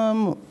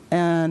curriculum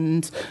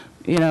and,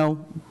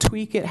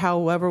 tweak it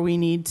however we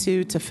need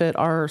to fit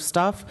our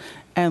stuff.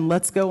 And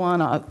let's go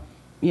on a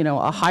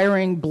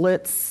hiring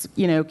blitz,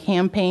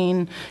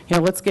 campaign.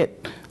 Let's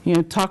get,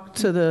 talk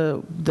to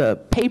the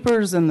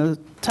papers and the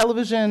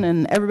television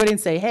and everybody and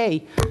say,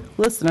 hey,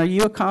 listen, are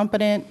you a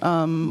competent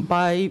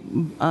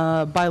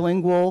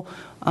bilingual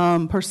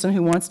person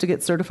who wants to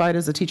get certified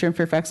as a teacher in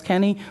Fairfax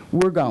County?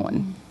 We're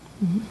going.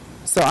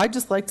 So I'd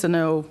just like to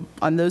know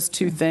on those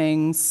two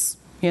things,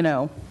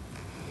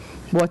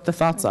 what the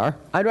thoughts are.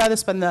 I'd rather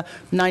spend the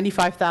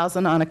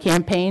 $95,000 on a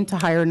campaign to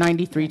hire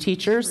 93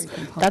 teachers.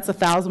 That's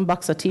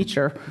 $1,000 a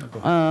teacher,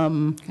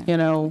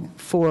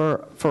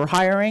 for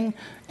hiring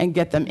and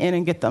get them in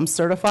and get them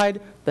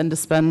certified, than to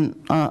spend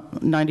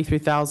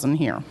 $93,000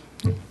 here.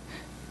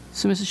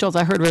 So, Mrs. Schultz,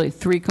 I heard really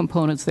three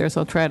components there, so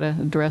I'll try to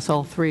address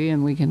all three,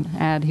 and we can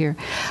add here.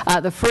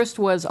 The first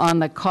was on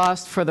the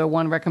cost for the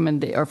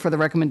for the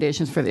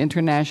recommendations for the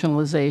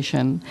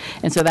internationalization,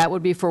 and so that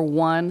would be for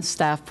one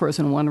staff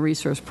person, one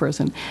resource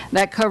person.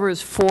 That covers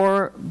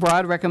 4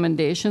 broad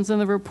recommendations in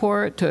the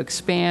report to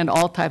expand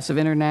all types of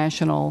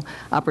international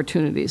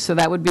opportunities. So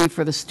that would be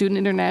for the student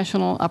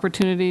international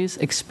opportunities,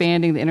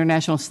 expanding the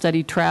international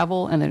study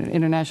travel and the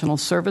international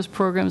service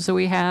programs that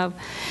we have.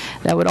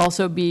 That would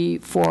also be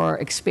for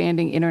expanding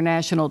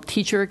international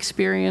teacher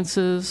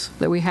experiences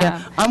that we have.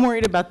 Yeah, I'm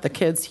worried about the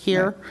kids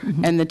here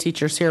and the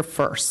teachers here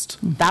first.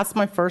 That's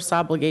my first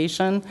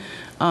obligation.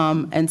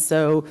 And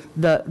so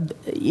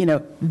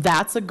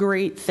that's a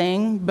great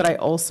thing, but I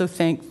also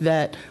think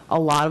that a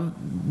lot of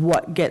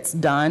what gets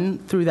done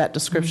through that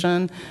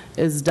description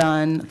is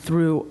done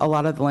through a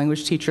lot of the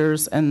language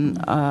teachers and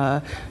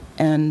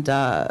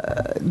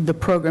the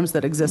programs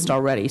that exist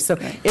already. So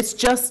it's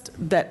just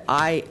that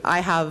I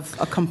have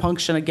a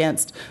compunction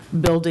against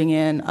building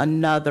in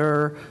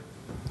another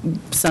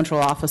central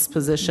office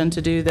position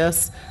to do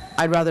this.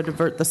 I'd rather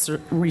divert the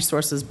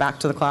resources back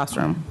to the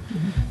classroom.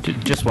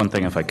 Just one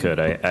thing, if I could.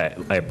 I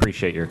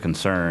appreciate your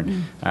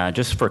concern.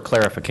 Just for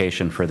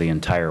clarification for the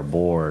entire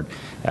board,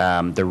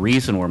 the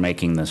reason we're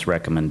making this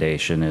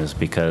recommendation is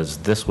because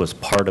this was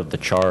part of the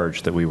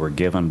charge that we were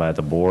given by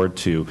the board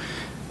to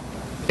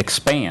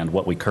expand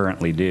what we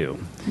currently do.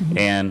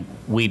 And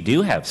we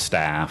do have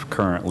staff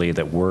currently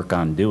that work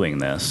on doing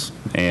this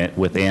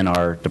within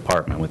our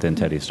department, within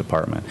Teddy's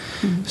department.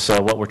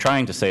 So what we're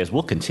trying to say is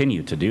we'll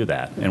continue to do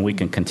that, and we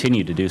can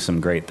continue to do some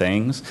great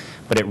things,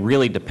 but it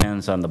really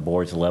depends on the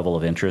board's level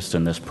of interest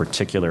in this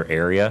particular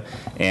area.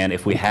 And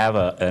if we have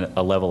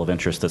a level of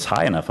interest that's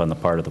high enough on the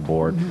part of the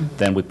board,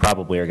 then we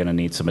probably are going to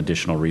need some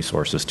additional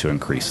resources to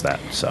increase that.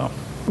 So.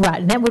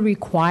 Right, and that would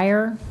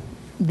require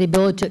the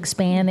ability to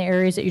expand the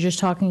areas that you're just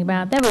talking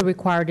about. That would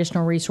require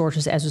additional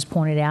resources, as was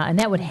pointed out, and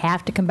that would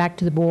have to come back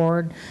to the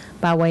board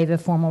by way of a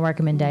formal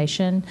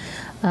recommendation.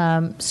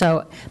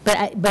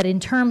 But in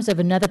terms of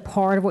another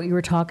part of what you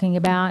were talking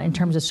about, in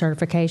terms of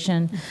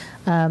certification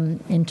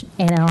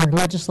and our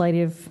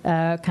legislative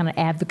kind of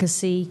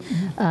advocacy,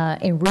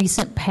 in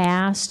recent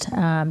past,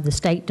 the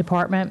State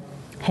Department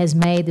has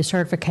made the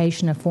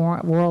certification of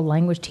foreign world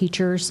language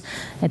teachers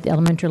at the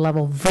elementary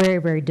level very,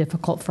 very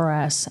difficult for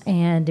us,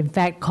 and in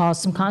fact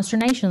caused some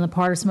consternation on the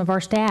part of some of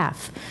our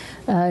staff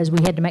as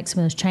we had to make some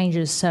of those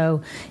changes.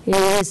 So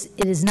it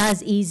is not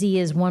as easy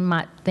as one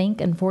might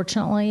think,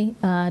 unfortunately,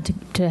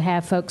 to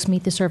have folks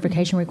meet the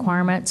certification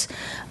requirements.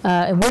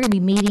 And we're going to be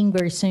meeting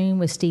very soon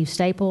with Steve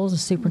Staples, the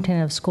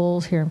superintendent of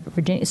schools here in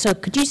Virginia. So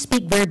could you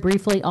speak very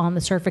briefly on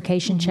the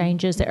certification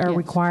changes that are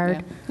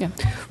required? Yeah.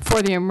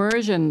 For the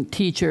immersion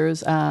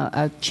teachers,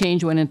 a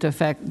change went into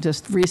effect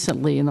just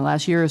recently in the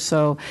last year or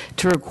so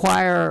to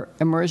require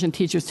immersion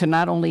teachers to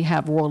not only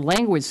have world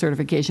language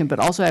certification, but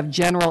also have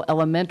general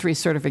elementary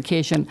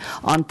certification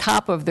on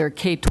top of their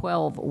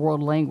K-12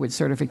 world language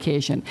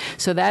certification.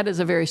 So that is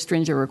a very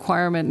stringent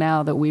requirement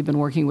now that we've been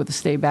working with the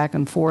state back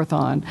and forth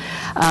on.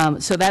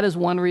 So that is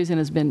one reason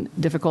it's been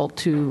difficult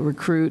to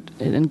recruit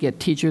and get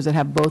teachers that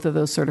have both of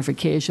those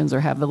certifications or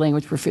have the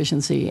language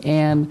proficiency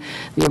and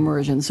the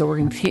immersion. So we're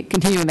going to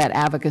continue that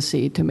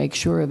advocacy to make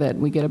sure that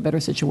we get a better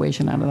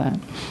situation out of that.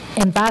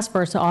 And vice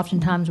versa,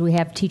 oftentimes we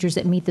have teachers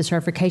that meet the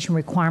certification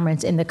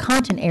requirements in the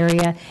content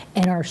area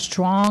and are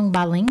strong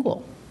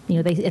bilingual.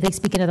 You know, they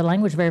speak another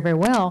language very, very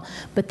well,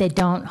 but they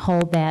don't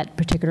hold that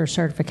particular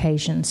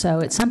certification. So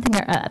it's something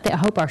that I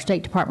hope our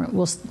State Department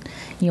will,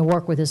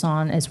 work with us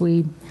on as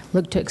we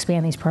look to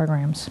expand these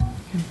programs.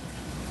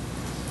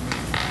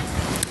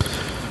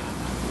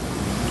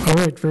 All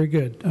right, very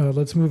good.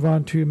 Let's move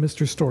on to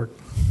Mr. Stork.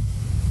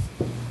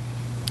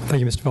 Thank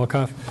you, Mr.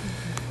 Velkoff.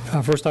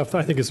 First off,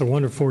 I think it's a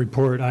wonderful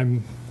report.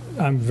 I'm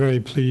very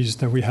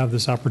pleased that we have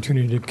this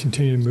opportunity to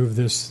continue to move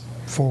this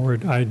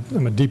forward.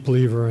 I'm a deep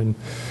believer in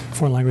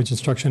foreign language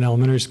instruction in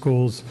elementary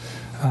schools.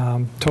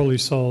 Totally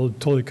sold,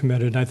 totally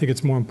committed. I think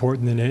it's more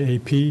important than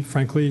AAP,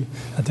 frankly,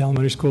 at the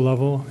elementary school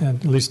level, and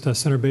at least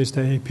center-based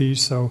AAP.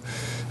 So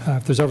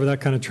if there's ever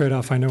that kind of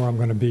trade-off, I know where I'm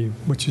going to be,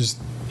 which is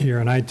here.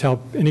 And I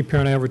tell any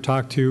parent I ever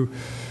talk to,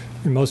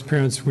 and most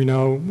parents, we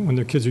know when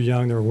their kids are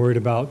young, they're worried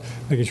about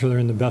making sure they're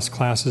in the best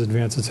classes,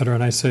 advanced, et cetera.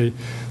 And I say,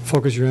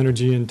 focus your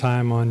energy and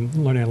time on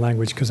learning a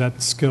language, because that's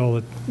a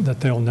skill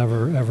that they'll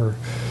never, ever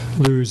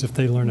lose if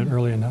they learn it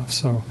early enough.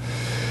 So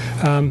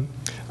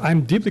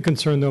I'm deeply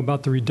concerned, though,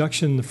 about the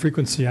reduction in the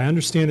frequency. I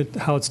understand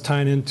how it's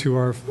tying into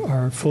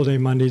our full-day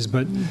Mondays,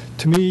 but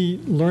to me,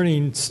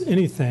 learning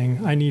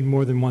anything, I need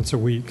more than once a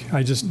week.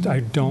 I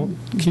don't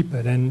keep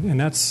it. And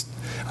that's,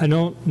 I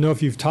don't know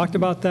if you've talked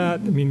about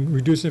that. I mean,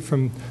 reduce it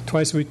from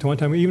twice a week to one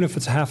time, even if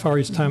it's a half hour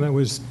each time, that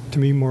was, to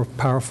me, more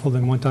powerful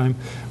than one time.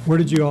 Where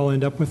did you all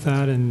end up with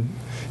that? And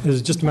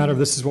is it just a matter of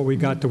this is what we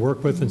got to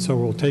work with, and so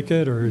we'll take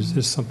it, or is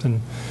this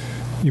something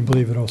you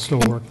believe it'll still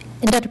work?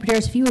 And Dr.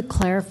 Paderas, if you would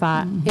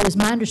clarify, it was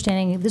my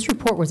understanding this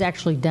report was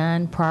actually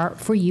done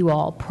for you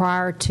all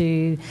prior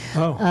to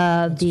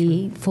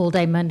the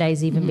full-day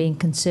Mondays even being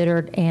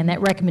considered, and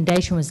that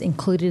recommendation was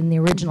included in the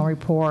original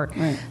report.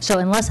 Right. So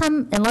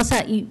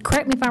you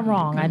correct me if I'm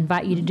wrong, I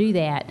invite you to do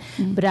that.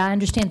 But I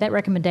understand that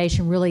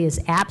recommendation really is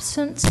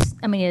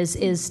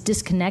is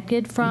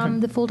disconnected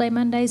from the full-day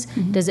Mondays.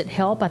 Does it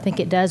help? I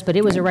think it does, but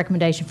it was a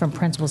recommendation from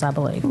principals, I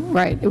believe.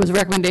 Right. It was a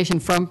recommendation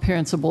from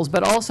principals,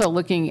 but also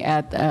looking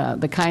at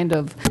the kind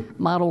of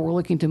model we're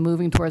looking to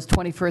moving towards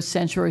 21st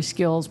century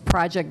skills,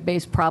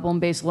 project-based,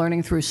 problem-based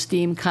learning through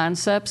STEAM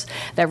concepts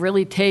that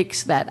really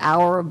takes that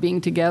hour of being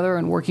together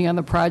and working on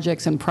the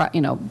projects and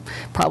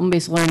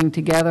problem-based learning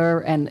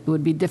together, and it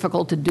would be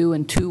difficult to do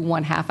in 2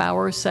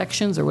 1/2-hour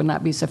sections. There would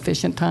not be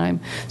sufficient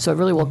time. So it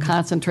really will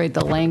concentrate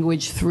the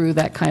language through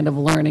that kind of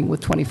learning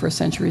with 21st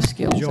century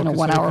skills in a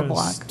 1-hour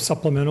block.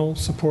 Supplemental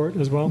support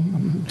as well?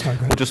 Sorry,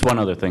 well, just one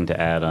other thing to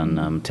add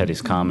on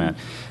Teddy's comment.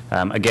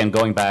 Again,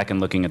 going back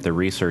and looking at the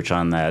research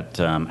on that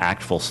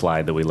ACTFL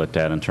slide that we looked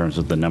at in terms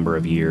of the number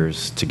of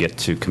years to get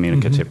to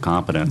communicative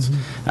competence,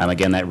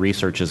 again, that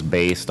research is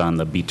based on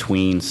the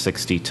between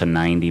 60 to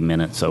 90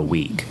 minutes a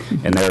week.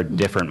 And there are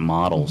different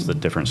models that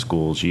different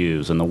schools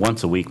use. And the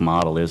once-a-week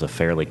model is a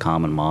fairly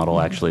common model,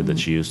 actually,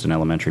 that's used in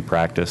elementary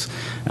practice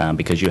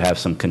because you have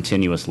some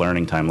continuous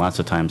learning time. Lots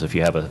of times if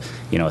you have a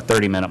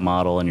 30-minute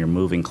model and you're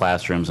moving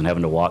classrooms and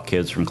having to walk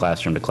kids from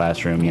classroom to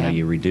classroom,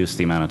 you reduce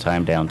the amount of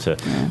time down to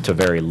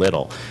very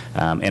little.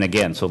 And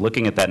again, so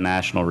looking at that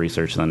national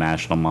research in the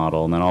national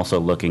model, and then also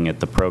looking at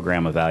the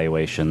program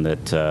evaluation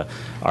that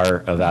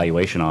our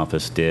evaluation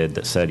office did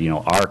that said,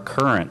 our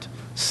current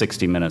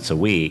 60 minutes a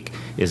week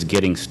is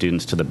getting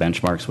students to the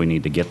benchmarks we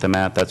need to get them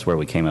at. That's where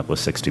we came up with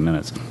 60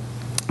 minutes.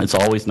 It's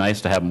always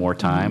nice to have more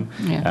time,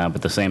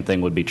 but the same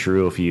thing would be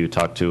true if you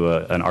talk to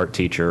an art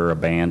teacher or a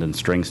band and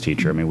strings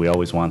teacher. I mean, we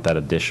always want that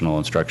additional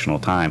instructional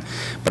time.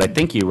 But I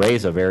think you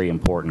raise a very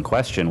important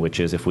question, which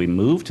is if we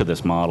move to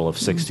this model of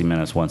 60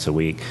 minutes once a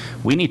week,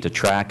 we need to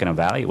track and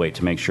evaluate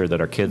to make sure that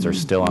our kids are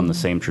still on the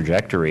same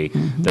trajectory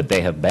that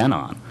they have been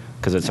on.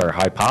 Because it's our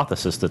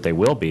hypothesis that they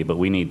will be, but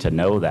we need to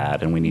know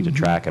that, and we need to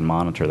track and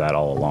monitor that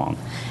all along.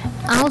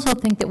 I also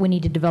think that we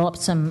need to develop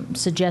some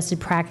suggested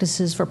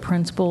practices for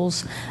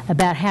principals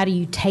about how do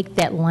you take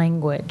that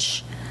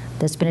language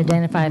that's been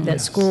identified at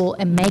that school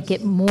and make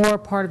it more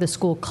part of the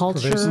school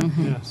culture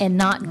and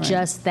not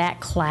just that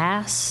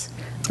class.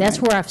 That's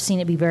where I've seen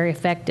it be very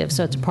effective.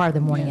 So it's part of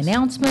the morning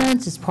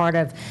announcements. It's part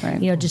of,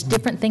 just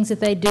different things that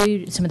they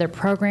do, some of their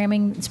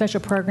programming, special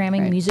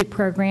programming, music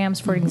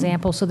programs, for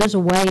example. So there's a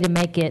way to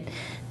make it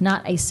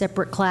not a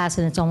separate class,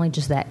 and it's only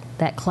just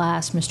that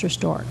class, Mr.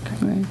 Stork,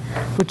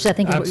 which I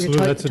think is what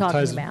you're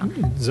talking about.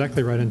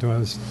 Exactly right into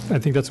us. I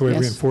think that's the way of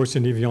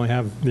reinforcing, even if you only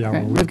have the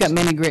hour. We've got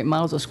many great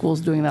models of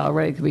schools doing that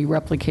already. It could be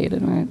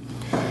replicated, right?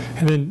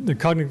 And then the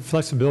cognitive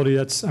flexibility,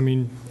 that's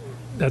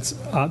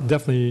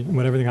definitely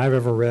what everything I've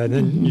ever read.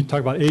 And then you talk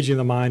about aging of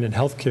the mind and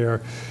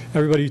healthcare.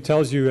 Everybody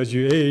tells you as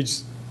you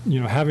age,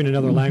 having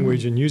another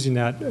language and using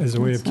that as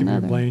a way of keeping your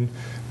brain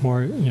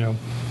more,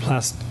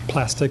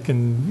 plastic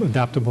and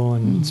adaptable.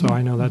 And so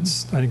I know I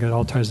think that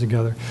all ties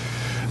together.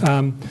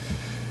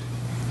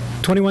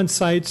 21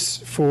 sites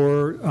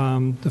for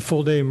the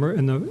full day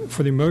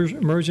for the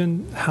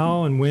immersion.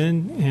 How and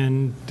when,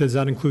 and does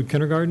that include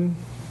kindergarten?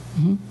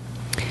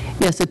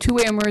 Yes, the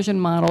two-way immersion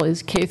model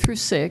is K through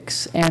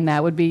 6, and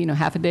that would be,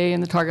 half a day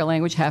in the target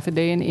language, half a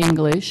day in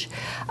English.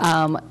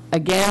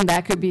 Again,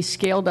 that could be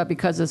scaled up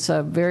because it's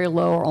a very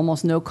low or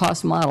almost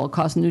no-cost model,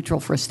 cost neutral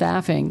for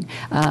staffing.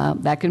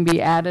 That can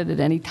be added at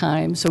any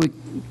time, so we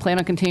plan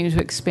on continuing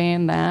to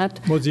expand that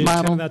Well, is the model.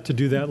 intent of that to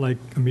do that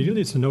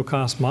immediately? It's a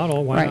no-cost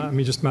model. Why not? I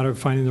mean, just a matter of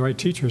finding the right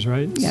teachers,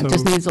 right? Yeah, it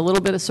just needs a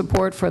little bit of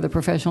support for the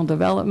professional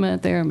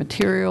development there,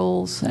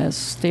 materials, as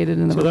stated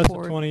in the report. So that's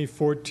the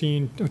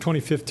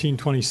 2015,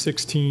 2016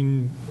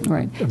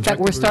 Right. In fact,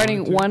 we're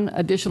starting one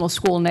additional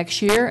school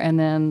next year, and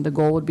then the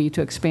goal would be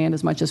to expand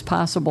as much as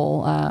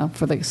possible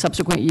for the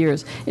subsequent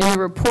years. In the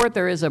report,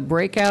 there is a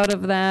breakout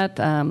of that.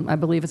 I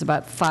believe it's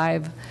about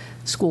 5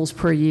 schools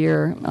per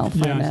year. I'll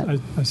find that.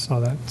 I saw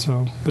that.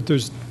 So, but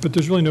there's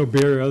really no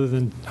barrier other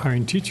than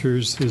hiring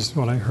teachers, is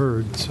what I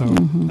heard. So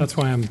that's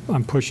why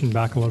I'm pushing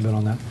back a little bit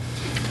on that.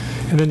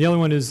 And then the other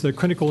one is the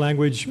critical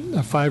language,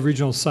 5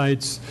 regional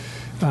sites.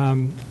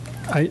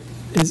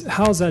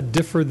 How is that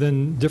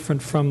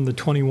different from the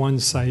 21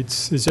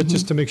 sites? Is that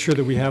just to make sure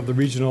that we have the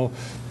regional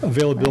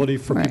availability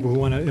for people who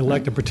want to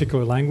elect a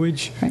particular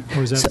language?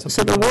 Or is that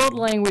so the world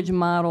language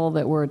model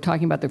that we're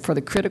talking about for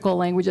the critical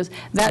languages,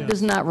 that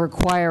does not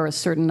require a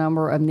certain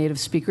number of native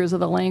speakers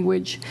of the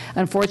language.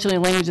 Unfortunately,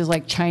 languages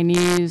like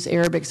Chinese,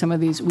 Arabic, some of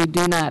these, we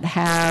do not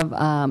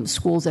have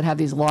schools that have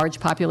these large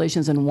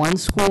populations in one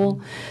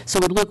school. So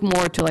we'd look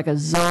more to like a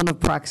zone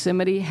of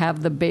proximity,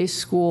 have the base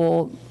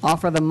school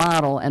offer the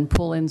model and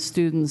pull in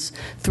students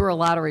through a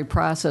lottery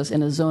process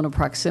in a zone of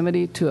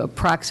proximity to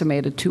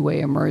approximate a two-way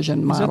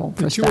immersion model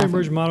for the two-way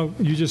immersion model,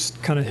 you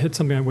just kind of hit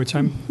something on which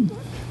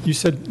you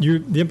said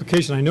the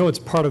implication, I know it's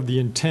part of the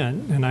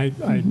intent, and I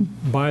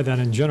buy that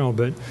in general,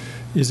 but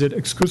is it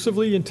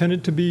exclusively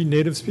intended to be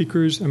native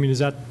speakers? I mean, is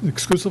that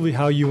exclusively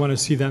how you want to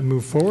see that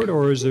move forward,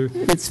 or is there?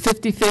 It's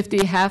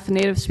 50-50, half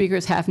native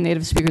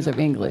speakers of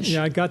English.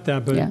 Yeah, I got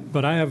that,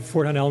 but I have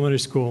Fort Hunt Elementary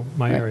School,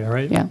 my area,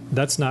 right? Yeah.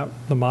 That's not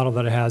the model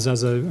that it has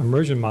as an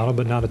immersion model,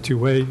 but not a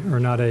two-way or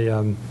not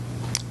a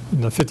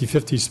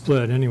 50-50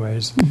 split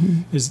anyways.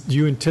 Do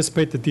you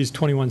anticipate that these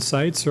 21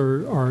 sites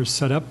are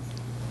set up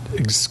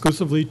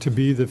exclusively to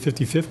be the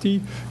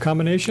 50-50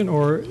 combination,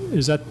 or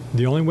is that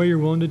the only way you're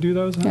willing to do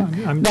those? Yeah.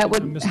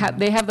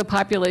 They have the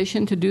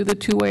population to do the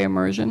two-way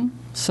immersion,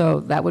 so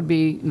that would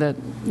be the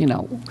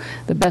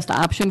best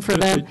option for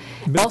them.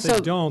 But also, if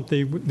they don't,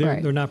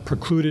 they're not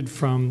precluded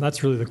from.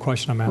 That's really the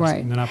question I'm asking.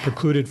 Right. They're not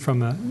precluded from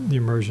the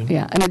immersion.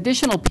 Yeah. An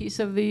additional piece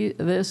of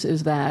this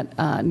is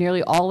that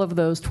nearly all of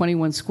those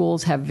 21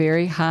 schools have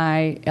very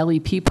high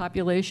LEP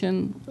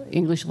population,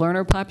 English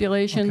learner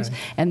populations,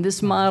 and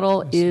this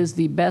model is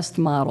the best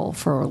model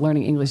for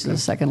learning English as a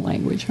second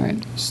language, right?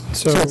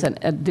 So it's an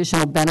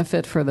additional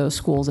benefit for those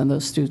schools and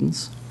those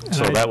students.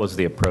 So that was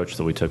the approach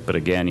that we took. But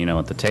again,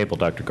 at the table,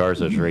 Dr.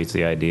 Garza raised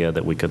the idea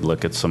that we could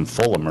look at some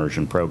full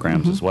immersion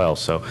programs as well.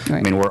 So,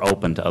 I mean, we're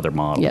open to other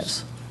models.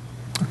 Yes.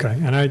 Okay.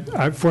 And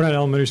Fort Hunt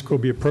Elementary School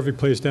would be a perfect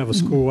place to have a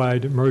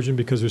school-wide immersion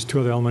because there's 2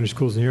 other elementary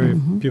schools in the area.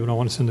 People don't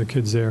want to send their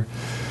kids there.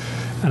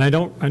 And I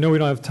know we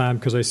don't have time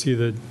because I see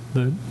the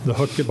the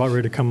hook about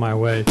ready to come my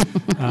way.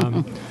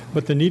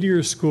 But the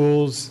needier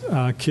schools,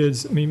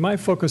 kids, I mean, my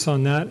focus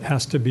on that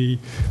has to be,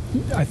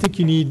 I think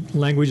you need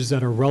languages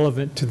that are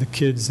relevant to the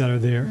kids that are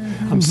there.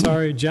 I'm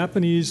sorry,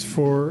 Japanese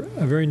for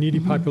a very needy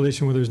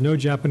population where there's no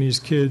Japanese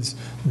kids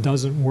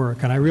doesn't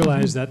work. And I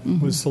realize that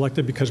was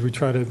selected because we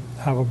try to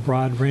have a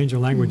broad range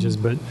of languages,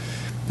 but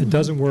it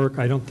doesn't work.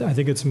 I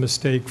think it's a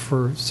mistake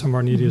for some of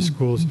our neediest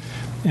schools.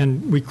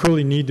 And we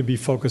clearly need to be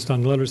focused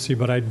on literacy,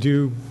 but I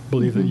do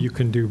believe that you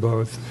can do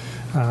both.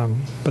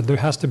 But there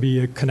has to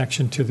be a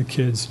connection to the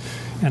kids.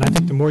 And I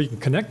think the more you can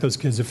connect those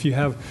kids, if you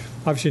have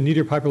obviously a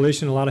needier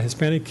population, a lot of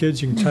Hispanic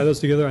kids, you can tie those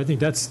together. I think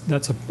that's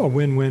a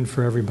win-win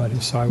for everybody.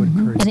 So I would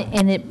encourage that.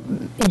 And it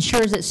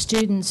ensures that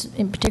students,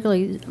 and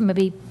particularly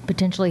maybe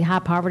potentially high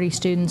poverty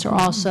students, are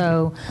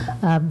also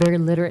very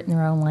literate in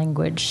their own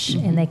language,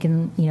 and they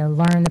can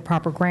learn the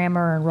proper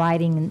grammar and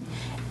writing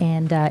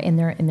and in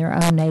their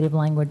own native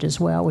language as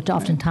well, which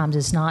oftentimes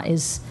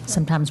is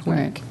sometimes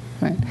weak.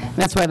 Right.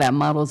 That's why that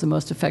model is the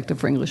most effective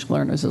for English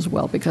learners as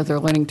well, because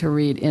they're learning to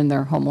read in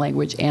their home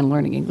language and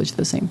learning English at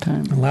the same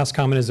time. And last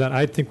comment is that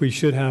I think we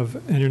should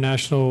have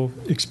international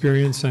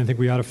experience, and I think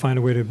we ought to find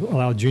a way to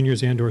allow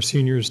juniors and or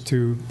seniors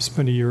to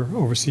spend a year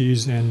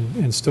overseas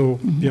and still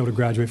be able to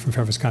graduate from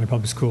Fairfax County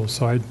Public Schools.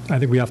 So I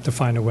think we have to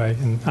find a way,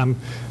 and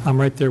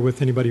I'm right there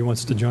with anybody who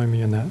wants to join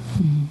me in that.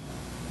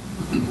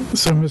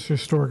 So, Mr.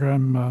 Stork,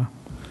 I'm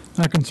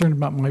not concerned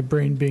about my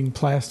brain being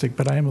plastic,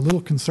 but I am a little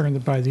concerned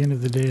that by the end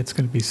of the day it's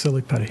going to be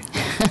silly putty.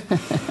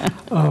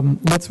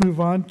 Let's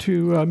move on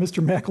to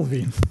Mr.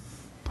 McElveen.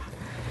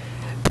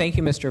 Thank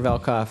you, Mr.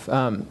 Velkoff.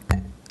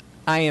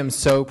 I am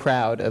so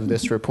proud of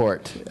this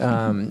report,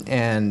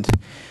 and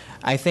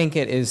I think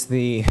it is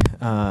the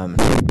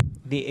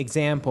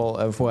example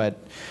of what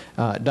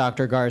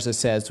Dr. Garza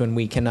says when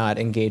we cannot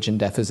engage in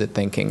deficit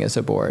thinking as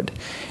a board.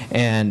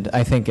 And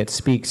I think it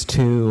speaks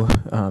to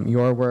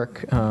your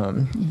work.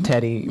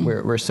 Teddy,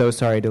 we're so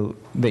sorry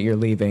that you're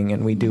leaving,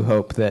 and we do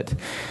hope that,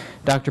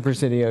 Dr.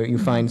 Presidio, you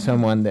find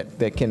someone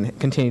that can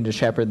continue to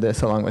shepherd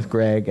this along with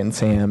Greg and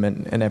Sam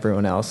and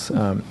everyone else.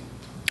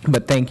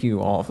 But thank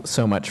you all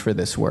so much for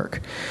this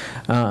work.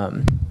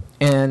 And,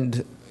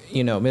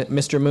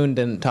 Mr. Moon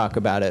didn't talk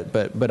about it,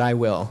 but I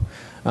will.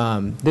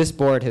 This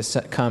board has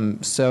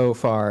come so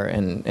far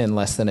in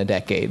less than a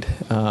decade.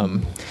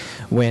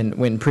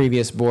 When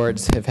previous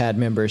boards have had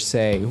members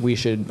say we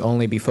should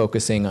only be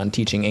focusing on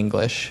teaching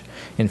English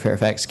in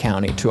Fairfax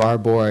County, to our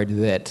board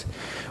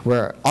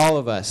where all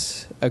of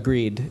us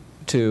agreed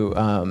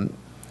to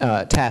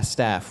task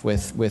staff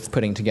with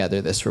putting together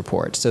this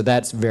report. So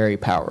that's very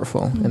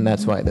powerful, and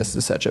that's why this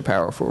is such a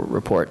powerful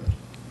report.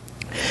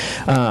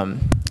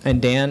 And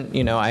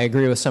Dan, I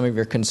agree with some of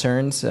your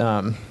concerns.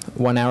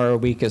 1 hour a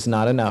week is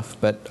not enough,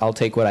 but I'll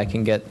take what I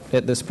can get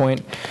at this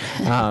point,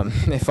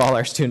 if all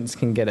our students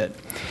can get it.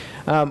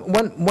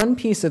 One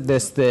piece of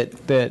this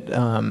that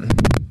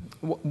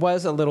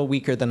was a little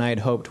weaker than I had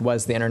hoped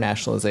was the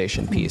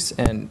internationalization piece.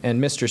 And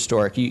Mr.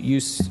 Stork, you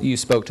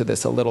spoke to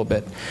this a little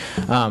bit.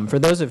 For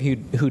those of you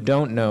who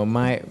don't know,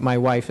 my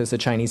wife is a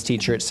Chinese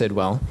teacher at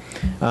Sidwell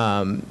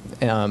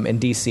in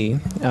D.C.,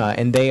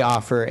 and they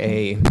offer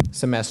a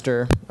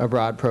semester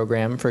abroad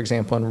program, for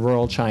example, in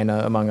rural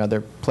China, among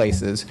other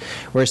places,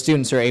 where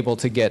students are able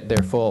to get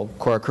their full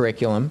core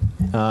curriculum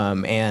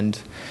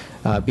and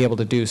be able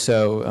to do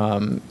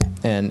so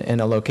in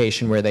a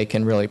location where they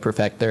can really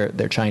perfect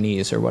their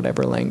Chinese or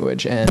whatever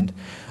language. And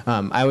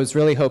I was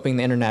really hoping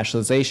the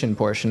internationalization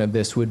portion of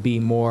this would be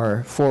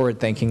more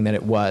forward-thinking than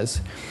it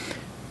was.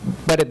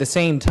 But at the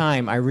same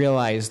time, I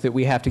realized that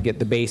we have to get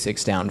the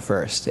basics down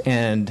first.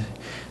 And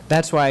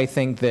that's why I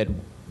think that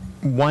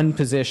one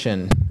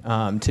position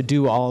to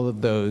do all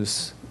of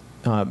those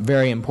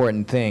very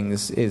important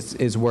things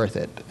is worth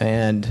it.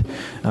 And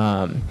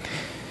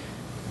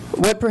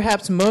what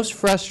perhaps most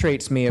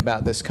frustrates me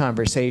about this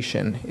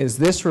conversation is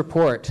this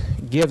report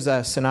gives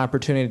us an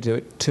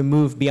opportunity to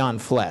move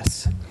beyond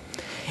FLES.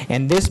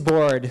 And this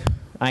board,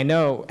 I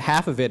know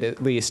half of it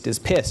at least, is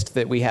pissed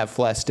that we have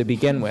FLES to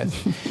begin with.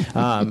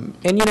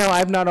 And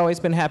I've not always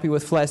been happy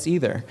with FLES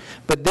either.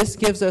 But this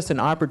gives us an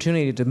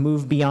opportunity to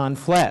move beyond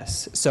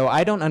FLES. So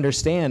I don't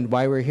understand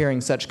why we're hearing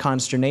such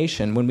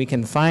consternation when we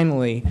can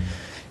finally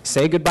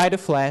say goodbye to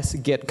FLES,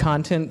 get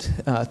content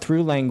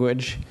through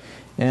language,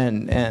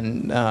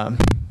 and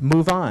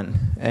move on.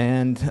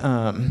 And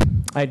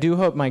I do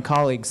hope my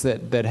colleagues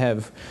that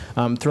have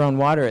thrown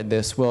water at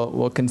this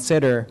will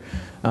consider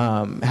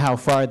how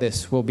far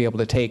this will be able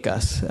to take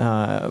us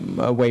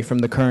away from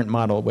the current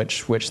model,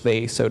 which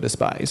they so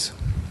despise.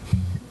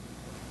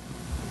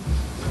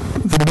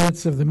 The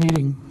minutes of the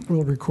meeting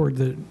will record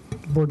that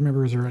board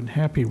members are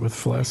unhappy with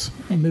FLES.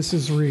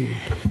 Mrs. Reed.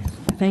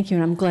 Thank you,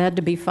 and I'm glad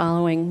to be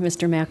following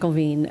Mr.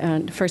 McElveen.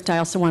 And first, I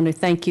also want to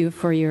thank you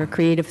for your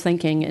creative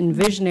thinking and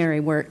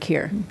visionary work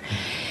here.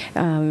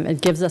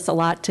 It gives us a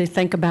lot to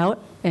think about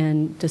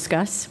and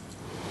discuss.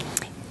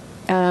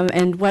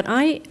 And what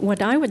I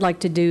would like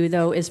to do,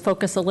 though, is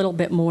focus a little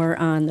bit more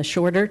on the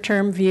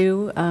shorter-term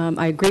view.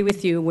 I agree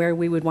with you where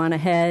we would want to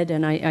head,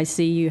 and I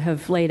see you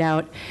have laid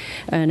out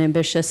an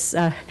ambitious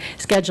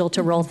schedule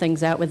to roll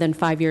things out within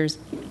 5 years.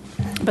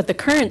 But the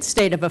current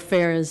state of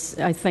affairs,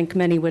 I think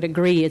many would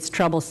agree, it's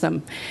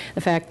troublesome.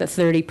 The fact that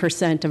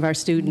 30% of our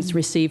students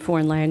receive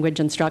foreign language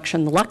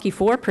instruction, the lucky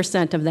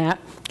 4% of that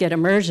get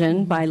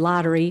immersion by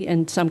lottery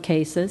in some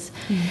cases,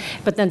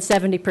 but then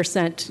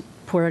 70%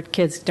 poor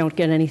kids don't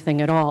get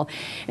anything at all.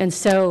 And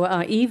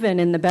so even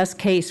in the best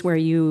case where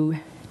you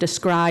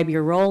describe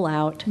your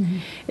rollout,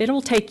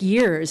 it'll take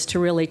years to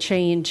really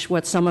change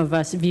what some of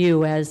us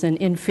view as an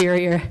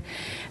inferior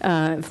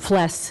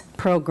FLES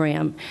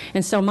program.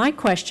 And so my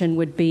question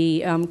would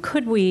be,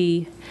 could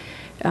we,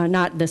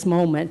 not this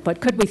moment, but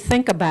could we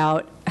think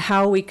about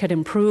how we could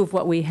improve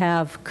what we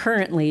have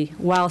currently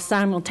while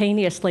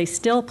simultaneously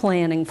still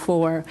planning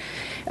for,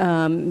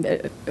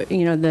 the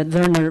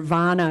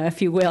nirvana,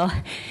 if you will,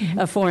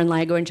 of foreign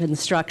language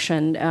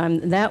instruction?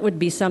 That would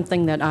be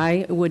something that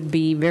I would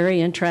be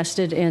very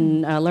interested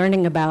in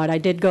learning about. I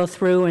did go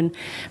through and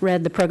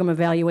read the program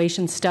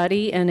evaluation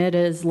study, and it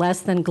is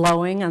less than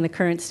glowing on the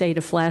current state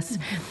of FLES.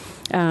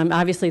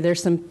 Obviously,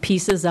 there's some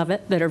pieces of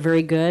it that are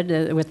very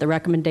good with the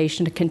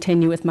recommendation to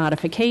continue with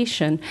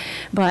modification,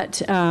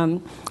 but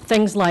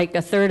things like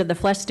a third of the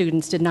FLES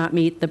students did not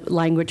meet the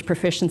language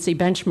proficiency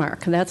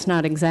benchmark. That's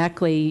not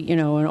exactly, an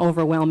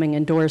overwhelming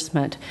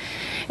endorsement.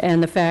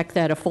 And the fact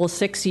that a full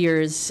 6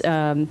 years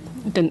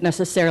didn't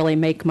necessarily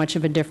make much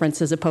of a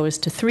difference as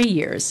opposed to 3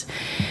 years.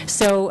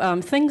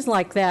 So things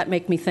like that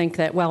make me think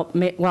that,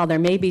 while there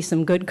may be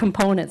some good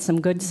components,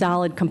 some good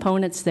solid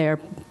components there,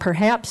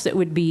 perhaps it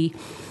would be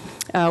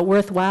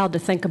worthwhile to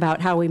think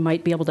about how we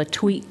might be able to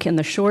tweak in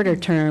the shorter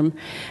term,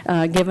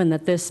 given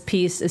that this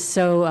piece is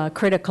so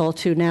critical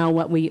to now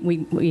what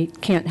we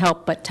can't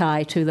help but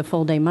tie to the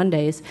full day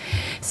Mondays.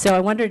 So I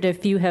wondered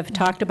if you have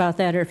talked about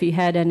that, or if you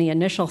had any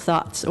initial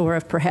thoughts, or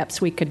if perhaps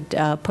we could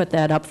put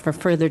that up for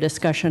further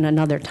discussion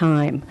another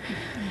time.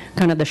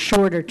 Kind of the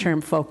shorter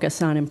term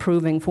focus on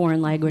improving foreign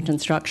language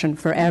instruction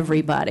for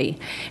everybody.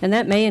 And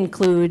that may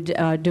include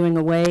doing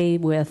away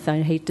with,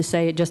 I hate to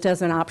say it just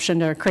as an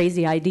option or a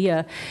crazy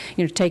idea,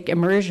 take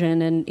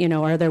immersion, and,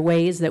 are there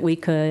ways that we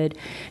could,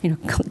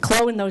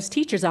 clone those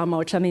teachers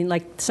almost? I mean,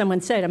 like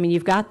someone said,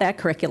 you've got that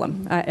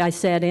curriculum. I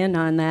sat in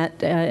on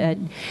that at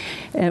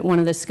one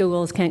of the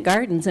schools, Kent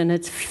Gardens, and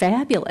it's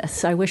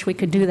fabulous. I wish we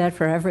could do that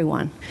for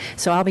everyone.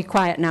 So I'll be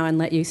quiet now and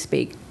let you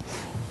speak.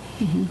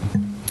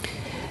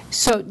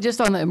 So just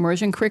on the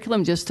immersion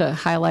curriculum, just to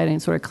highlight and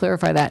sort of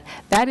clarify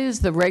that is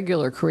the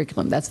regular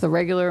curriculum. That's the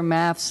regular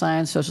math,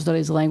 science, social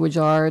studies, language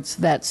arts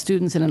that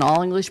students in an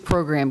all-English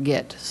program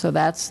get. So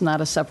that's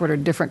not a separate or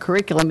different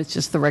curriculum. It's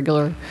just the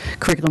regular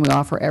curriculum we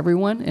offer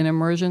everyone in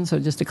immersion. So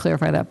just to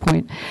clarify that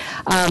point.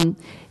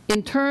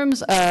 In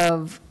terms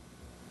of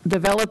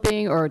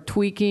developing or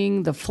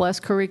tweaking the FLES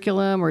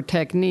curriculum or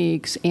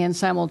techniques and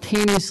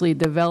simultaneously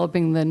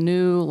developing the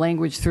new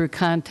language through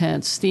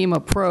content STEAM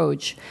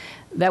approach,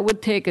 that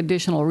would take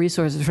additional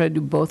resources to try to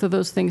do both of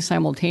those things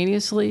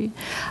simultaneously.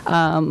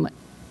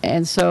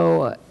 And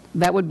so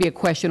that would be a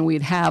question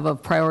we'd have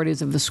of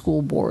priorities of the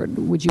school board.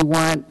 Would you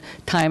want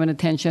time and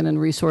attention and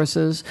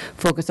resources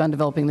focused on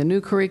developing the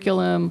new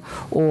curriculum,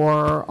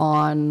 or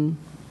on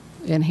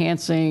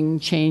enhancing,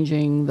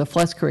 changing the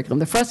FLES curriculum?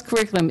 The FLES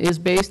curriculum is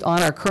based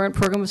on our current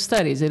program of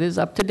studies. It is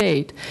up to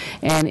date,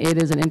 and it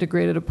is an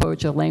integrated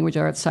approach of language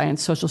arts,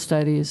 science, social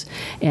studies,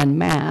 and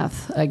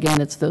math.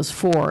 Again, it's those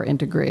four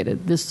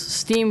integrated. This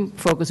STEAM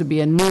focus would be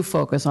a new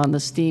focus on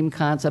the STEAM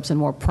concepts and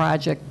more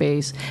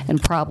project-based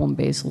and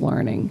problem-based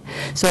learning.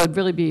 So it'd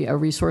really be a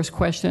resource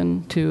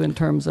question, too, in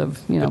terms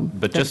of,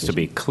 But just to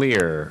be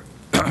clear,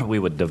 we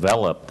would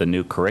develop the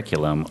new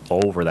curriculum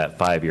over that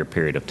 5-year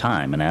period of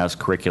time. And as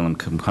curriculum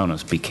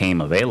components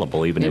became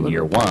available, even in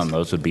year one,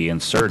 those would be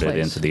inserted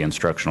into the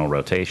instructional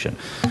rotation.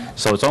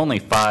 So it's only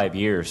 5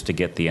 years to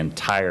get the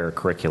entire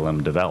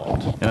curriculum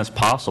developed. And it's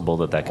possible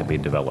that that could be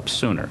developed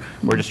sooner.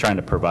 We're just trying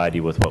to provide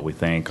you with what we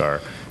think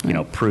are,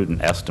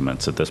 prudent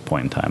estimates at this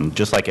point in time.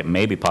 Just like it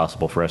may be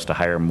possible for us to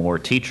hire more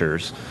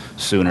teachers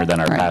sooner than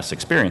our past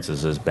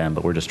experiences has been,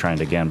 but we're just trying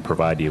to, again,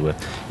 provide you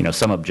with,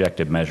 some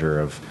objective measure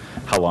of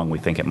how long we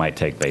think it might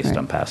take based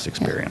on past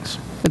experience.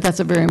 But that's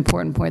a very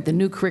important point. The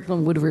new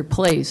curriculum would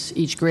replace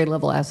each grade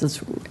level as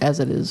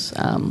it is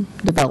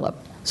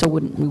developed. So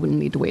we wouldn't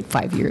need to wait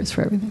 5 years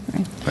for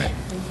everything,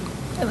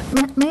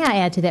 right? May I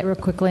add to that real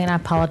quickly? And I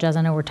apologize,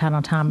 I know we're tight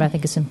on time, but I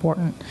think it's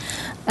important.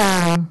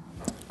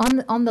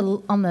 On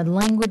the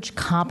language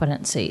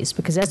competencies,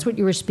 because that's what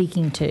you were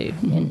speaking to,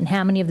 and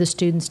how many of the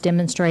students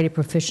demonstrated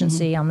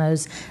proficiency on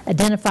those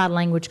identified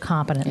language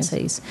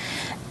competencies.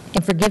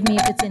 And forgive me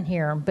if it's in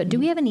here, but do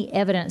we have any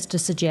evidence to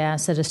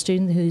suggest that a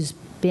student who's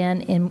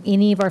been in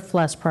any of our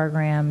FLES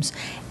programs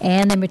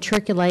and they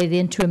matriculated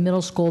into a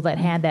middle school that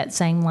had that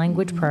same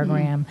language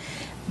program,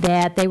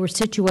 that they were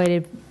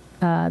situated,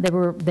 they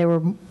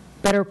were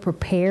better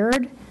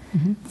prepared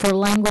for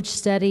language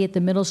study at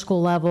the middle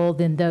school level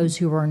than those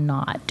who are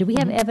not. Do we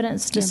have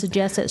evidence to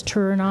suggest that's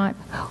true or not?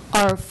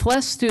 Our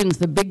FLES students,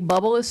 the big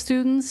bubble of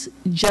students,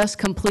 just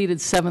completed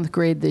 7th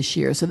grade this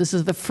year. So this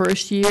is the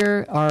first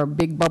year our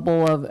big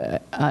bubble of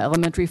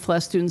elementary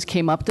FLES students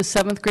came up to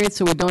 7th grade,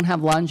 so we don't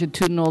have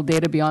longitudinal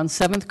data beyond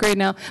 7th grade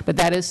now, but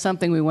that is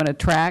something we want to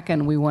track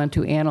and we want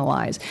to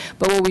analyze.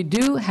 But what we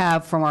do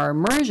have from our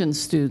immersion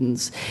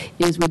students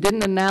is we did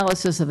an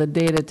analysis of the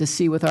data to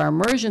see with our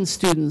immersion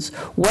students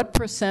what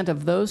 %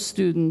 of those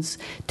students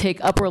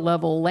take upper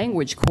level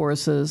language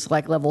courses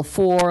like level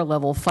 4,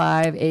 level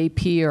 5,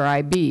 AP, or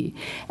IB.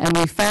 And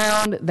we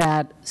found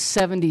that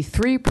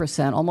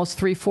 73%, almost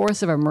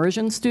 3/4 of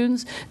immersion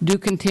students, do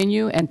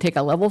continue and take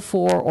a level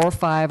 4 or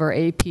 5 or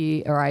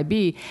AP or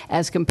IB,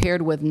 as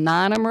compared with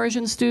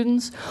non-immersion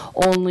students,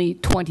 only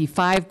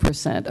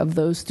 25% of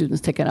those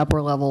students take an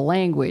upper level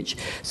language.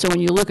 So when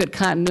you look at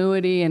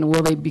continuity and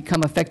will they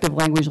become effective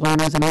language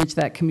learners and reach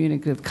that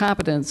communicative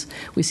competence,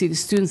 we see the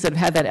students that have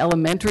had that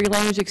elementary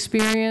language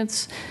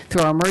experience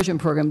through our immersion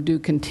program do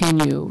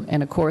continue.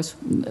 And of course,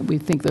 we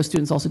think those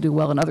students also do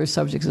well in other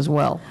subjects as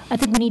well. I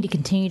think we need to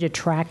continue to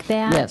track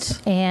that.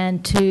 Yes.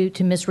 And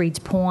to Ms. Reed's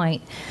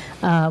point,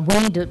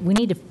 we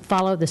need to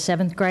follow the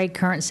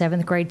current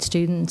 7th grade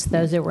students,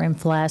 those that were in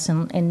FLES,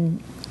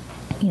 and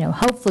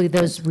hopefully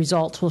those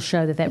results will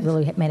show that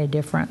really made a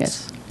difference.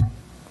 Yes.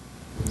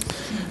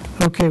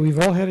 Okay, we've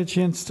all had a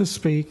chance to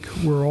speak.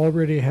 We're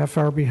already a half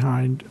hour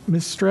behind.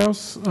 Ms.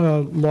 Strauss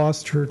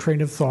lost her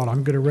train of thought.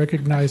 I'm going to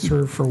recognize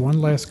her for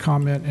one last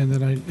comment, and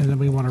then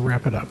we want to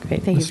wrap it up. Okay,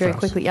 thank Ms. you. Very Strauss.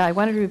 quickly. Yeah, I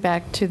wanted to be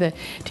back to the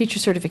teacher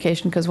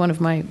certification because one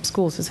of my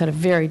schools has had a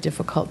very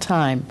difficult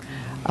time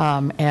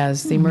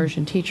as the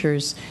immersion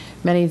teachers,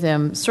 many of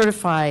them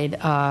certified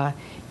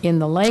in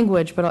the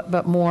language,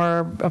 but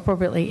more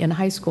appropriately in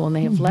high school, and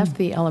they have left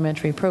the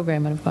elementary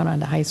program and have gone on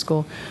to high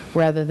school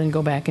rather than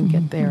go back and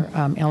get their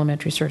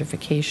elementary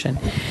certification.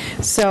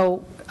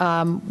 So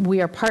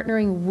we are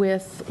partnering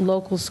with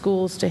local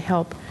schools to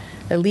help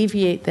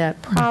alleviate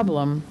that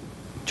problem.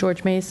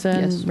 George Mason,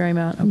 Yes.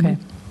 Marymount, okay.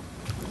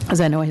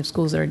 As I know I have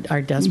schools that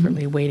are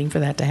desperately waiting for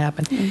that to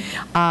happen.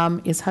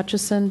 Is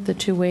Hutchison, the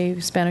two-way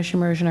Spanish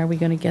immersion, are we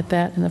going to get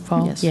that in the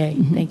fall? Yes. Yay,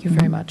 thank you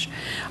very much.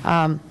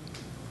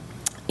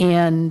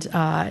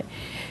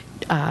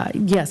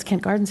 Yes,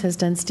 Kent Gardens has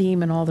done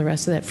STEAM and all the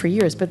rest of that for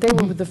years, but they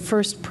were the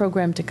first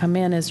program to come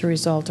in as a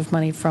result of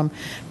money from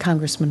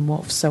Congressman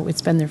Wolf. So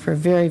it's been there for a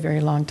very,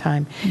 very long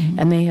time,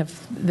 and they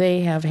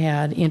have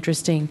had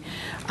interesting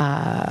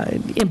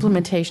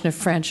implementation of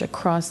French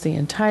across the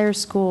entire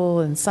school,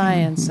 and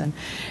science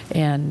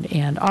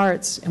and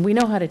arts, and we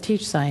know how to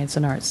teach science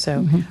and arts.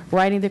 So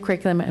writing the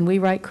curriculum, and we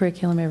write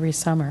curriculum every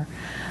summer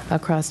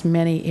across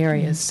many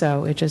areas,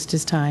 so it just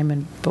is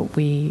time, but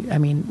we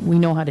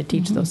know how to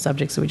teach those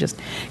subjects, so we just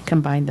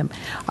combine them.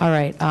 All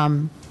right,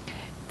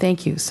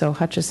 thank you. So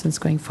Hutchison's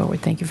going forward.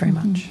 Thank you very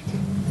much.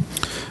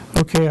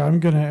 Okay, I'm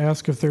going to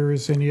ask if there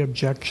is any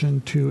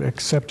objection to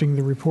accepting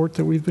the report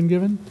that we've been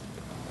given.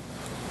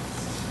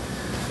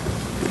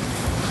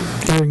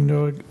 Hearing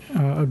no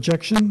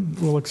objection,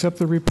 we'll accept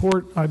the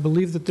report. I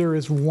believe that there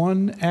is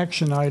one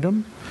action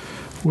item,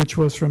 which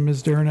was from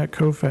Ms. Darenette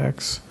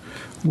Koufax,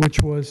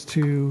 which was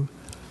to,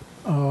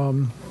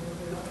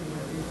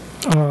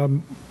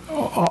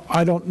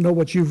 I don't know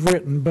what you've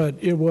written, but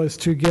it was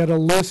to get a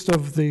list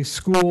of the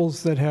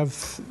schools that have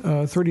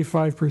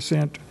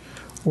 35%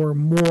 or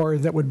more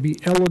that would be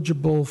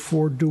eligible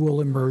for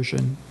dual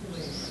immersion,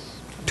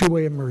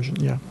 two-way immersion,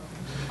 yeah.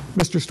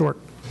 Mr. Stork.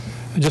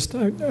 I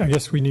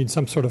guess we need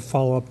some sort of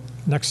follow-up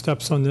next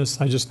steps on this.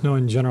 I just know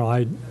in general,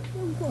 I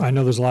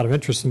know there's a lot of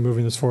interest in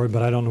moving this forward,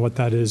 but I don't know what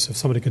that is. If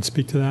somebody could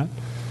speak to that.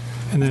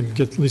 And then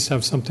at least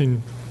have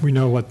something, we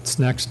know what's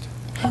next.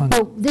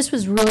 Well, this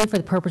was really for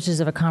the purposes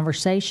of a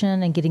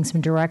conversation and getting some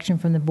direction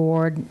from the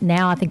board.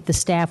 Now I think the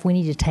staff, we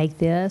need to take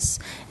this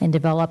and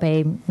develop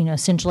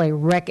essentially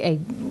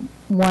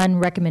one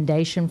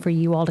recommendation for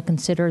you all to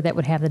consider that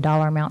would have the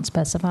dollar amount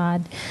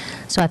specified.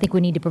 So I think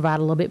we need to provide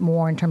a little bit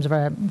more in terms of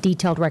a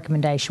detailed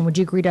recommendation. Would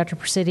you agree, Dr.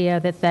 Presidio,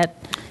 that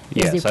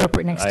is the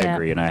appropriate next step? I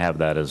agree, and I have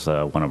that as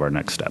one of our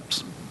next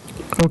steps.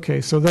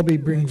 Okay, so they'll be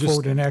bringing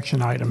forward an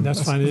action item.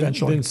 That's fine.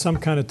 Eventually. In some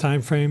kind of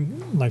time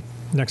frame, like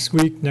next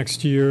week,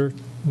 next year,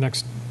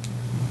 next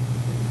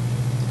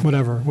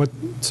whatever.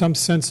 Some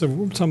sense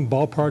of some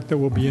ballpark that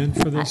we'll be in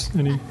for this?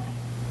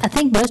 I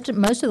think most of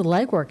the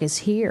legwork is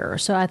here.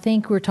 So I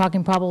think we're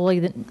talking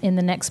probably in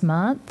the next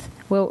month.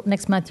 Well,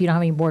 next month you don't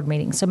have any board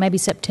meetings, so maybe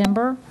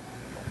September.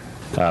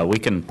 We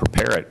can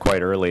prepare it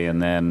quite early,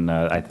 and then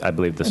I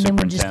believe the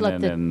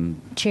superintendent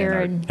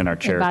and our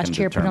chair vice can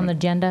chair put it on the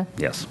agenda.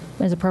 Yes.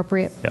 As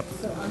appropriate. Yep.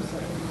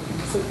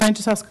 Can I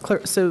just ask,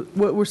 so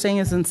what we're saying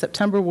is in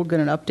September we'll get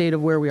an update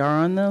of where we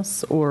are on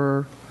this,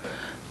 or,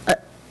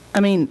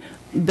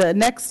 the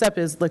next step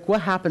is like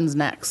what happens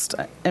next?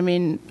 I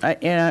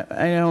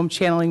know I'm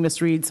channeling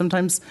Ms. Reed.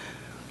 Sometimes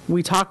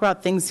we talk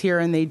about things here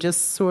and they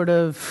just sort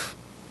of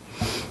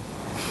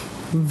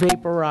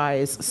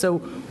vaporize. So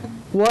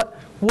what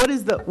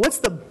what's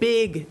the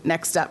big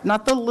next step?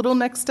 Not the little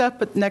next step,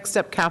 but next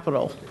step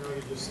capital.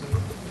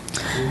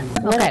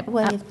 Okay,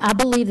 I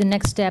believe the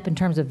next step in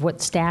terms of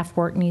what staff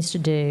work needs to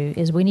do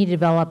is we need to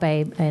develop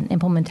an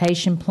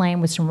implementation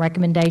plan with some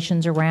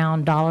recommendations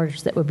around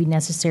dollars that would be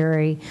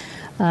necessary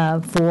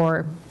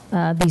for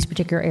these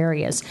particular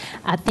areas.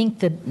 I think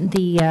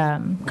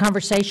the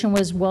conversation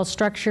was well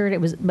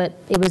structured. But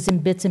it was in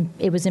bits and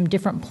it was in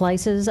different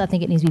places. I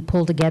think it needs to be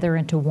pulled together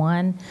into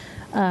one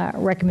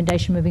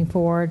recommendation moving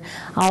forward.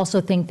 I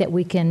also think that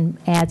we can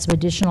add some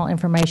additional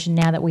information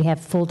now that we have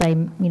full day,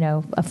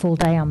 a full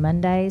day on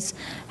Mondays,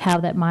 how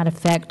that might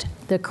affect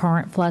the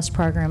current FLUS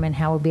program and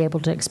how we'll be able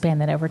to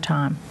expand that over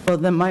time. Well,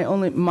 then my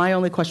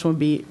only question would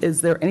be,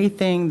 is there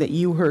anything that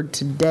you heard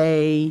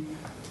today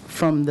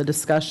from the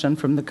discussion,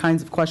 from the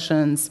kinds of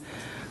questions,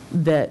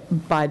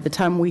 that by the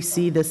time we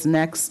see this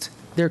next,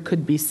 there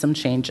could be some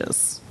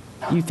changes?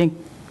 You think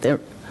there,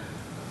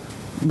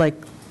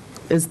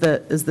 is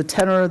the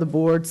tenor of the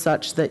board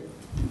such that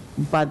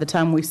by the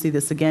time we see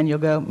this again, you'll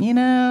go,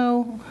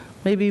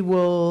 maybe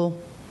we'll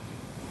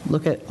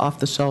look at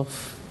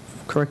off-the-shelf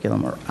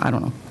curriculum, or I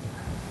don't know.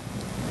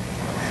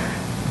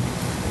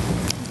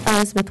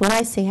 Elizabeth, what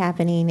I see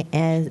happening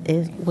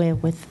is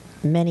with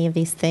many of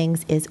these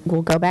things is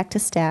we'll go back to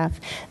staff.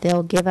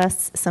 They'll give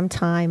us some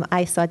time.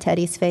 I saw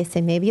Teddy's face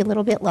say maybe a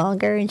little bit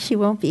longer, and she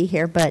won't be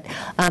here. But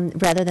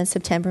rather than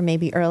September,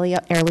 maybe early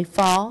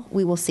fall,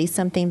 we will see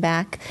something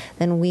back.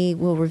 Then we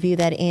will review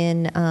that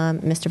in.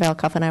 Mr.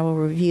 Valkoff and I will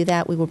review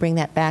that. We will bring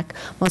that back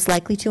most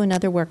likely to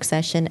another work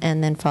session,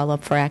 and then follow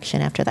up for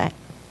action after that.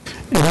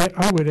 And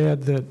I would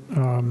add that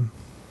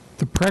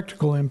the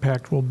practical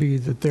impact will be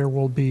that there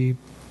will be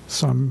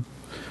some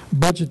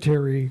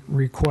budgetary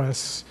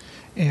requests,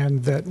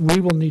 and that we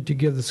will need to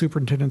give the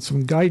superintendent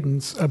some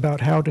guidance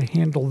about how to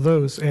handle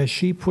those as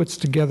she puts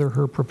together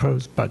her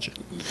proposed budget.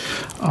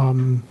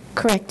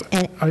 Correct.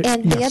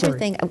 And the other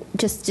thing,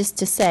 just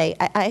to say,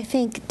 I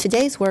think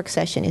today's work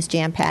session is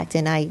jam-packed,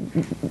 and I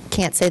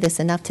can't say this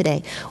enough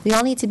today. We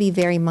all need to be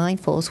very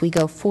mindful as we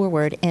go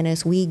forward and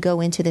as we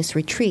go into this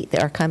retreat,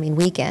 our coming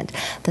weekend,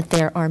 that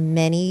there are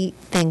many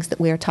things that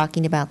we are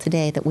talking about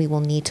today that we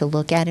will need to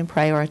look at and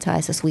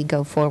prioritize as we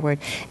go forward,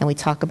 and we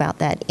talk about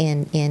that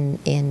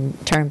in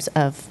terms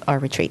of our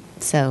retreat.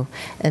 So,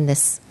 and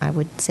this, I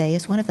would say,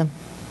 is one of them.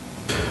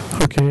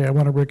 Okay, I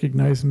want to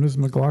recognize Ms.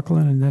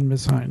 McLaughlin and then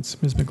Ms. Hines.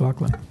 Ms.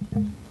 McLaughlin.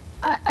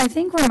 I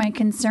think where my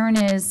concern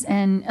is,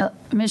 and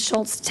Ms.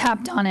 Schultz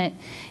tapped on it,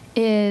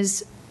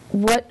 is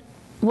what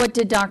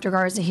did Dr.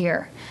 Garza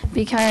hear?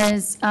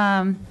 Because,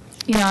 I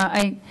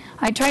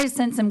tried to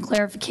send some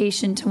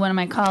clarification to one of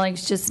my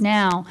colleagues just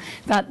now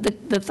about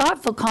the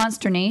thoughtful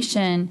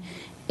consternation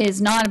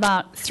is not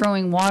about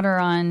throwing water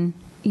on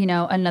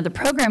another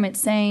program. It's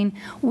saying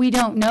we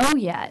don't know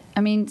yet. I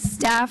mean,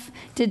 staff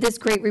did this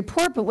great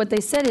report, but what they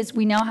said is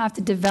we now have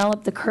to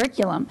develop the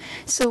curriculum.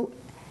 So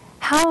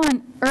how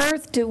on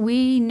earth do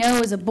we know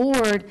as a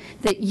board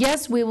that,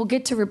 yes, we will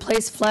get to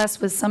replace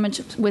FLES with some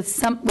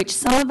which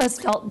some of us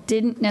felt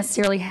didn't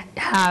necessarily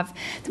have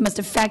the most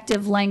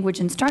effective language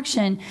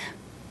instruction,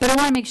 but I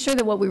want to make sure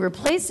that what we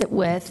replace it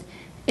with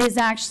is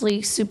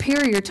actually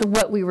superior to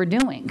what we were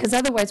doing, because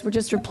otherwise we're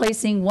just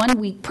replacing one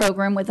week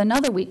program with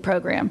another week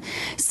program.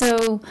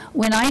 So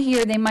when I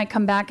hear they might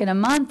come back in a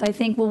month, I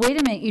think, well, wait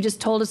a minute, you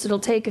just told us it'll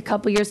take a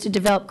couple years to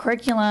develop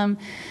curriculum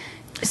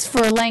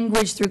for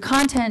language through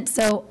content,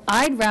 so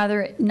I'd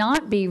rather it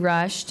not be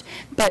rushed.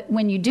 But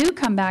when you do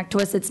come back to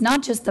us, it's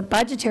not just the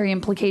budgetary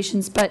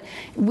implications, but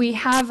we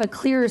have a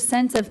clearer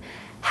sense of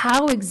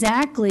how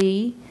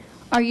exactly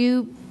are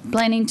you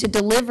planning to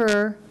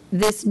deliver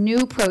this new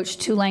approach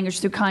to language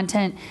through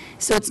content.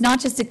 So it's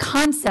not just a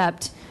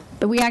concept,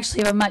 but we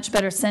actually have a much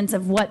better sense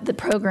of what the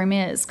program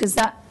is, because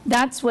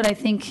that's what I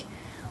think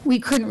we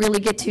couldn't really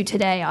get to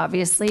today,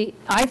 obviously.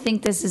 I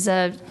think this is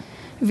a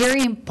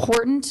very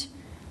important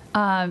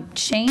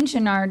change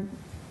in our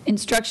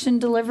instruction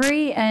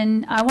delivery,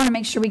 and I want to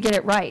make sure we get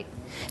it right.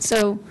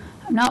 So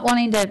I'm not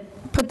wanting to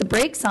put the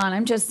brakes on.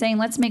 I'm just saying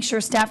let's make sure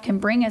staff can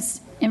bring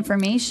us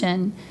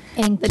information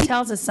that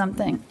tells us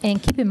something.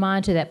 And keep in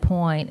mind to that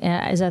point,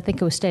 as I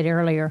think it was stated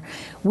earlier,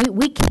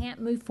 we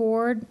can't move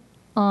forward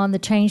on the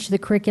change to the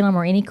curriculum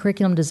or any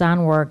curriculum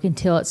design work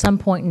until at some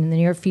point in the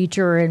near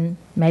future, and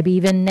maybe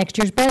even next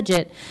year's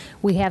budget,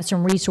 we have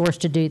some resource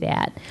to do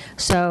that.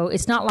 So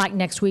it's not like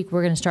next week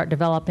we're going to start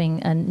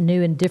developing a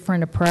new and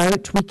different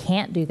approach. We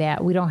can't do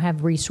that. We don't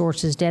have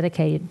resources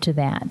dedicated to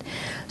that.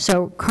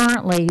 So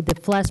currently, the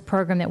FLES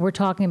program that we're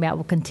talking about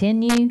will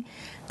continue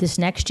this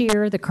next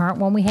year, the current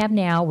one we have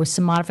now, with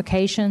some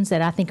modifications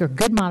that I think are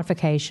good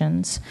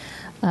modifications.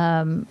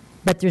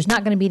 But there's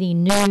not going to be any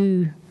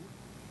new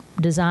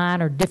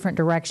design or different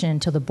direction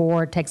until the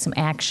board takes some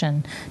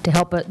action to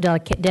help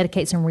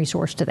dedicate some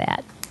resource to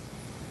that.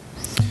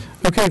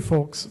 Okay,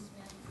 folks.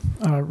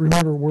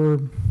 Remember, we're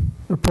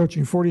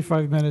approaching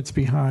 45 minutes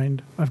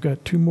behind. I've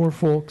got two more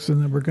folks,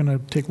 and then we're going to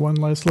take one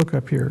last look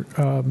up here.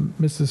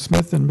 Mrs.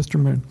 Smith and Mr.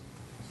 Moon.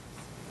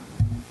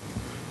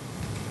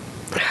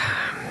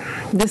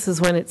 This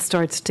is when it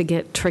starts to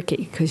get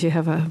tricky, because you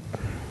have a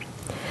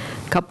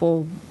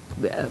couple,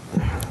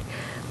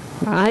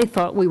 I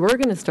thought we were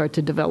going to start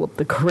to develop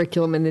the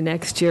curriculum in the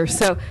next year.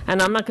 So,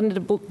 and I'm not going to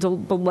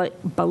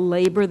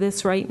belabor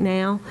this right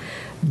now,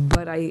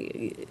 but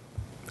I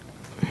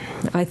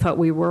thought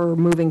we were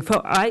moving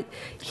forward.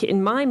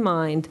 In my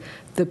mind,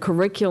 the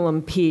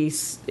curriculum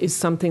piece is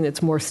something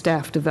that's more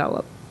staff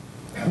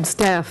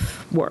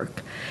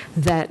work.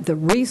 That the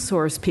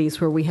resource piece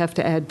where we have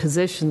to add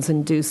positions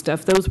and do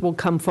stuff, those will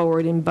come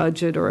forward in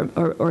budget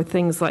or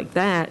things like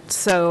that.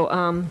 So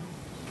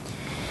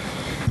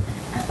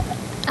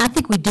I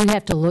think we do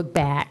have to look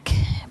back,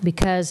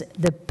 because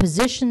the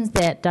positions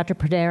that Dr.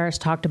 Praderas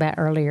talked about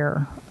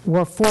earlier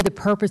were for the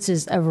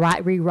purposes of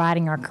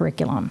rewriting our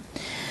curriculum.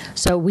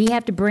 So we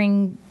have to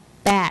bring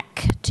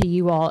back to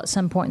you all at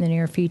some point in the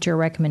near future a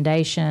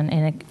recommendation,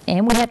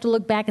 and we have to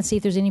look back and see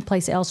if there's any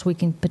place else we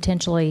can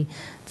potentially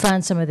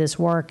fund some of this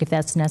work if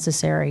that's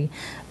necessary.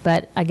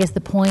 But I guess the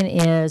point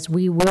is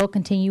we will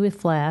continue with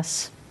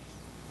FLES.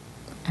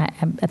 I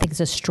think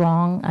it's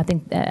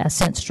I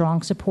sense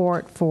strong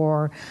support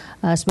for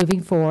us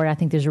moving forward. I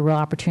think there's a real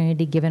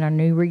opportunity, given our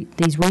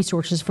these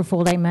resources for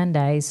full day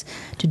Mondays,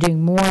 to do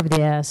more of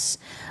this.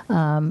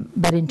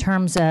 But in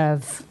terms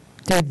of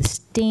through the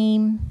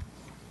STEAM,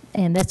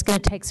 and that's going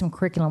to take some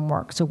curriculum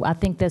work. So I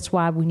think that's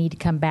why we need to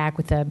come back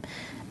with a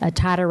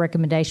tighter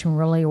recommendation,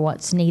 really,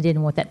 what's needed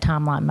and what that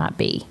timeline might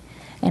be.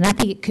 And I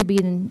think it could be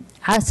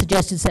I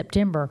suggested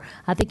September.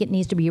 I think it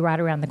needs to be right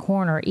around the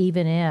corner,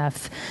 even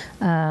if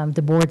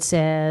the board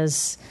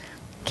says,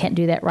 can't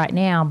do that right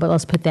now, but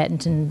let's put that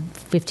into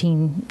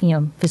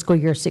fiscal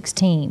year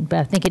 16. But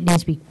I think it needs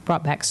to be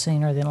brought back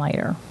sooner than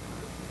later.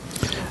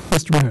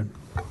 Mr. Moon.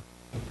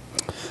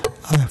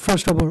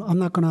 First of all, I'm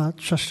not going to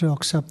just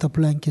accept the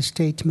blanket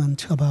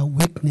statement about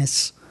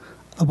weakness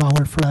of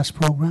our FLES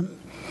program.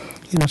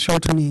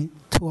 Certainly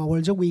 2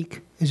 hours a week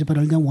is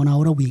better than 1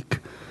 hour a week.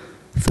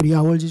 3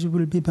 hours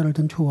will be better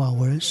than 2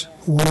 hours.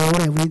 1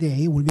 hour every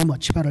day will be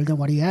much better than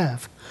what you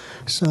have.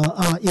 So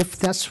if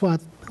that's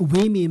what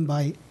we mean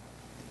by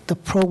the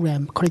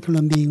program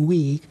curriculum being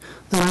weak,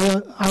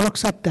 then I'll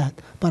accept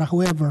that. But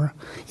however,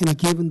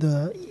 given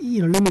the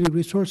limited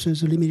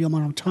resources, limited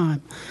amount of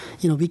time,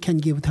 we can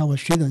give to our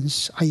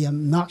students, I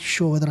am not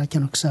sure that I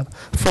can accept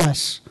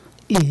FLES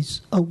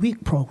is a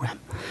weak program.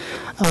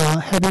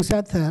 Having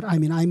said that,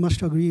 I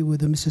must agree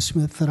with Mrs.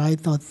 Smith that I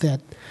thought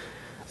that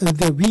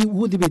we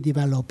would be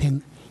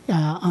developing.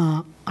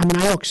 I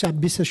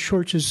accept Mrs.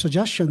 Schultz's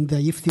suggestion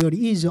that if there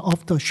is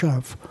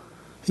off-the-shelf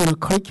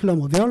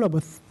curriculum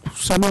available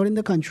somewhere in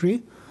the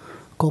country,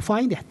 go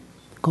find it.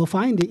 Go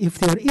find it. If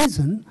there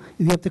isn't,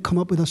 we have to come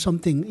up with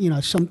something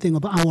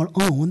of our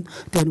own.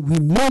 Then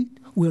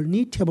we'll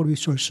need to have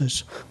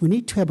resources. We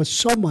need to have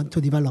someone to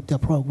develop the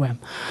program.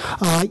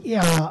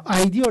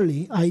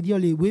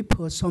 Ideally, we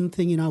put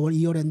something in our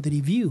year-end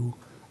review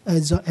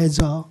as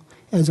a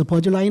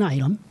budget line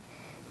item,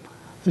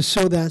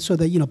 so that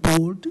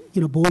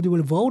board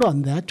will vote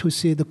on that to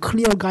see the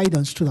clear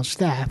guidance to the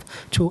staff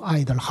to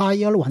either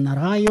hire or not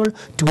hire,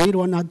 do it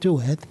or not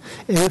do it.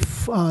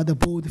 If the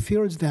board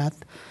feels that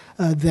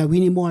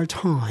we need more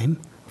time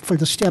for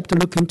the staff to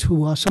look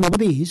into some of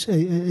these,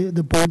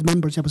 the board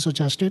members have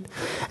suggested,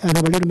 and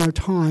have a little more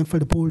time for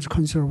the board's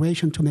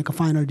consideration to make a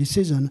final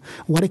decision.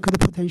 What it could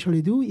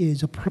potentially do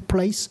is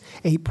place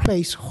a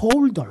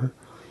placeholder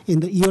in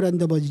the year-end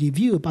budget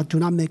review, but do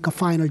not make a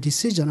final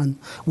decision on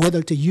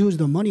whether to use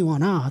the money or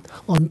not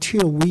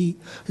until the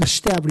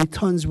staff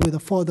returns with a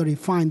further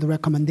refined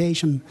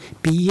recommendation,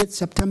 be it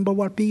September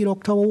or be it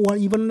October or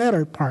even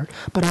later part.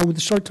 But I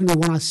would certainly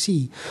want to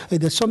see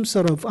there's some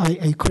sort of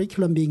a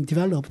curriculum being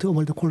developed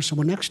over the course of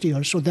next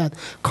year, so that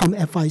come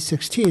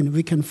FY16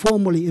 we can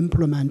formally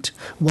implement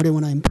what we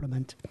want to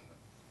implement.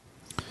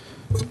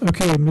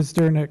 Okay, Ms.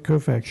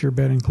 Dernek-Kofax, your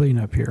bed and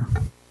cleanup here.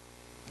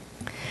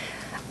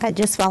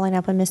 Just following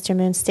up on Mr.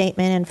 Moon's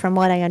statement, and from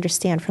what I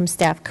understand from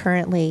staff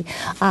currently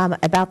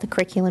about the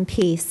curriculum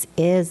piece,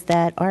 is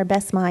that our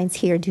best minds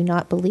here do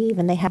not believe,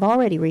 and they have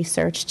already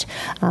researched,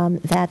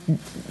 that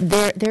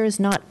there is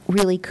not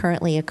really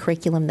currently a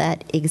curriculum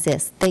that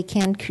exists. They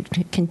can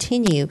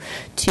continue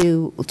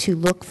to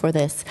look for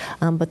this,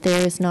 but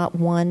there is not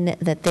one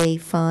that they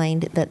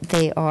find that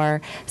they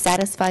are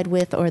satisfied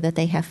with or that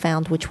they have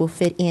found which will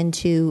fit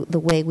into the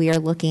way we are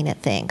looking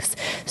at things.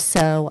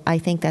 So I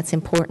think that's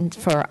important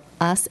for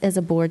us as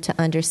a board to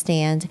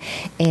understand,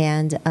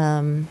 and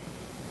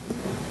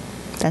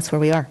that's where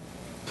we are.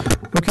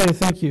 Okay,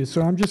 thank you.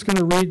 So I'm just going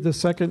to read the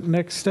second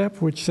next step,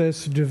 which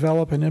says to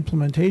develop an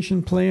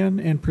implementation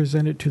plan and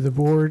present it to the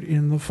board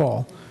in the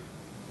fall,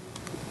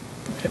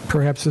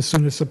 perhaps as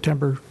soon as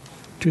September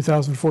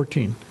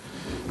 2014.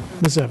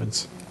 Ms.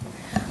 Evans.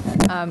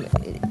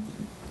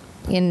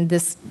 In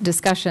this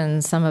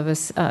discussion,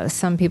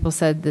 some people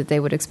said that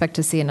they would expect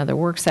to see another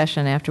work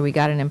session after we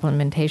got an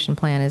implementation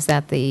plan. Is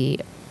that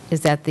the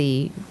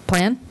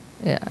plan?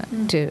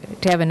 To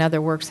have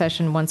another work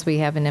session once we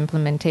have an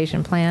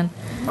implementation plan?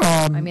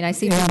 I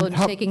see people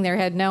shaking their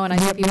head no, and I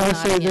see people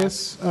nodding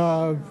yes.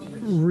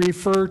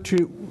 Refer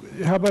to,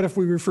 how about if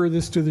we refer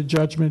this to the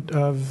judgment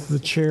of the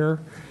chair?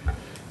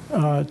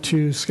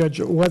 to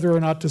schedule, whether or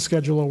not to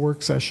schedule a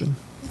work session.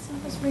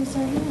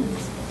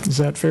 Is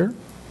that fair?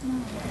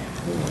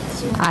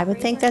 I would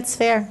think that's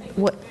fair.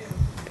 Well,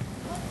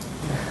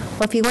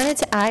 if you wanted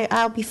to,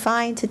 I'll be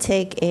fine to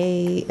take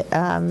a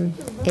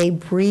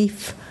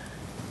brief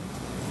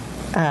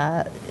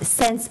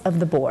sense of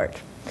the board.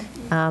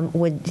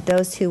 Would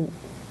those who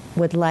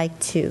would like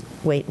to,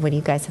 wait, what do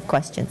you guys have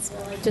questions?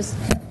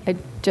 I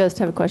just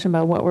have a question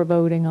about what we're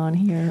voting on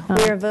here.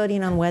 We are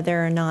voting on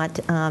whether or not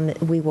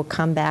we will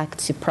come back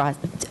to,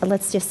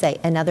 let's just say,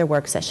 another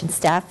work session.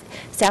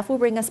 Staff will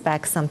bring us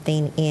back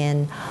something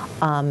in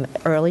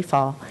early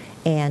fall,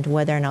 and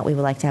whether or not we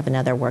would like to have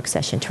another work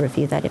session to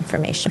review that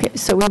information. Okay,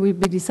 so will we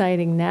be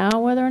deciding now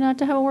whether or not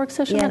to have a work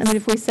session? Yes. I mean,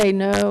 if we say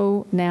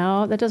no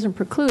now, that doesn't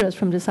preclude us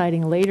from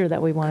deciding later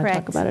that we want to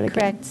talk about it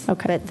again. Correct.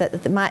 Okay.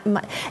 But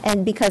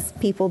and because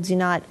people do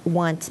not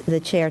want the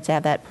chair to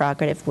have that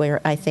prerogative, where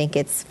I think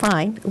it's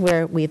fine,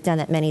 where we've done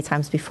it many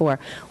times before,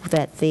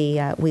 that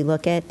we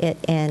look at it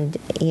and,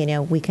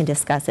 we can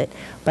discuss it.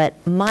 But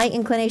my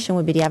inclination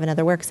would be to have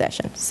another work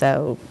session.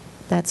 So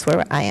that's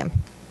where I am.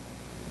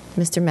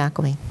 Mr.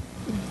 McElwain.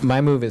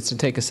 My move is to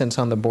take a sense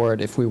on the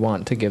board if we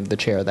want to give the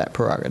chair that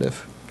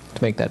prerogative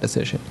to make that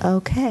decision.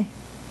 Okay.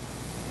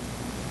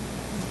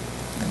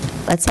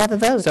 Let's have a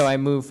vote. So I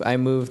move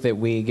that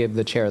we give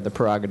the chair the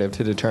prerogative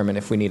to determine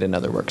if we need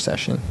another work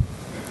session.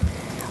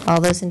 All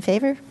those in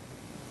favor?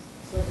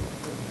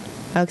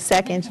 Oh,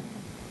 second.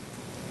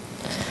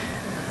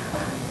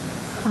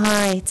 All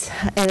right.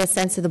 And the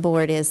sense of the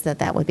board is that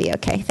that would be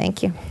okay.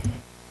 Thank you.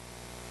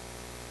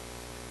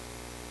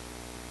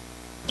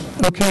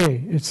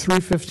 Okay, it's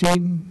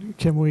 3:15.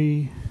 Can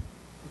we?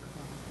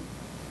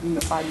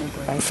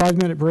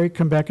 5-minute break.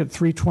 Come back at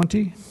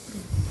 3:20.